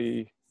hope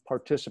the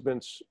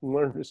participants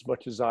learned as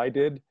much as I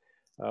did.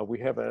 We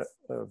have an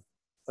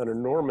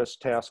enormous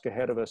task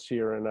ahead of us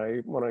here, and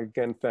I want to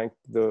again thank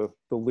the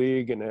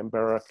League and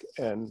Anbaric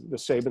and the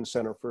Sabin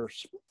Center for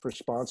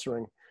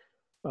sponsoring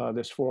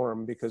this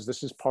forum, because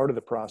this is part of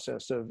the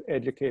process of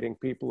educating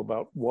people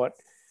about what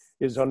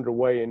is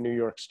underway in New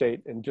York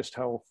State and just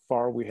how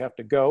far we have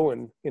to go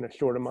in a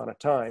short amount of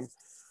time.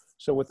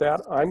 So with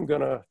that, I'm going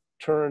to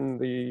turn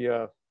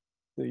the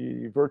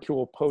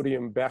virtual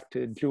podium back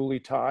to Julie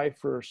Tai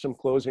for some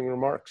closing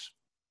remarks.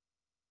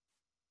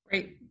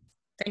 Great.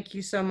 Thank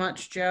you so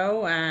much,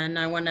 Joe. And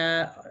I want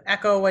to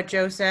echo what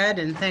Joe said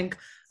and thank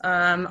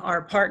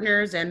our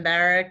partners,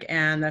 Anbaric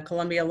and the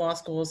Columbia Law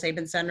School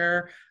Sabin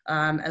Center,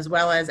 as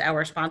well as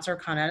our sponsor,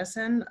 Con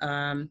Edison.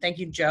 Thank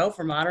you, Joe,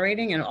 for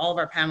moderating, and all of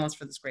our panelists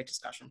for this great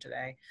discussion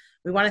today.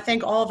 We want to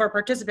thank all of our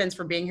participants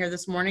for being here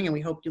this morning, and we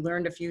hope you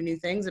learned a few new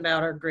things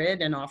about our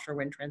grid and offshore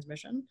wind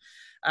transmission.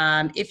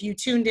 If you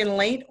tuned in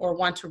late or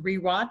want to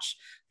rewatch,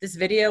 this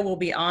video will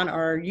be on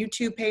our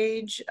YouTube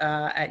page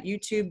at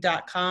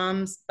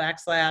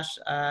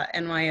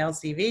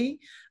youtube.com/NYLCV.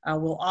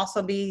 We'll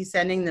also be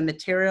sending the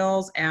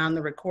materials and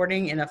the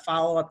recording in a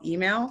follow-up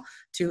email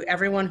to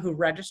everyone who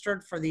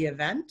registered for the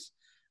event.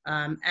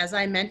 As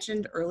I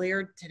mentioned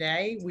earlier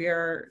today,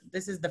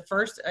 this is the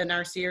first in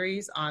our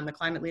series on the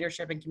Climate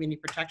Leadership and Community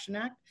Protection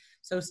Act.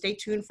 So stay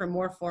tuned for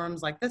more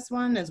forums like this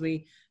one as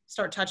we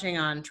start touching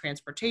on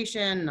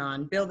transportation,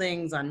 on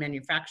buildings, on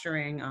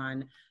manufacturing,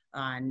 on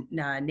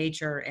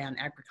nature and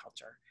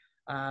agriculture.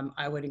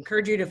 I would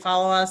encourage you to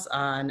follow us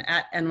on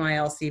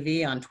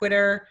 @NYLCV on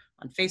Twitter,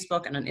 on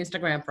Facebook, and on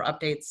Instagram for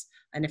updates.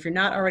 And if you're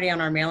not already on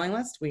our mailing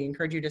list, we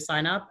encourage you to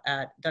sign up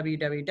at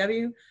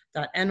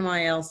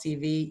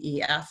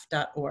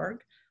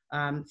www.nylcvef.org.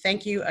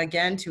 Thank you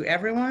again to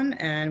everyone,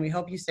 and we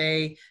hope you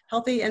stay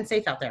healthy and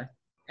safe out there.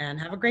 And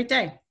have a great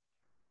day.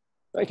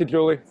 Thank you,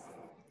 Julie.